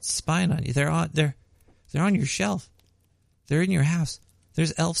 or just spying on you. They're on your shelf. They're in your house.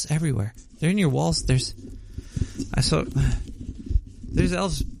 There's elves everywhere. They're in your walls. There's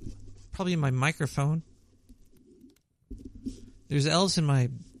elves probably in my microphone. There's elves in my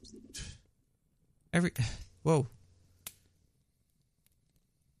whoa.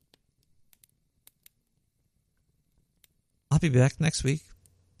 I'll be back next week,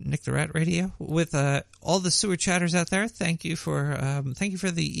 Nick the Rat Radio, with all the sewer chatters out there. Thank you for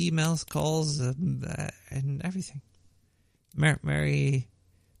the emails, calls, and everything. Merry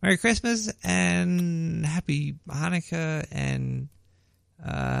Christmas and Happy Hanukkah, and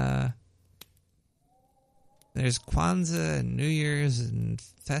there's Kwanzaa and New Year's and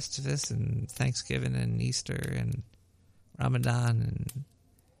Festivus and Thanksgiving and Easter and Ramadan, and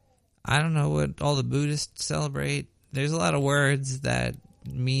I don't know what all the Buddhists celebrate. There's a lot of words that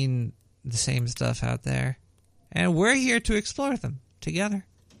mean the same stuff out there, and we're here to explore them together.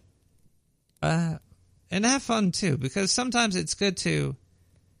 And have fun too, because sometimes it's good to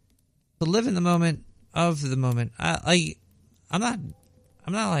live in the moment of the moment. I'm not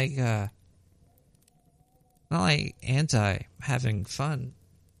anti having fun.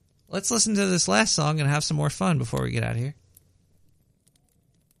 Let's listen to this last song and have some more fun before we get out of here.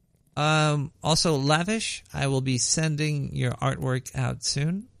 Also, Lavish, I will be sending your artwork out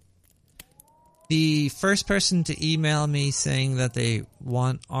soon. The first person to email me saying that they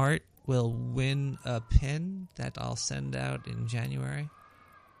want art will win a pin that I'll send out in January.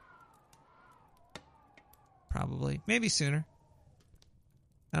 Probably. Maybe sooner.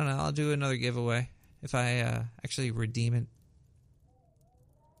 I don't know. I'll do another giveaway if I actually redeem it.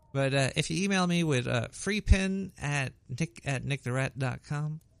 But if you email me with a free pin at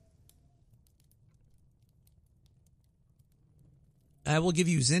nicktherat.com, I will give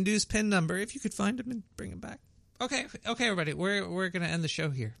you Zindu's pin number if you could find him and bring him back. Okay, everybody. We're going to end the show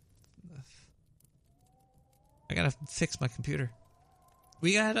here. I got to fix my computer.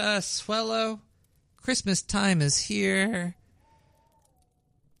 We got Swello. Christmas time is here.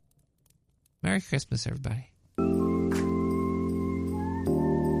 Merry Christmas, everybody.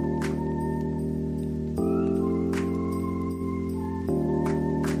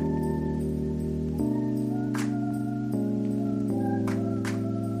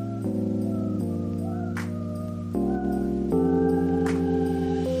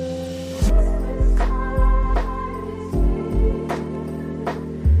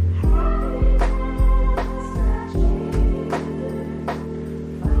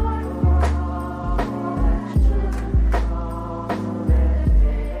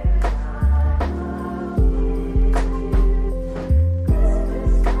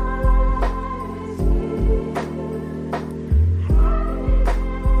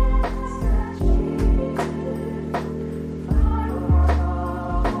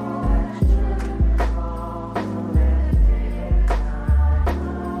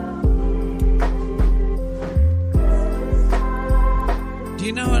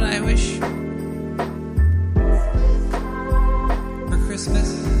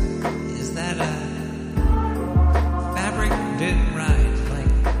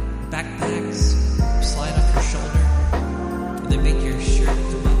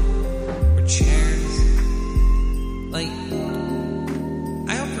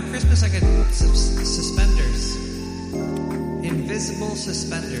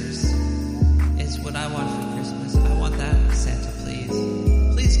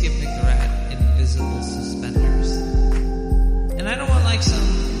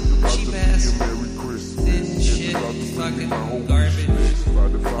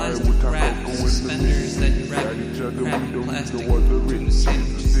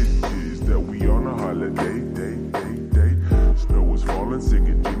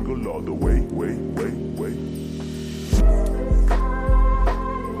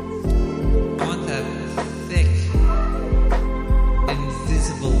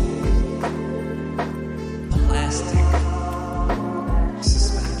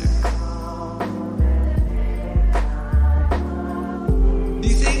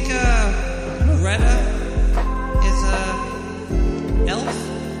 Greta is a elf.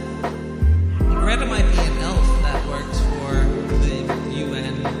 Greta might be an elf that works for the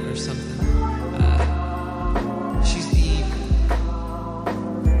UN or something. She's the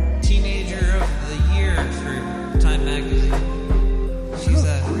teenager of the year for Time Magazine.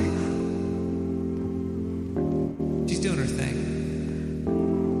 She's doing her thing.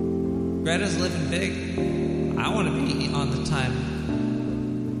 Greta's living big. I want to be on the Time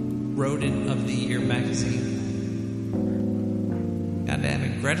Rodent of the Year magazine. God damn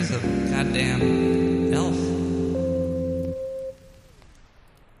it, Greta's a goddamn elf.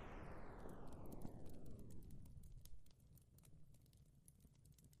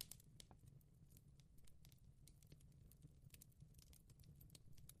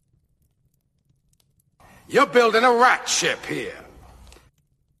 You're building a rat ship here.